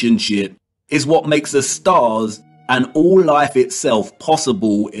relationship is what makes the stars and all life itself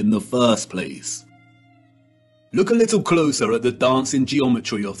possible in the first place. Look a little closer at the dancing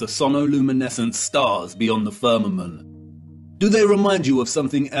geometry of the sonoluminescent stars beyond the firmament. Do they remind you of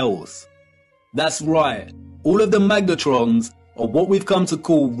something else? That's right, all of the magnetrons, or what we've come to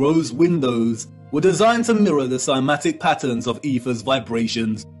call rose windows, were designed to mirror the cymatic patterns of ether's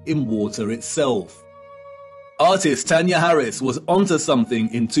vibrations in water itself. Artist Tanya Harris was onto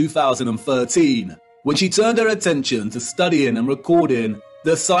something in 2013 when she turned her attention to studying and recording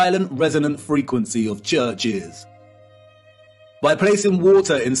the silent resonant frequency of churches. By placing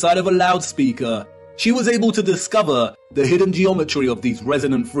water inside of a loudspeaker, she was able to discover the hidden geometry of these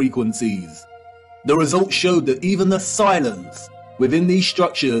resonant frequencies. The results showed that even the silence within these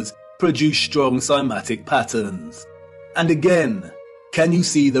structures produced strong cymatic patterns. And again, can you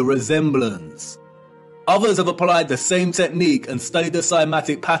see the resemblance? Others have applied the same technique and studied the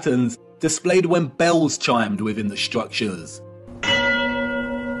cymatic patterns displayed when bells chimed within the structures.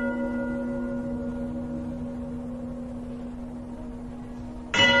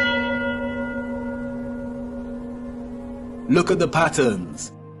 Look at the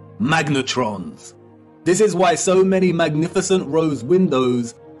patterns. Magnetrons. This is why so many magnificent rose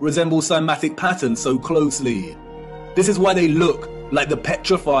windows resemble cymatic patterns so closely. This is why they look like the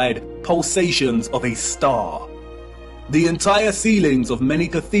petrified pulsations of a star. The entire ceilings of many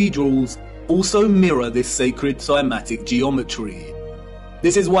cathedrals also mirror this sacred cymatic geometry.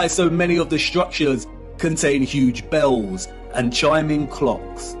 This is why so many of the structures contain huge bells and chiming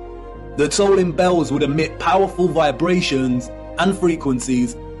clocks. The tolling bells would emit powerful vibrations and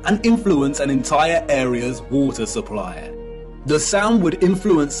frequencies and influence an entire area's water supply. The sound would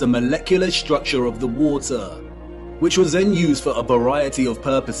influence the molecular structure of the water, which was then used for a variety of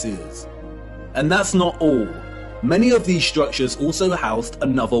purposes. And that's not all. Many of these structures also housed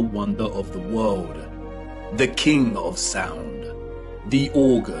another wonder of the world, the king of sound, the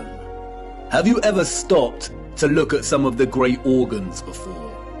organ. Have you ever stopped to look at some of the great organs before?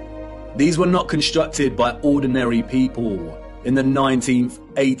 These were not constructed by ordinary people in the 19th,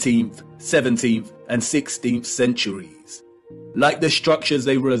 18th, 17th and 16th centuries. Like the structures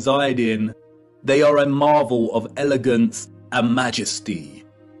they reside in, they are a marvel of elegance and majesty.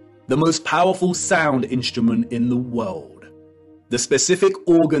 The most powerful sound instrument in the world. The specific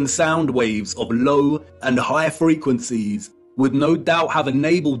organ sound waves of low and high frequencies would no doubt have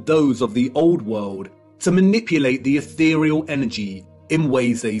enabled those of the old world to manipulate the ethereal energy in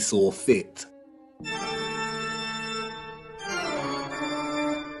ways they saw fit.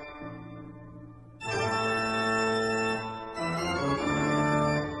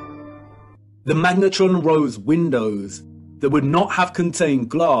 The magnetron rose windows that would not have contained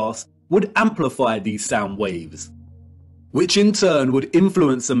glass would amplify these sound waves, which in turn would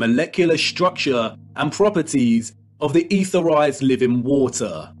influence the molecular structure and properties of the etherized living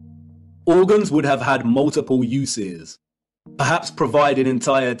water. Organs would have had multiple uses, perhaps providing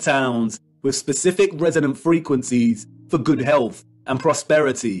entire towns with specific resonant frequencies for good health and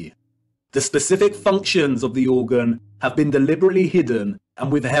prosperity. The specific functions of the organ have been deliberately hidden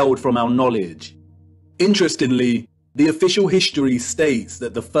and withheld from our knowledge. Interestingly, the official history states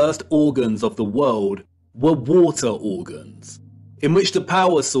that the first organs of the world were water organs, in which the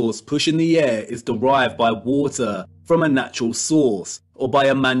power source pushing the air is derived by water from a natural source or by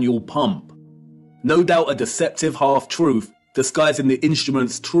a manual pump. No doubt a deceptive half-truth disguising the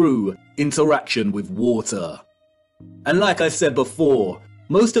instrument's true interaction with water. And like I said before,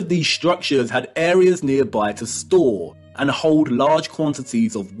 most of these structures had areas nearby to store and hold large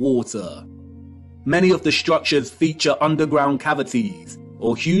quantities of water. Many of the structures feature underground cavities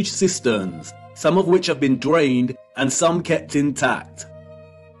or huge cisterns, some of which have been drained and some kept intact.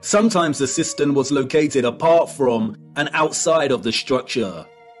 Sometimes the cistern was located apart from and outside of the structure.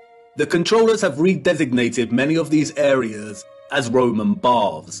 The controllers have redesignated many of these areas as Roman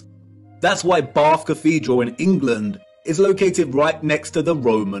baths. That's why Bath Cathedral in England is located right next to the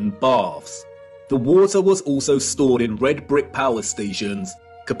Roman baths. The water was also stored in red brick power stations,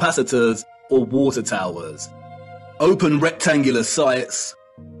 capacitors, or water towers. Open rectangular sites,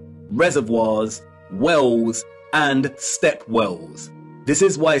 reservoirs, wells, and step wells. This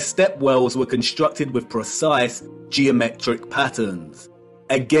is why step wells were constructed with precise geometric patterns.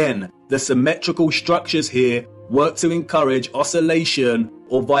 Again, the symmetrical structures here work to encourage oscillation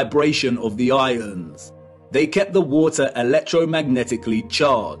or vibration of the ions. They kept the water electromagnetically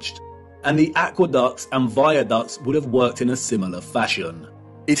charged, and the aqueducts and viaducts would have worked in a similar fashion.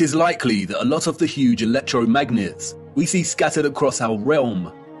 It is likely that a lot of the huge electromagnets we see scattered across our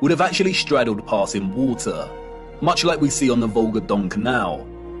realm would have actually straddled passing water, much like we see on the Volga-Don Canal,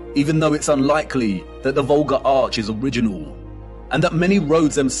 even though it's unlikely that the Volga Arch is original, and that many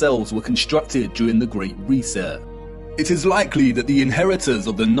roads themselves were constructed during the Great Reset. It is likely that the inheritors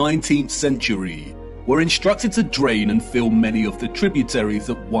of the 19th century were instructed to drain and fill many of the tributaries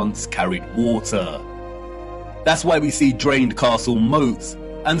that once carried water. That's why we see drained castle moats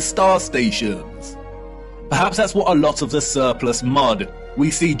and star stations. Perhaps that's what a lot of the surplus mud we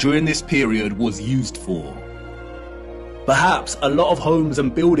see during this period was used for. Perhaps a lot of homes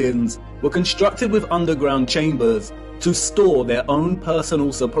and buildings were constructed with underground chambers to store their own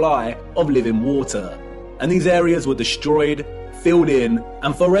personal supply of living water, and these areas were destroyed, filled in,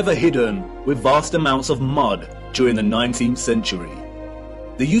 and forever hidden with vast amounts of mud during the 19th century.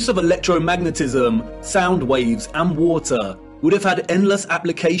 The use of electromagnetism, sound waves, and water would have had endless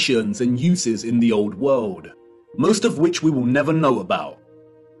applications and uses in the old world, most of which we will never know about.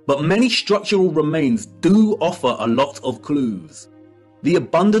 But many structural remains do offer a lot of clues. The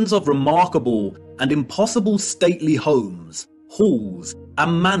abundance of remarkable and impossible stately homes, halls,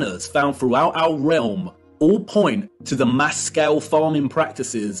 and manors found throughout our realm all point to the mass-scale farming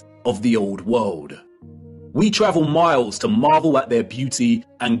practices of the old world. We travel miles to marvel at their beauty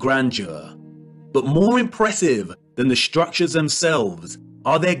and grandeur. But more impressive than the structures themselves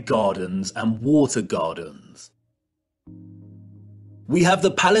are their gardens and water gardens. We have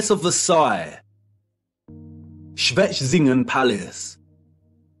the Palace of Versailles, Schwetzingen Palace,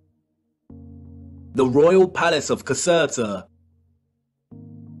 the Royal Palace of Caserta,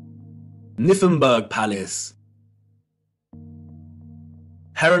 Nymphenburg Palace,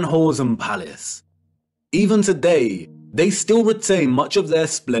 Herrenhausen Palace. Even today, they still retain much of their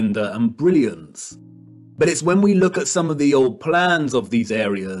splendor and brilliance. But it's when we look at some of the old plans of these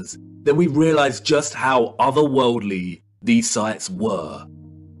areas that we realize just how otherworldly these sites were.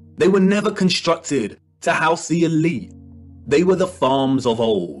 They were never constructed to house the elite. They were the farms of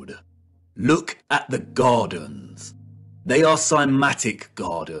old. Look at the gardens. They are cymatic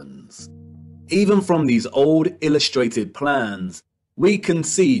gardens. Even from these old illustrated plans, we can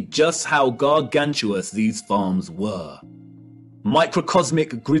see just how gargantuous these farms were.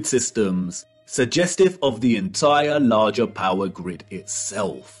 Microcosmic grid systems, suggestive of the entire larger power grid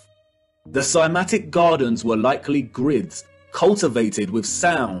itself. The cymatic gardens were likely grids cultivated with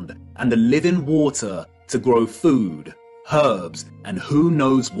sound and the living water to grow food, herbs, and who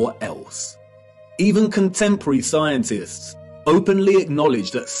knows what else. Even contemporary scientists openly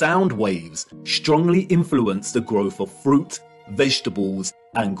acknowledge that sound waves strongly influence the growth of fruit, vegetables,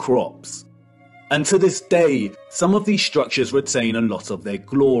 and crops. And to this day, some of these structures retain a lot of their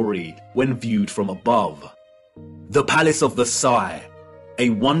glory when viewed from above. The Palace of Versailles, a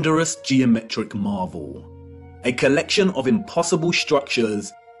wondrous geometric marvel, a collection of impossible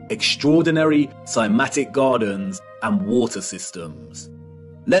structures, extraordinary cymatic gardens, and water systems.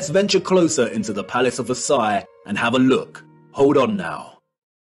 Let's venture closer into the Palace of Versailles and have a look. Hold on now.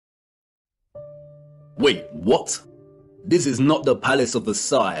 Wait, what? This is not the Palace of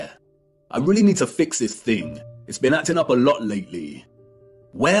Versailles. I really need to fix this thing. It's been acting up a lot lately.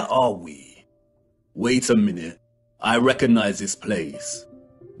 Where are we? Wait a minute. I recognize this place.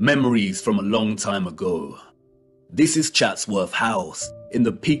 Memories from a long time ago. This is Chatsworth House in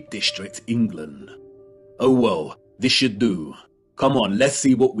the Peak District, England. Oh well, this should do. Come on, let's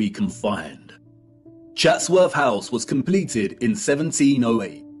see what we can find. Chatsworth House was completed in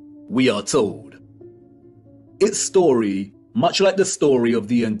 1708, we are told. Its story, much like the story of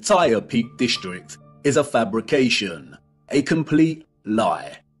the entire Peak District, is a fabrication, a complete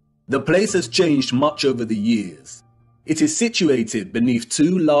lie. The place has changed much over the years. It is situated beneath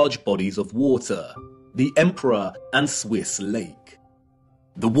two large bodies of water, the Emperor and Swiss Lake.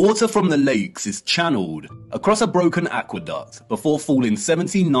 The water from the lakes is channeled across a broken aqueduct before falling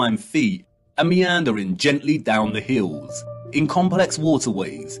 79 feet and meandering gently down the hills in complex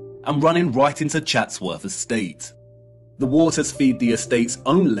waterways and running right into Chatsworth Estate. The waters feed the estate's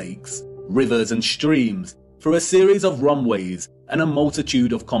own lakes, rivers and streams through a series of runways and a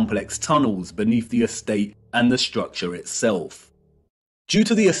multitude of complex tunnels beneath the estate and the structure itself. Due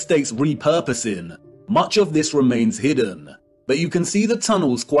to the estate's repurposing, much of this remains hidden, but you can see the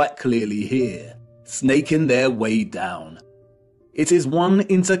tunnels quite clearly here, snaking their way down. It is one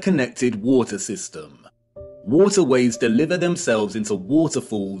interconnected water system. Waterways deliver themselves into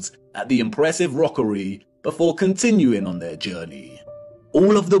waterfalls at the impressive rockery before continuing on their journey.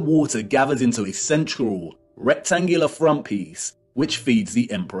 All of the water gathers into a central, rectangular front piece which feeds the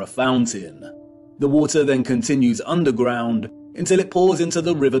Emperor Fountain. The water then continues underground until it pours into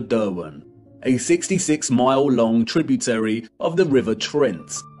the River Derwent, a 66-mile-long tributary of the River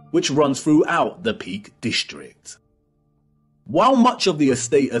Trent, which runs throughout the Peak District. While much of the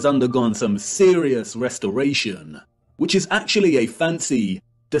estate has undergone some serious restoration, which is actually a fancy,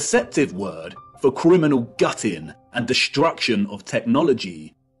 deceptive word for criminal gutting and destruction of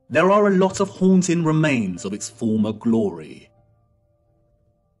technology, there are a lot of haunting remains of its former glory.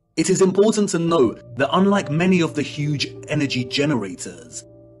 It is important to note that unlike many of the huge energy generators,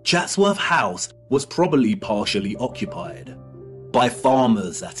 Chatsworth House was probably partially occupied. By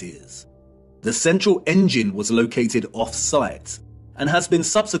farmers, that is. The central engine was located off-site and has been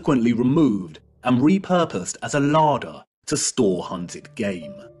subsequently removed and repurposed as a larder to store hunted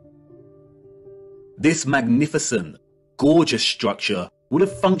game. This magnificent, gorgeous structure would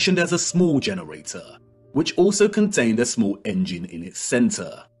have functioned as a small generator, which also contained a small engine in its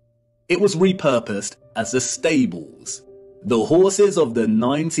centre. It was repurposed as the stables. The horses of the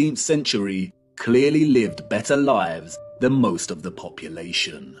 19th century clearly lived better lives than most of the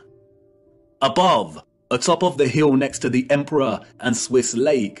population. Above, Atop of the hill next to the Emperor and Swiss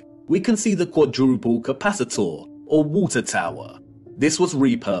Lake, we can see the quadruple capacitor or water tower. This was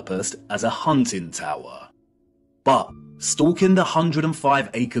repurposed as a hunting tower. But stalking the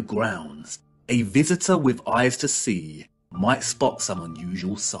 105-acre grounds, a visitor with eyes to see might spot some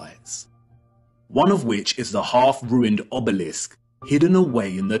unusual sights. One of which is the half-ruined obelisk hidden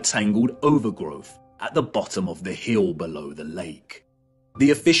away in the tangled overgrowth at the bottom of the hill below the lake.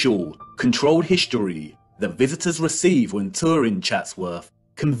 The official, controlled history that visitors receive when touring Chatsworth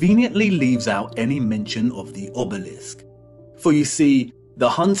conveniently leaves out any mention of the obelisk. For you see, the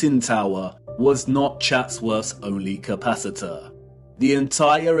hunting tower was not Chatsworth's only capacitor. The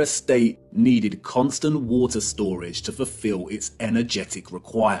entire estate needed constant water storage to fulfill its energetic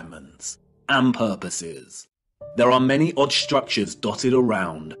requirements and purposes. There are many odd structures dotted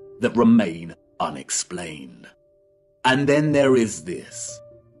around that remain unexplained. And then there is this,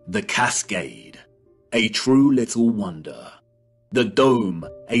 the Cascade, a true little wonder. The dome,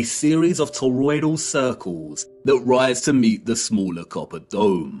 a series of toroidal circles that rise to meet the smaller copper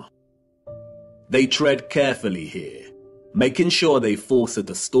dome. They tread carefully here, making sure they force a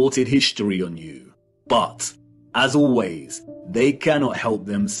distorted history on you. But, as always, they cannot help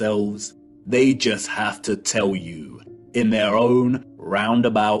themselves. They just have to tell you, in their own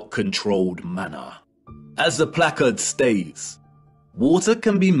roundabout controlled manner. As the placard states, water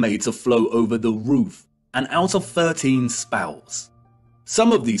can be made to flow over the roof and out of 13 spouts.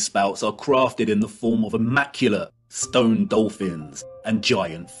 Some of these spouts are crafted in the form of immaculate stone dolphins and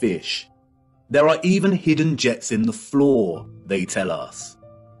giant fish. There are even hidden jets in the floor, they tell us.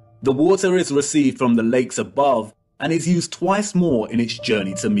 The water is received from the lakes above and is used twice more in its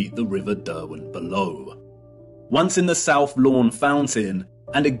journey to meet the River Derwent below. Once in the South Lawn Fountain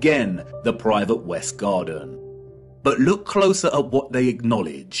and again the private West Garden. But look closer at what they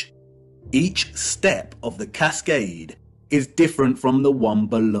acknowledge. Each step of the cascade is different from the one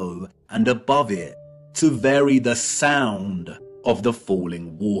below and above it to vary the sound of the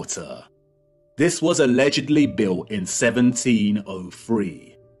falling water. This was allegedly built in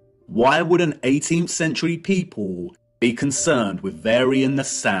 1703. Why would an 18th century people be concerned with varying the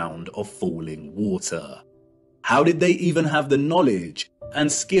sound of falling water? How did they even have the knowledge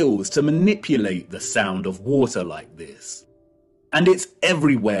and skills to manipulate the sound of water like this? And it's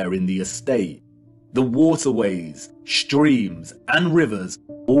everywhere in the estate. The waterways, streams and rivers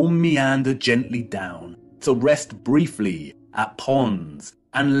all meander gently down to rest briefly at ponds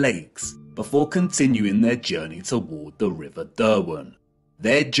and lakes before continuing their journey toward the River Derwent.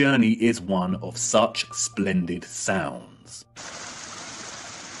 Their journey is one of such splendid sounds.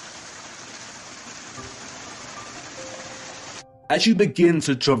 As you begin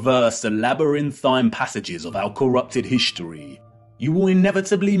to traverse the labyrinthine passages of our corrupted history, you will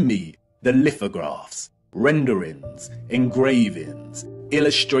inevitably meet the lithographs, renderings, engravings,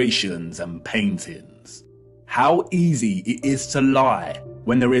 illustrations and paintings. How easy it is to lie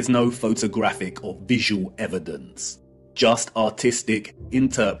when there is no photographic or visual evidence, just artistic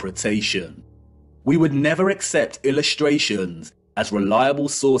interpretation. We would never accept illustrations as reliable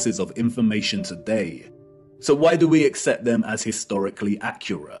sources of information today. So why do we accept them as historically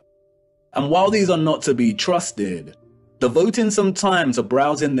accurate? And while these are not to be trusted, devoting some time to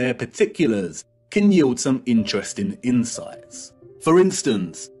browsing their particulars can yield some interesting insights. For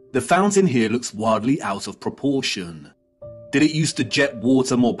instance, the fountain here looks wildly out of proportion. Did it used to jet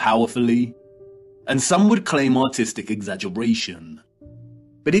water more powerfully? And some would claim artistic exaggeration.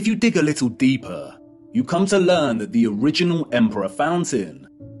 But if you dig a little deeper, you come to learn that the original Emperor fountain,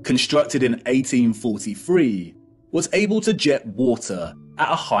 constructed in 1843, was able to jet water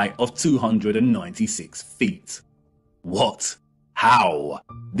at a height of 296 feet. What? How?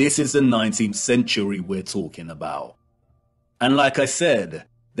 This is the 19th century we're talking about. And like I said,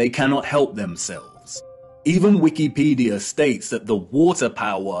 they cannot help themselves. Even Wikipedia states that the water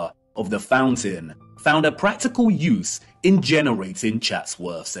power of the fountain found a practical use in generating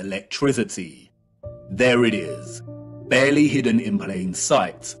Chatsworth's electricity. There it is, barely hidden in plain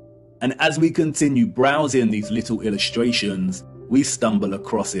sight. And as we continue browsing these little illustrations, we stumble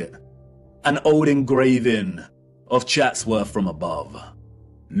across it. An old engraving of Chatsworth from above.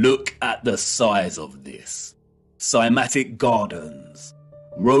 Look at the size of this. Cymatic gardens,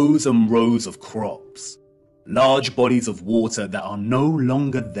 rows and rows of crops, large bodies of water that are no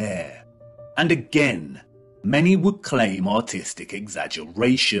longer there. And again, many would claim artistic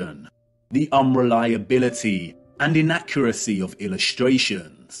exaggeration, the unreliability and inaccuracy of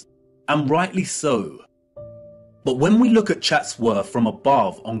illustrations, and rightly so. But when we look at Chatsworth from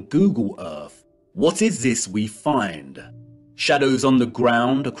above on Google Earth, what is this we find? Shadows on the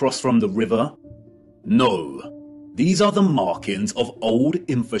ground across from the river? No, these are the markings of old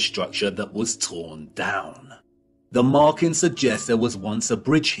infrastructure that was torn down. The markings suggest there was once a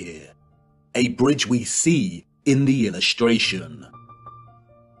bridge here, a bridge we see in the illustration.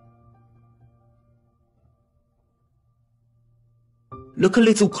 Look a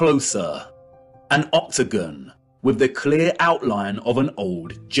little closer. An octagon with the clear outline of an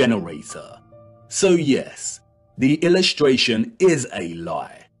old generator. So yes, the illustration is a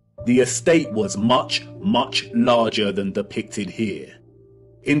lie. The estate was much, much larger than depicted here.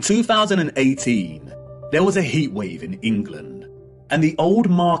 In 2018, there was a heatwave in England, and the old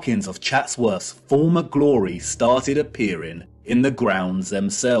markings of Chatsworth's former glory started appearing in the grounds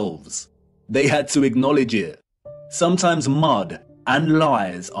themselves. They had to acknowledge it. Sometimes mud and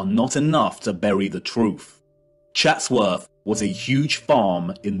lies are not enough to bury the truth. Chatsworth was a huge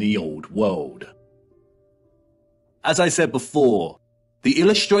farm in the old world. As I said before, the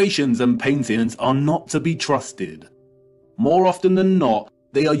illustrations and paintings are not to be trusted. More often than not,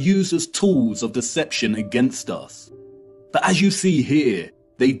 they are used as tools of deception against us. But as you see here,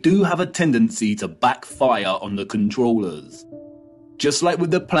 they do have a tendency to backfire on the controllers. Just like with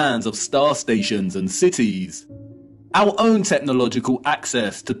the plans of star stations and cities, our own technological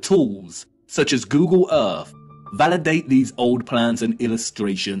access to tools, such as Google Earth, validate these old plans and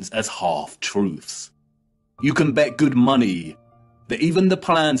illustrations as half-truths. You can bet good money that even the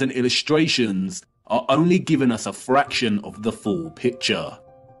plans and illustrations are only giving us a fraction of the full picture,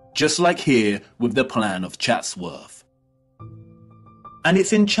 just like here with the plan of Chatsworth. And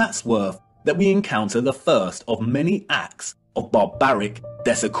it's in Chatsworth that we encounter the first of many acts of barbaric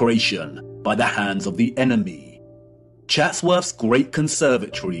desecration by the hands of the enemy. Chatsworth's great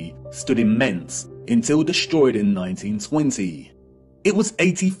conservatory stood immense until destroyed in 1920. It was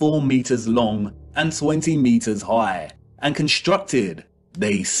 84 meters long and 20 meters high, and constructed,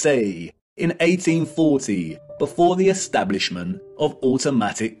 they say, in 1840 before the establishment of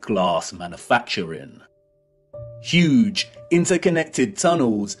automatic glass manufacturing. Huge interconnected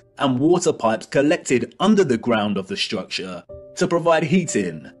tunnels and water pipes collected under the ground of the structure to provide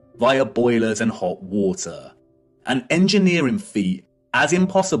heating via boilers and hot water. An engineering feat as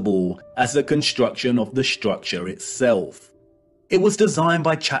impossible as the construction of the structure itself. It was designed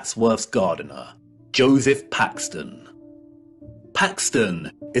by Chatsworth's gardener, Joseph Paxton.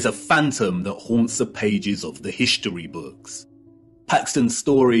 Paxton is a phantom that haunts the pages of the history books. Paxton's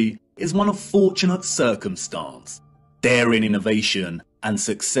story is one of fortunate circumstance, daring innovation and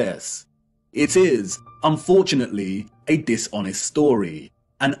success. It is, unfortunately, a dishonest story,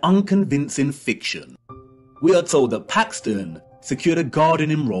 an unconvincing fiction. We are told that Paxton secured a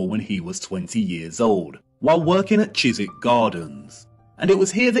gardening role when he was 20 years old, while working at Chiswick Gardens, and it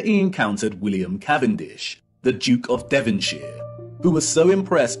was here that he encountered William Cavendish, the Duke of Devonshire, who was so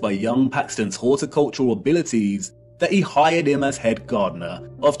impressed by young Paxton's horticultural abilities that he hired him as head gardener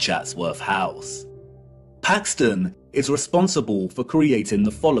of Chatsworth House. Paxton is responsible for creating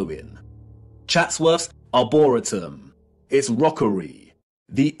the following: Chatsworth's Arboretum, its rockery,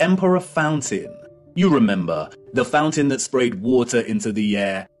 the Emperor Fountain. You remember, the fountain that sprayed water into the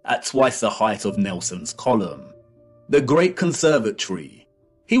air at twice the height of Nelson's Column. The Great Conservatory.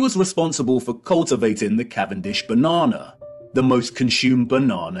 He was responsible for cultivating the Cavendish banana, the most consumed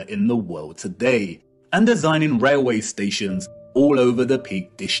banana in the world today, and designing railway stations all over the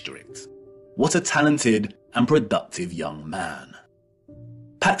Peak District. What a talented and productive young man.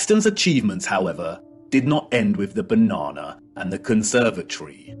 Paxton's achievements, however, did not end with the banana and the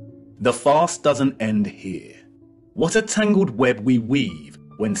conservatory. The farce doesn't end here. What a tangled web we weave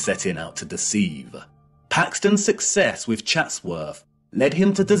when setting out to deceive. Paxton's success with Chatsworth led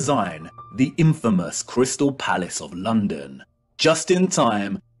him to design the infamous Crystal Palace of London, just in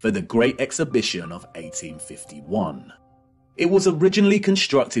time for the Great Exhibition of 1851. It was originally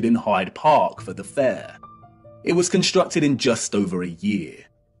constructed in Hyde Park for the fair. It was constructed in just over a year,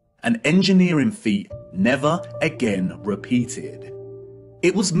 an engineering feat never again repeated.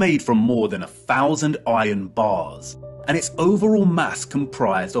 It was made from more than 1,000 iron bars, and its overall mass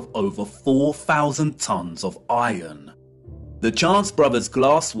comprised of over 4,000 tons of iron. The Chance Brothers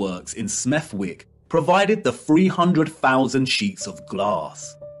Glassworks in Smethwick provided the 300,000 sheets of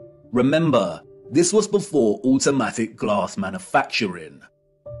glass. Remember, this was before automatic glass manufacturing.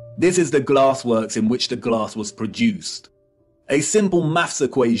 This is the glassworks in which the glass was produced. A simple maths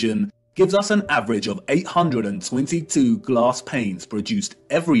equation gives us an average of 822 glass panes produced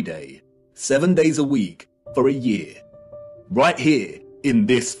every day, 7 days a week, for a year. Right here, in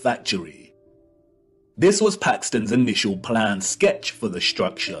this factory. This was Paxton's initial plan sketch for the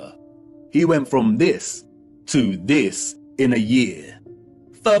structure. He went from this to this in a year.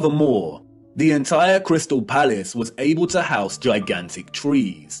 Furthermore, The entire Crystal Palace was able to house gigantic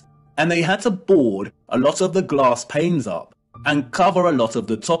trees, and they had to board a lot of the glass panes up and cover a lot of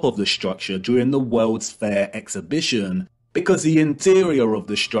the top of the structure during the World's Fair exhibition because the interior of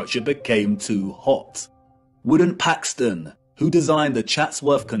the structure became too hot. Wouldn't Paxton, who designed the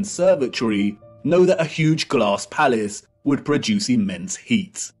Chatsworth Conservatory, know that a huge glass palace would produce immense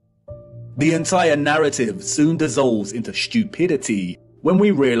heat? The entire narrative soon dissolves into stupidity when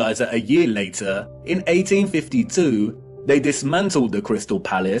we realise that a year later, in 1852, they dismantled the Crystal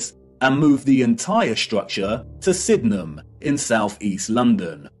Palace and moved the entire structure to Sydenham in southeast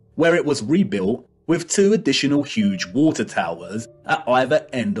London, where it was rebuilt with 2 additional huge water towers at either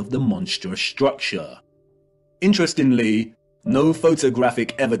end of the monstrous structure. Interestingly, no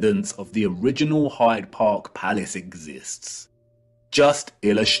photographic evidence of the original Hyde Park Palace exists. Just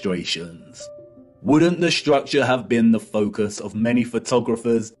illustrations. Wouldn't the structure have been the focus of many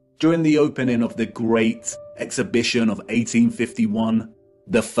photographers during the opening of the Great Exhibition of 1851,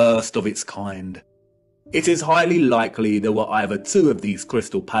 the first of its kind? It is highly likely there were either 2 of these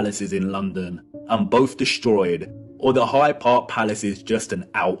crystal palaces in London and both destroyed, or the Hyde Park Palace is just an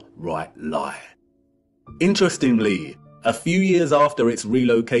outright lie. Interestingly, a few years after its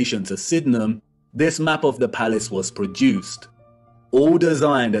relocation to Sydenham, this map of the palace was produced, all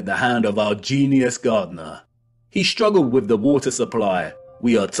designed at the hand of our genius gardener. He struggled with the water supply,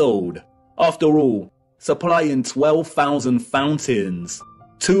 we are told. After all, supplying 12,000 fountains,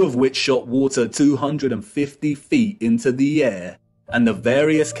 2 of which shot water 250 feet into the air, and the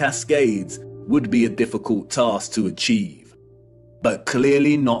various cascades would be a difficult task to achieve. But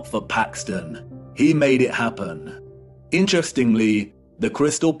clearly not for Paxton. He made it happen. Interestingly, the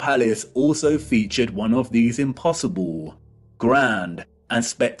Crystal Palace also featured one of these impossible, grand, and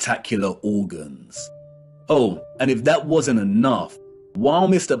spectacular organs. Oh, and if that wasn't enough, while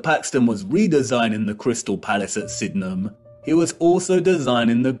Mr. Paxton was redesigning the Crystal Palace at Sydenham, he was also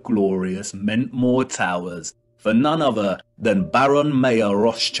designing the glorious Mentmore Towers for none other than Baron Mayer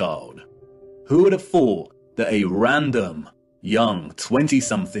Rothschild. Who would have thought that a random, young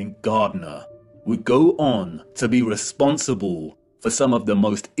 20-something gardener would go on to be responsible for some of the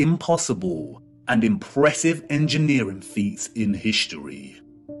most impossible and impressive engineering feats in history?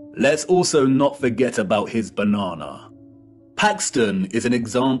 Let's also not forget about his banana. Paxton is an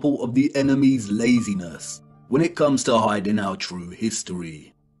example of the enemy's laziness when it comes to hiding our true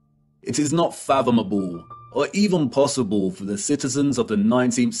history. It is not fathomable or even possible for the citizens of the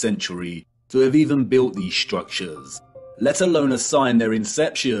 19th century to have even built these structures, let alone assign their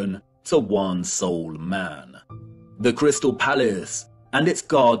inception to one sole man. The Crystal Palace and its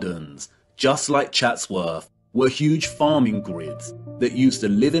gardens, just like Chatsworth, were huge farming grids that used to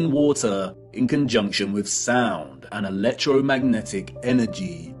live in water in conjunction with sound and electromagnetic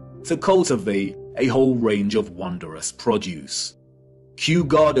energy to cultivate a whole range of wondrous produce. Kew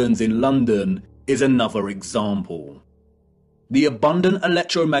Gardens in London is another example. The abundant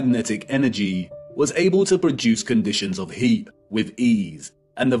electromagnetic energy was able to produce conditions of heat with ease,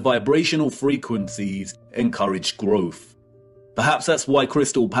 and the vibrational frequencies encouraged growth. Perhaps that's why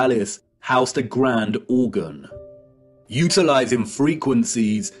Crystal Palace housed a grand organ, utilizing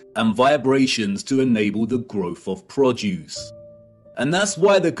frequencies and vibrations to enable the growth of produce. And that's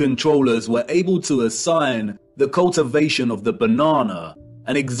why the controllers were able to assign the cultivation of the banana,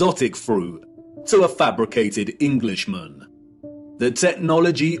 an exotic fruit, to a fabricated Englishman. The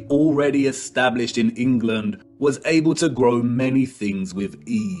technology already established in England was able to grow many things with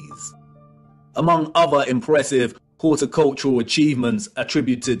ease. Among other impressive horticultural achievements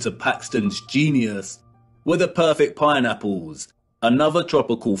attributed to Paxton's genius were the perfect pineapples, another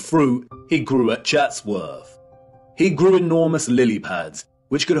tropical fruit he grew at Chatsworth. He grew enormous lily pads,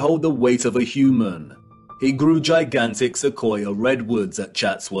 which could hold the weight of a human. He grew gigantic sequoia redwoods at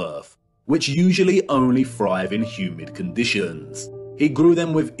Chatsworth, which usually only thrive in humid conditions. He grew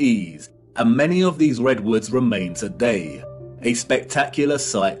them with ease, and many of these redwoods remain today, a spectacular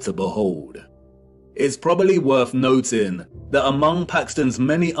sight to behold. It's probably worth noting that among Paxton's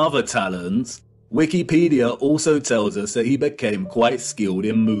many other talents, Wikipedia also tells us that he became quite skilled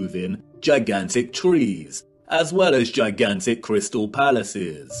in moving gigantic trees, as well as gigantic crystal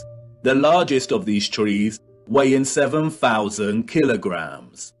palaces. The largest of these trees weighing 7,000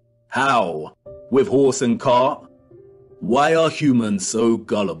 kilograms. How? With horse and cart? Why are humans so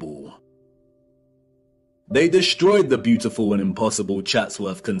gullible? They destroyed the beautiful and impossible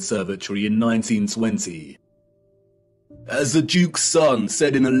Chatsworth Conservatory in 1920. As the Duke's son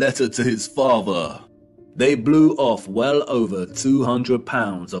said in a letter to his father, they blew off well over 200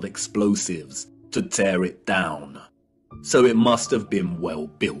 pounds of explosives to tear it down. So it must have been well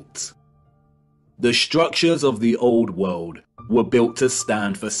built. The structures of the old world were built to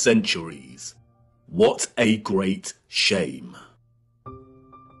stand for centuries. What a great shame.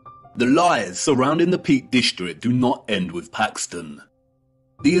 The lies surrounding the Peak District do not end with Paxton.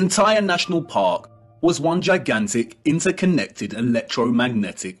 The entire national park was one gigantic interconnected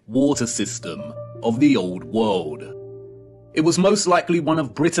electromagnetic water system of the old world. It was most likely one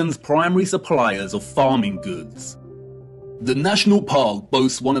of Britain's primary suppliers of farming goods. The national park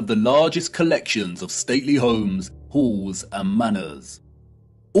boasts one of the largest collections of stately homes, halls and manors,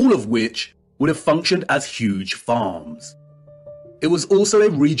 all of which would have functioned as huge farms. It was also a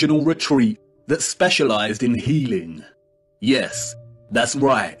regional retreat that specialised in healing. Yes, that's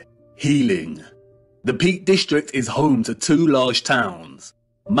right, healing. The Peak District is home to two large towns,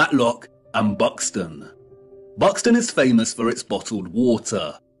 Matlock and Buxton. Buxton is famous for its bottled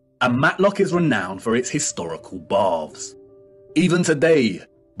water, and Matlock is renowned for its historical baths. Even today,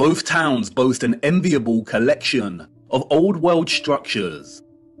 both towns boast an enviable collection of old world structures.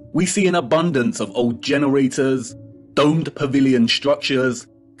 We see an abundance of old generators, domed pavilion structures,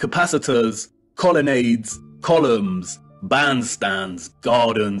 capacitors, colonnades, columns, bandstands,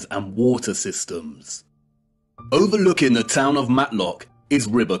 gardens and water systems. Overlooking the town of Matlock is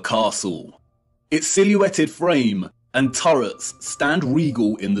River Castle. Its silhouetted frame and turrets stand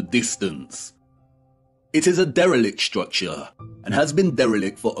regal in the distance. It is a derelict structure and has been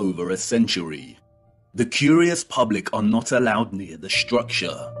derelict for over a century. The curious public are not allowed near the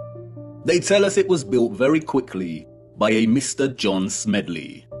structure. They tell us it was built very quickly by a Mr. John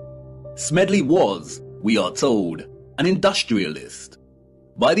Smedley. Smedley was, we are told, an industrialist.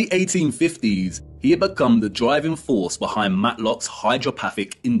 By the 1850s, he had become the driving force behind Matlock's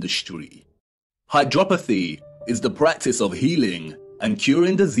hydropathic industry. Hydropathy is the practice of healing and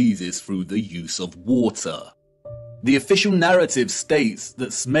curing diseases through the use of water. The official narrative states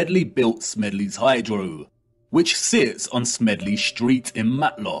that Smedley built Smedley's Hydro, which sits on Smedley Street in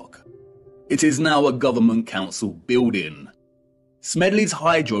Matlock. It is now a government council building. Smedley's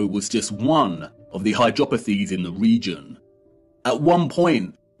Hydro was just one of the hydropathies in the region. At one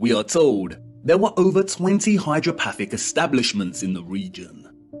point, we are told, there were over 20 hydropathic establishments in the region.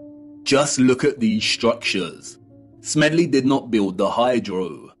 Just look at these structures. Smedley did not build the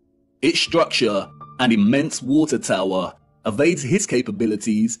Hydro. Its structure, an immense water tower, evades his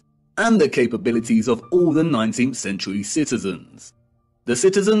capabilities and the capabilities of all the 19th century citizens. The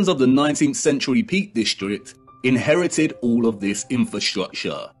citizens of the 19th century Peak District inherited all of this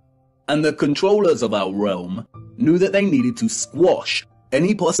infrastructure, and the controllers of our realm knew that they needed to squash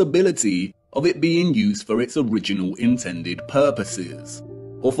any possibility of it being used for its original intended purposes,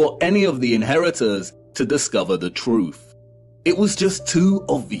 or for any of the inheritors to discover the truth. It was just too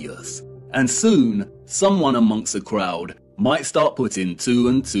obvious, and soon someone amongst the crowd might start putting two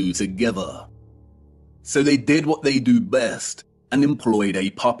and two together. So they did what they do best and employed a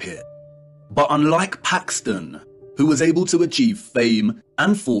puppet. But unlike Paxton, who was able to achieve fame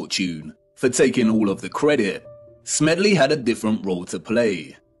and fortune for taking all of the credit, Smedley had a different role to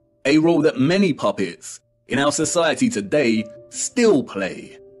play. A role that many puppets in our society today still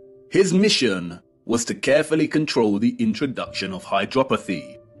play. His mission was to carefully control the introduction of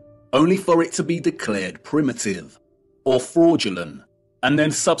hydropathy, only for it to be declared primitive or fraudulent, and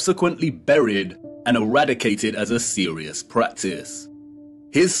then subsequently buried and eradicated as a serious practice.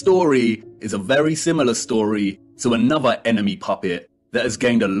 His story is a very similar story to another enemy puppet that has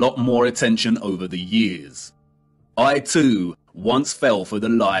gained a lot more attention over the years. I too once fell for the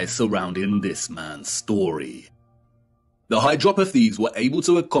lies surrounding this man's story. The hydropathies were able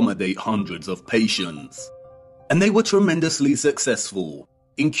to accommodate hundreds of patients, and they were tremendously successful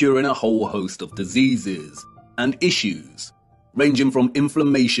in curing a whole host of diseases and issues, ranging from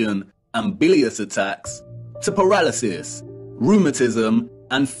inflammation and bilious attacks to paralysis, rheumatism,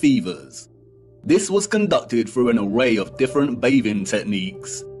 and fevers. This was conducted through an array of different bathing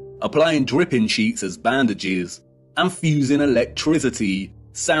techniques, applying dripping sheets as bandages, and fusing electricity,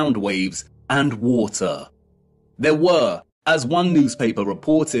 sound waves, and water. There were, as one newspaper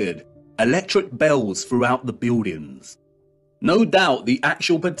reported, electric bells throughout the buildings. No doubt the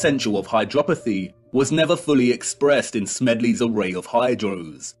actual potential of hydropathy was never fully expressed in Smedley's array of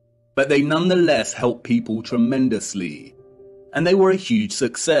hydros, but they nonetheless helped people tremendously. And they were a huge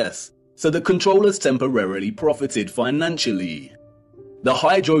success, so the controllers temporarily profited financially. The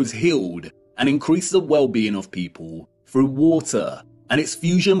hydros healed and increased the well-being of people through water and its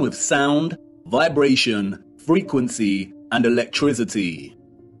fusion with sound, vibration, frequency, and electricity.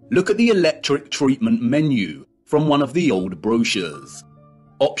 Look at the electric treatment menu from one of the old brochures.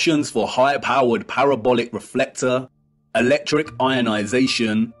 Options for high-powered parabolic reflector, electric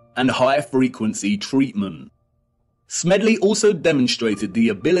ionization, and high-frequency treatment. Smedley also demonstrated the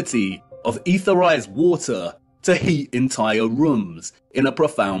ability of etherized water to heat entire rooms in a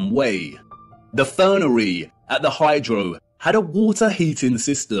profound way. The fernery at the hydro had a water heating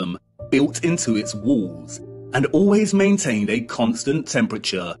system built into its walls and always maintained a constant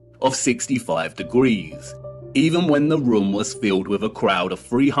temperature of 65 degrees, even when the room was filled with a crowd of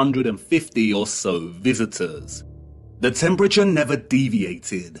 350 or so visitors. The temperature never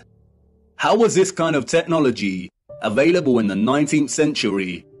deviated. How was this kind of technology available in the 19th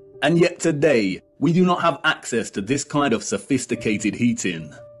century, and yet today we do not have access to this kind of sophisticated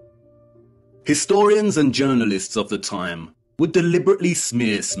heating? Historians and journalists of the time would deliberately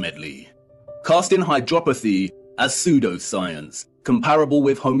smear Smedley, casting hydropathy as pseudoscience, comparable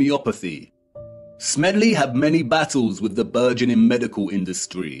with homeopathy. Smedley had many battles with the burgeoning medical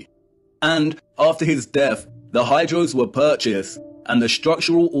industry, and after his death, the hydros were purchased and the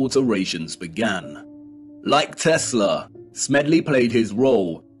structural alterations began. Like Tesla, Smedley played his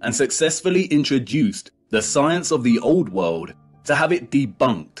role and successfully introduced the science of the old world to have it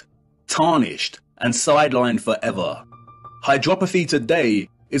debunked, tarnished, and sidelined forever. Hydropathy today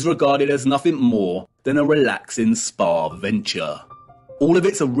is regarded as nothing more than a relaxing spa venture. All of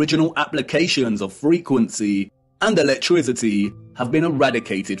its original applications of frequency and electricity have been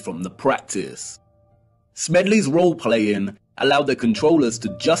eradicated from the practice. Smedley's role-playing allowed the controllers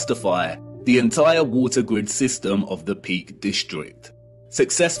to justify the entire water grid system of the Peak District,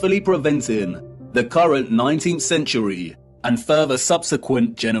 successfully preventing the current 19th century and further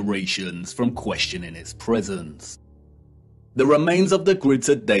subsequent generations from questioning its presence. The remains of the grid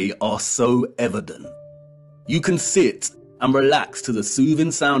today are so evident. You can sit and relax to the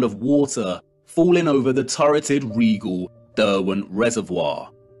soothing sound of water falling over the turreted regal Derwent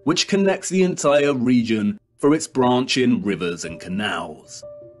Reservoir, which connects the entire region for its branching rivers and canals.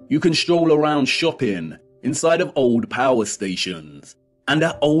 You can stroll around shopping inside of old power stations and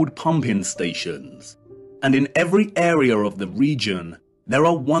at old pumping stations. And in every area of the region, there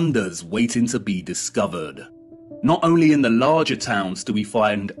are wonders waiting to be discovered. Not only in the larger towns do we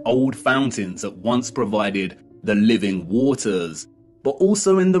find old fountains that once provided the living waters, but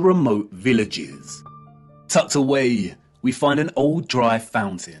also in the remote villages. Tucked away, we find an old dry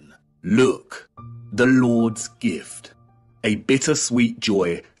fountain. Look, the Lord's gift, a bittersweet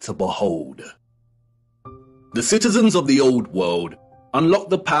joy to behold. The citizens of the old world unlocked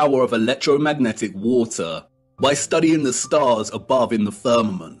the power of electromagnetic water by studying the stars above in the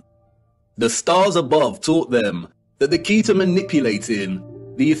firmament. The stars above taught them that the key to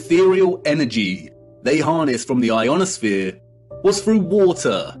manipulating the ethereal energy they harnessed from the ionosphere was through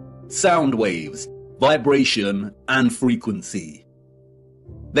water, sound waves, vibration, and frequency.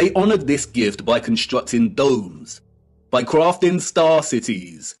 They honored this gift by constructing domes, by crafting star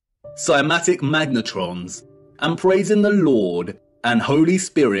cities, cymatic magnetrons, and praising the Lord and Holy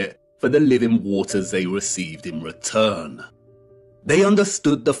Spirit for the living waters they received in return. They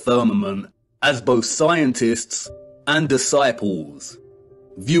understood the firmament as both scientists and disciples.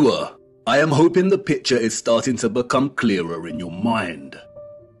 Viewer, I am hoping the picture is starting to become clearer in your mind,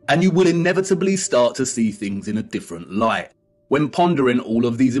 and you will inevitably start to see things in a different light when pondering all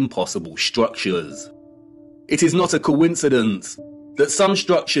of these impossible structures. It is not a coincidence that some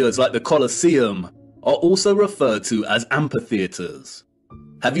structures like the Colosseum are also referred to as amphitheaters.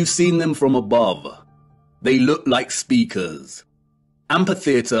 Have you seen them from above? They look like speakers.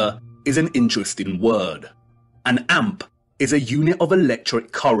 Amphitheater is an interesting word. An amp is a unit of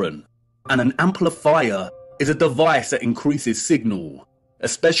electric current, and an amplifier is a device that increases signal,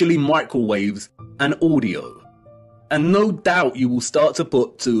 especially microwaves and audio. And no doubt you will start to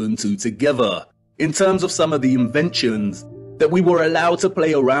put two and two together in terms of some of the inventions that we were allowed to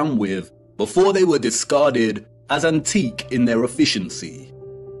play around with before they were discarded as antique in their efficiency.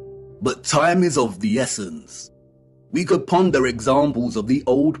 But time is of the essence. We could ponder examples of the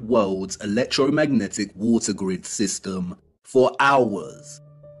old world's electromagnetic water grid system for hours,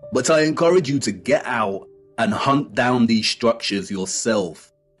 but I encourage you to get out and hunt down these structures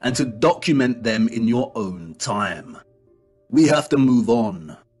yourself and to document them in your own time. We have to move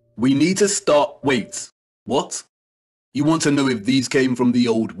on. We need to start... Wait, what? You want to know if these came from the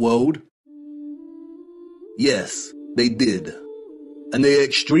old world? Yes, they did. And they are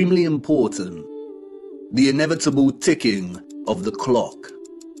extremely important. The inevitable ticking of the clock.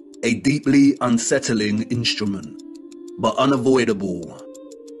 A deeply unsettling instrument, but unavoidable.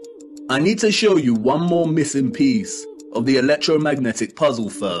 I need to show you one more missing piece of the electromagnetic puzzle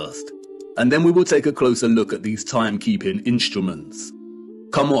first, and then we will take a closer look at these timekeeping instruments.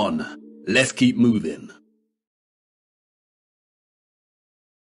 Come on, let's keep moving.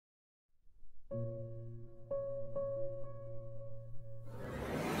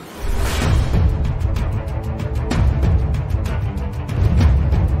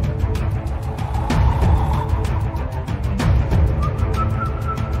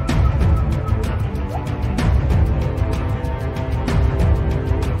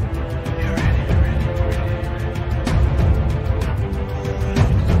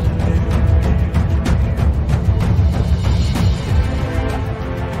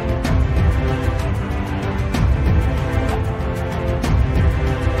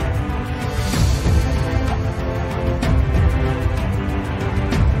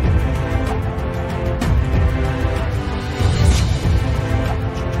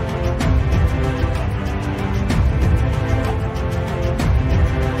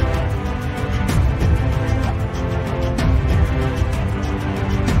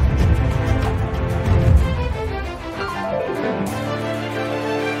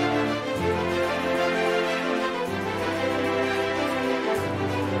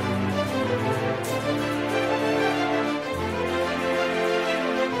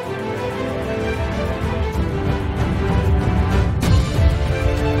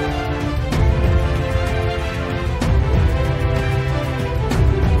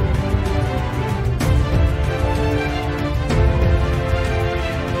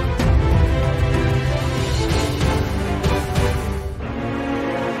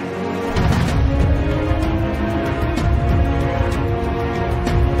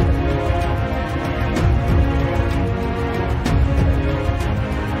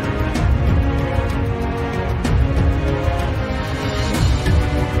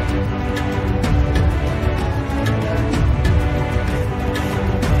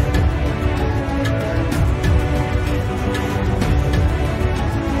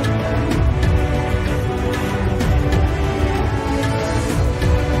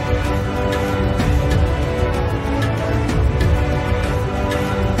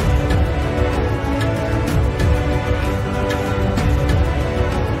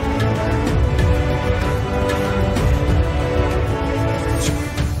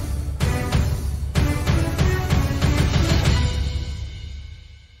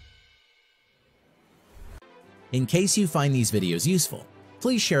 In case you find these videos useful,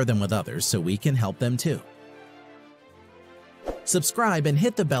 please share them with others so we can help them too. Subscribe and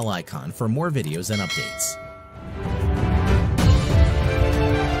hit the bell icon for more videos and updates.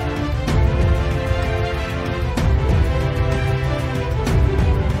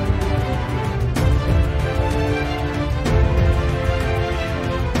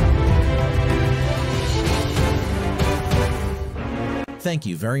 Thank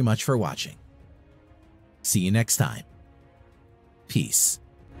you very much for watching. See you next time. Peace.